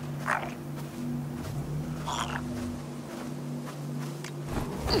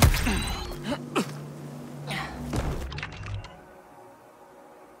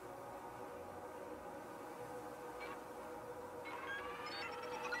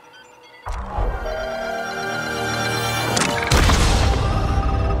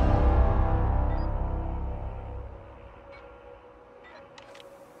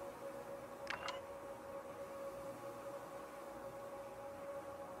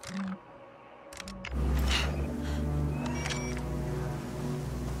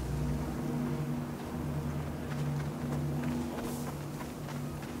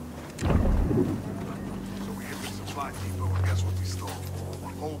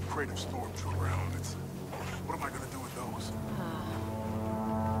 Of stormtrooper helmets. What am I gonna do with those?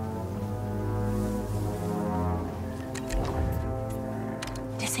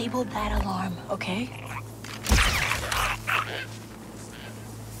 Disable that alarm, okay?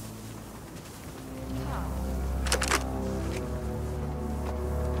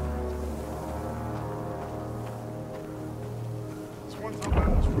 This one's up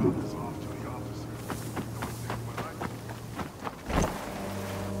and drop this off to the officer.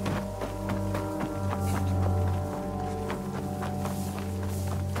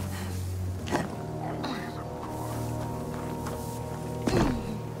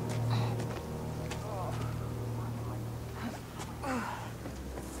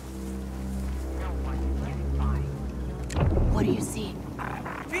 What do you see?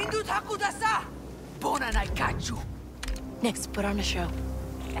 Nix, put on a show.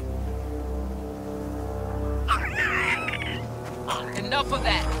 Enough of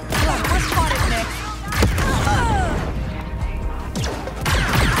that. We're spotted, Nix.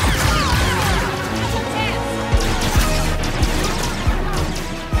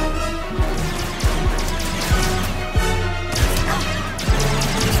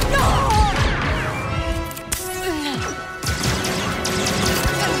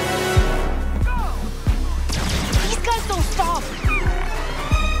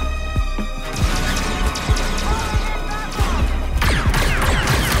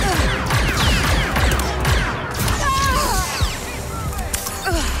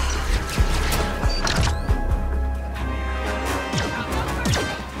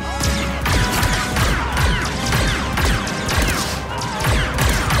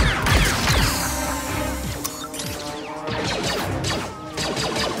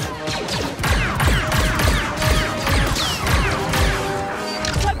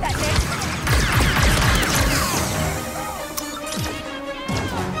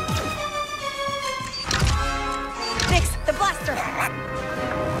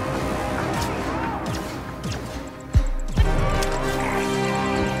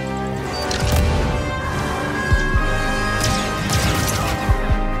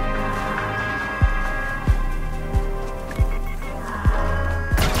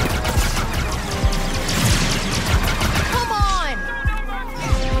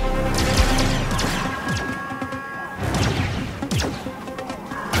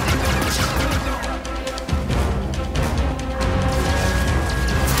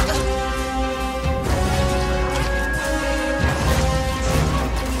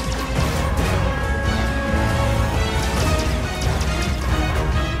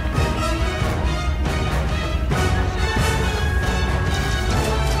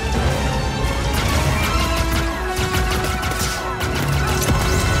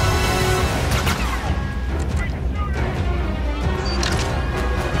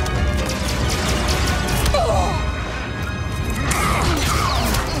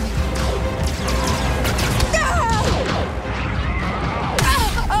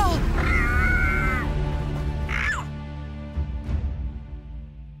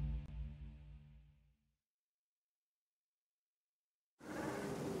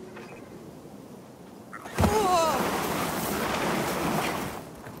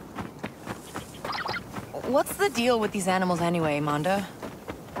 What's the deal with these animals anyway, Manda?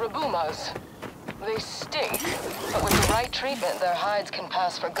 Rabumas. They stink, but with the right treatment, their hides can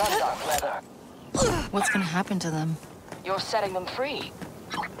pass for gundark leather. What's gonna happen to them? You're setting them free.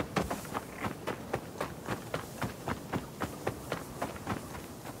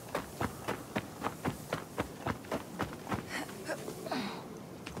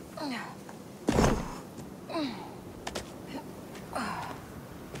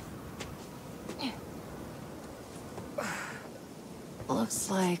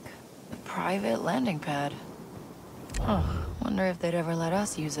 Looks like a private landing pad. Oh, wonder if they'd ever let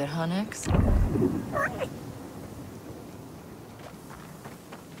us use it, huh, Nix?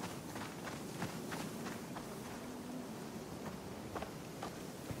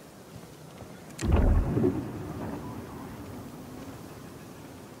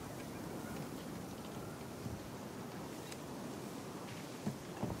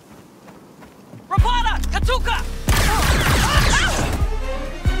 Rapada! Katuka!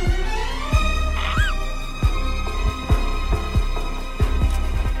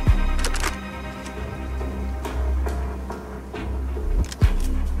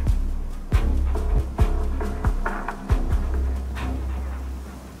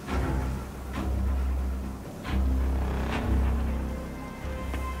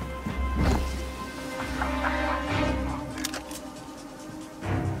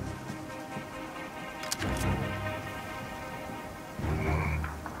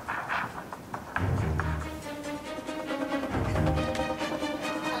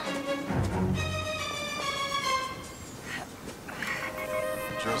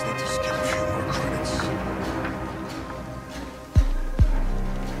 Just need to skip a few more credits.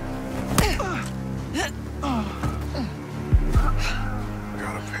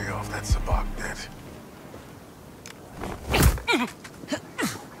 Gotta pay off that Sabak debt.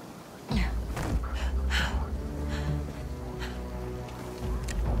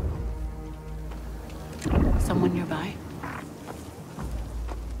 Someone nearby?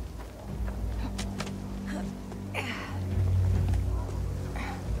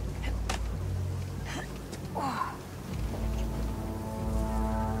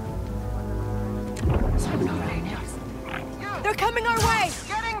 They're coming our way!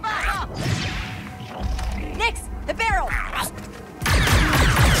 Getting back up! Nix! The barrel!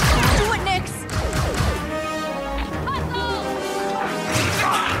 Do it, Nix!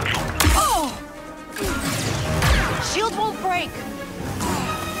 Oh! Shield won't break!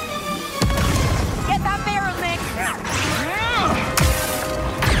 Get that barrel, Nix!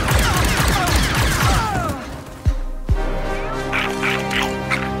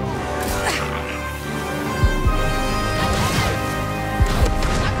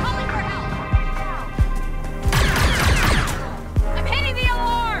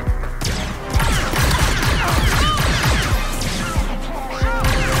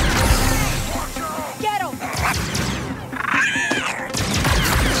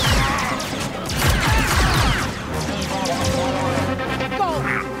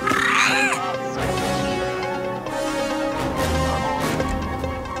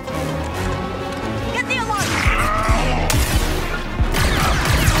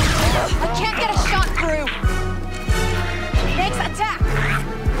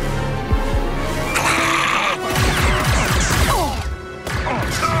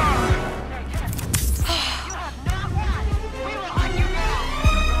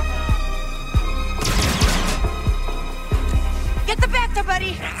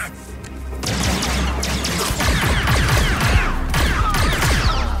 Buddy!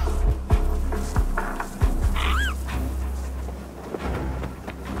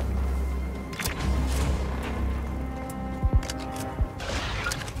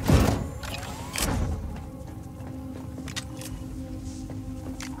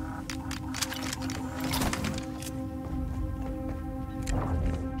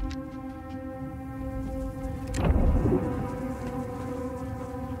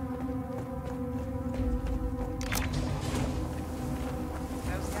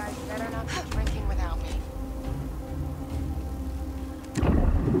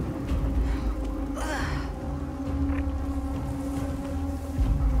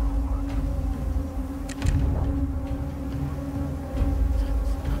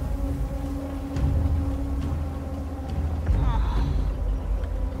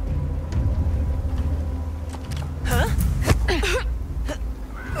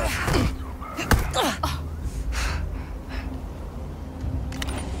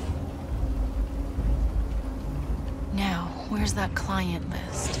 Where's that client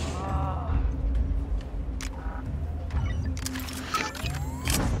list?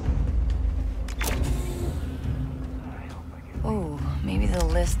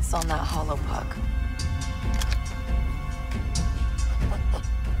 lists on that hollow puck.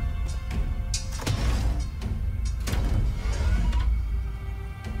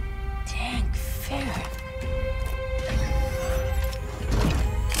 Dang fair.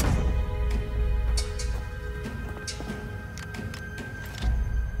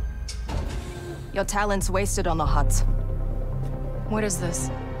 Your talent's wasted on the Huts. What is this?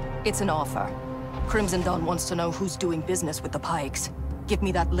 It's an offer. Crimson Dawn wants to know who's doing business with the Pikes. Give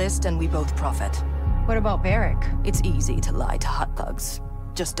me that list and we both profit. What about Barrick? It's easy to lie to Hut thugs.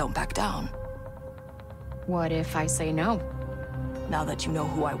 Just don't back down. What if I say no? Now that you know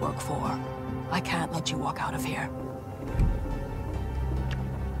who I work for, I can't let you walk out of here.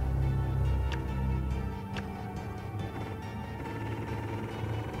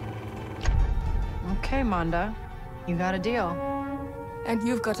 Okay, Manda. You got a deal. And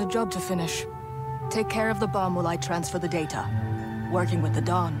you've got a job to finish. Take care of the bomb while I transfer the data. Working with the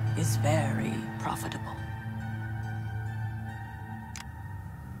Dawn is very profitable.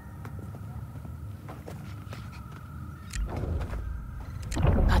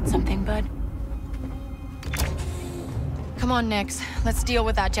 Got something, bud? Come on, Nix. Let's deal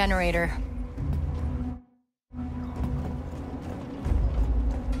with that generator.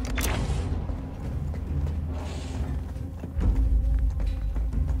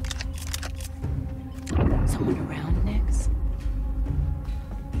 Someone around, Nix?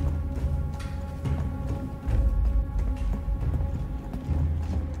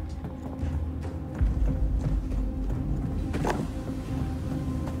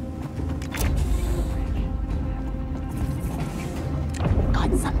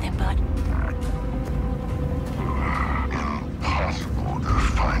 Got something, bud? Impossible to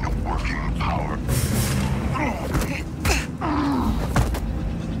find a working power.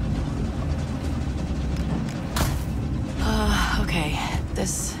 Okay.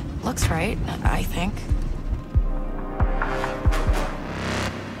 This looks right, I think.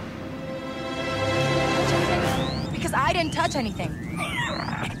 Because I didn't touch anything.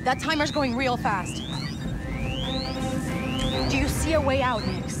 That timer's going real fast. Do you see a way out,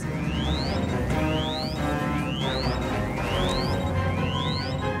 Nix?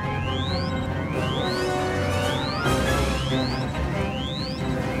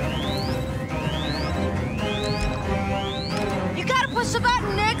 You gotta push the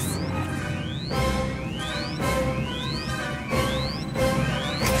button, Nix!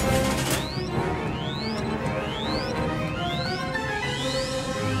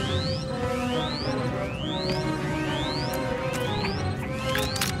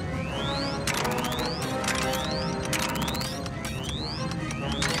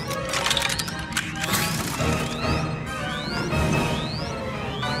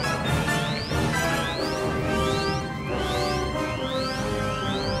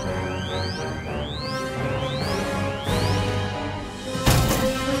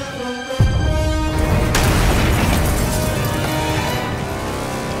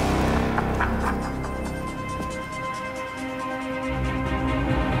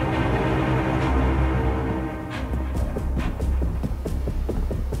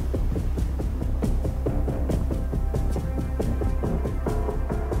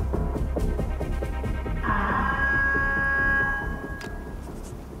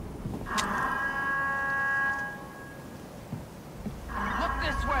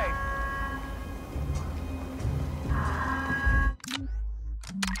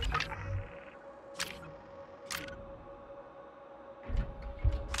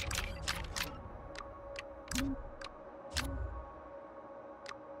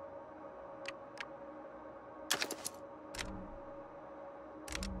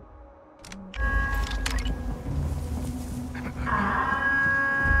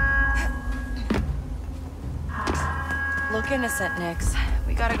 Look innocent, Nix.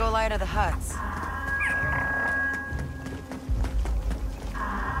 We gotta go lie to the Huts.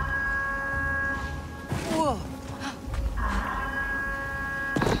 Whoa.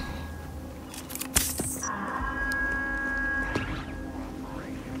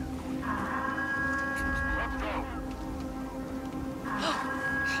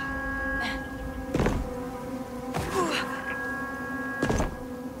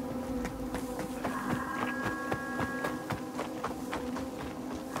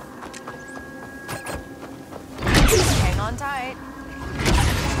 Tight.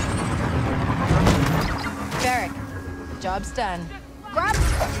 Barrick, job's done. Grab!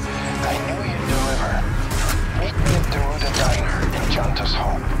 I knew you'd deliver. Meet me at the Diner in Janta's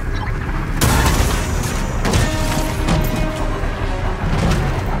home.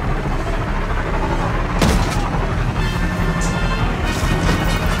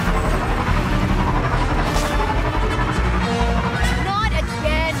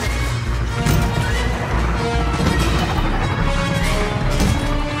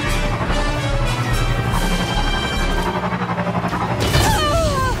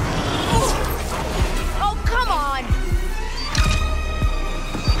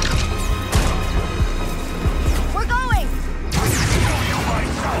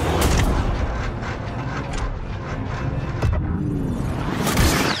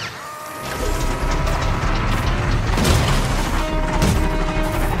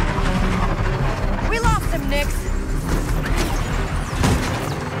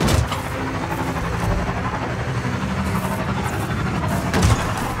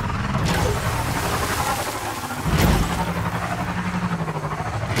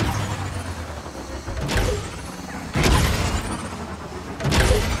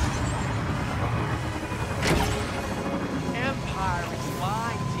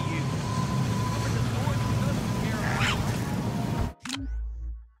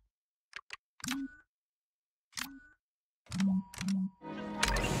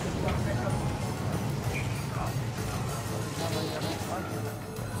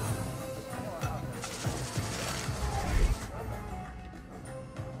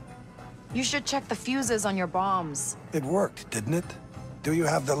 You should check the fuses on your bombs. It worked, didn't it? Do you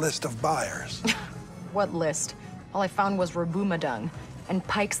have the list of buyers? What list? All I found was Rabumadung, and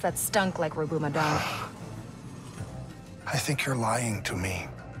pikes that stunk like Rabumadung. I think you're lying to me.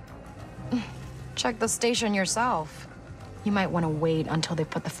 Check the station yourself. You might want to wait until they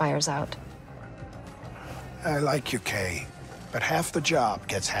put the fires out. I like you, Kay, but half the job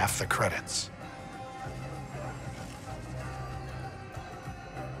gets half the credits.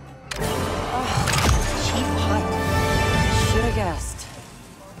 Cheap hut. Should have guessed.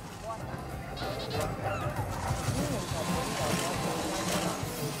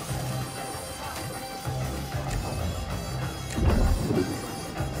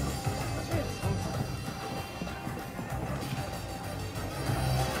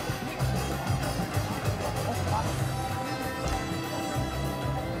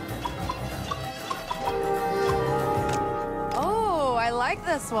 Oh, I like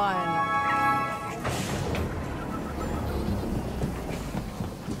this one.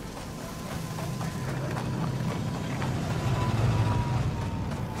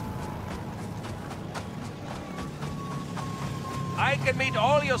 I can meet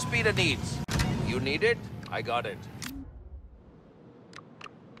all your speeder needs. You need it? I got it.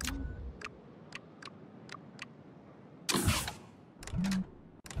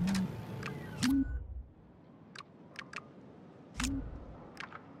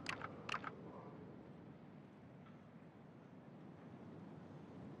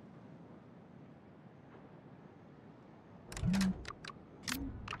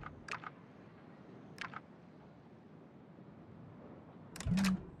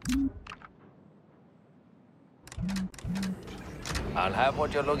 I'll have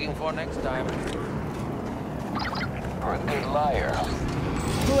what you're looking for next time. You're a good liar.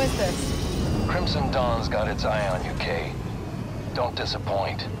 Who is this? Crimson Dawn's got its eye on you, Kay. Don't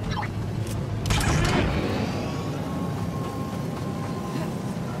disappoint.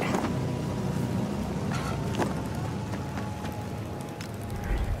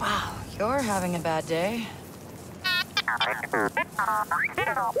 Wow, you're having a bad day.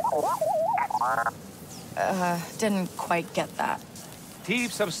 Didn't quite get that.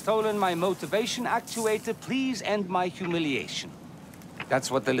 Thieves have stolen my motivation actuator. Please end my humiliation. That's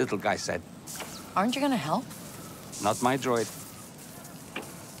what the little guy said. Aren't you gonna help? Not my droid.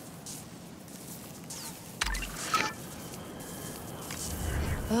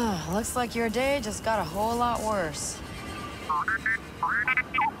 Looks like your day just got a whole lot worse.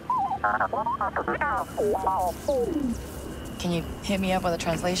 Can you hit me up with a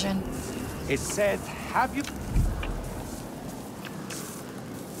translation? It said, have you...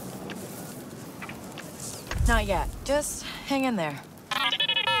 Not yet. Just hang in there.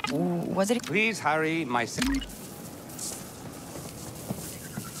 Was it... Please, Harry, my...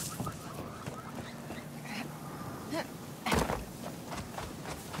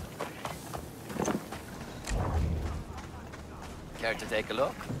 Care to take a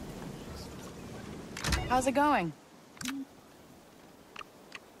look? How's it going?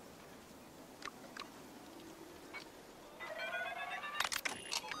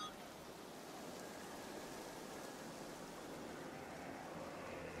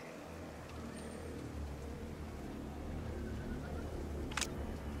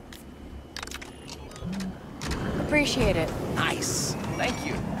 Appreciate it. Nice. Thank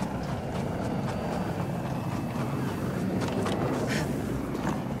you.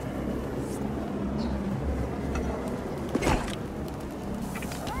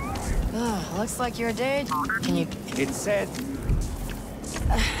 Looks like your day. Can you... It said...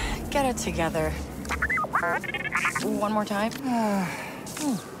 Get it together. One more time.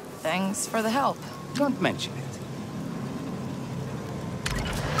 Thanks for the help. Don't mention it.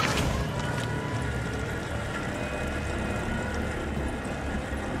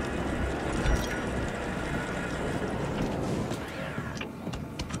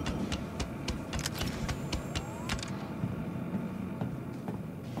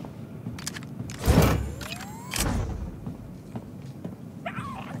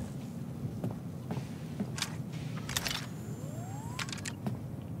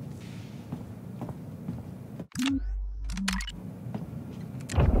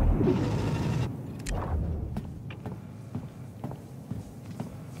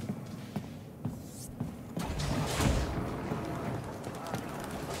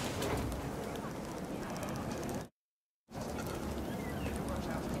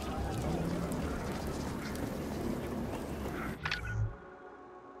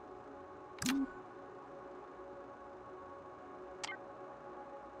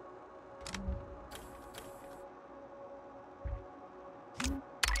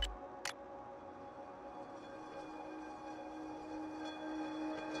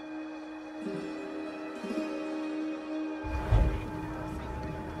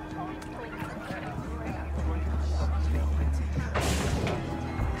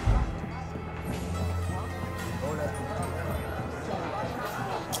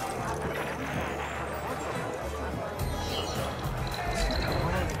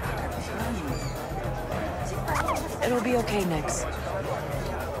 be okay, Nix.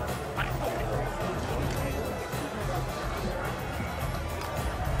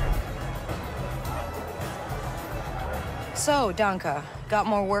 So, Danka, got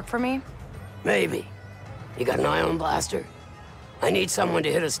more work for me? Maybe. You got an ion blaster? I need someone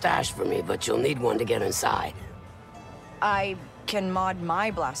to hit a stash for me, but you'll need one to get inside. I can mod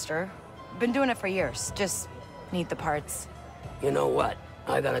my blaster. Been doing it for years. Just need the parts. You know what?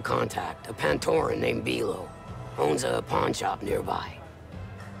 I got a contact, a Pantoran named Bilo. Owns a pawn shop nearby.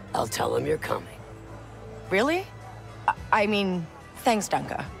 I'll tell him you're coming. Really? I mean, thanks,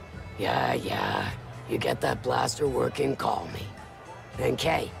 Danka. Yeah. You get that blaster working, call me. And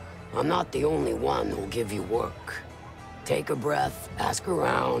Kay, I'm not the only one who'll give you work. Take a breath, ask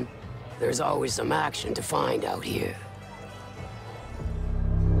around. There's always some action to find out here.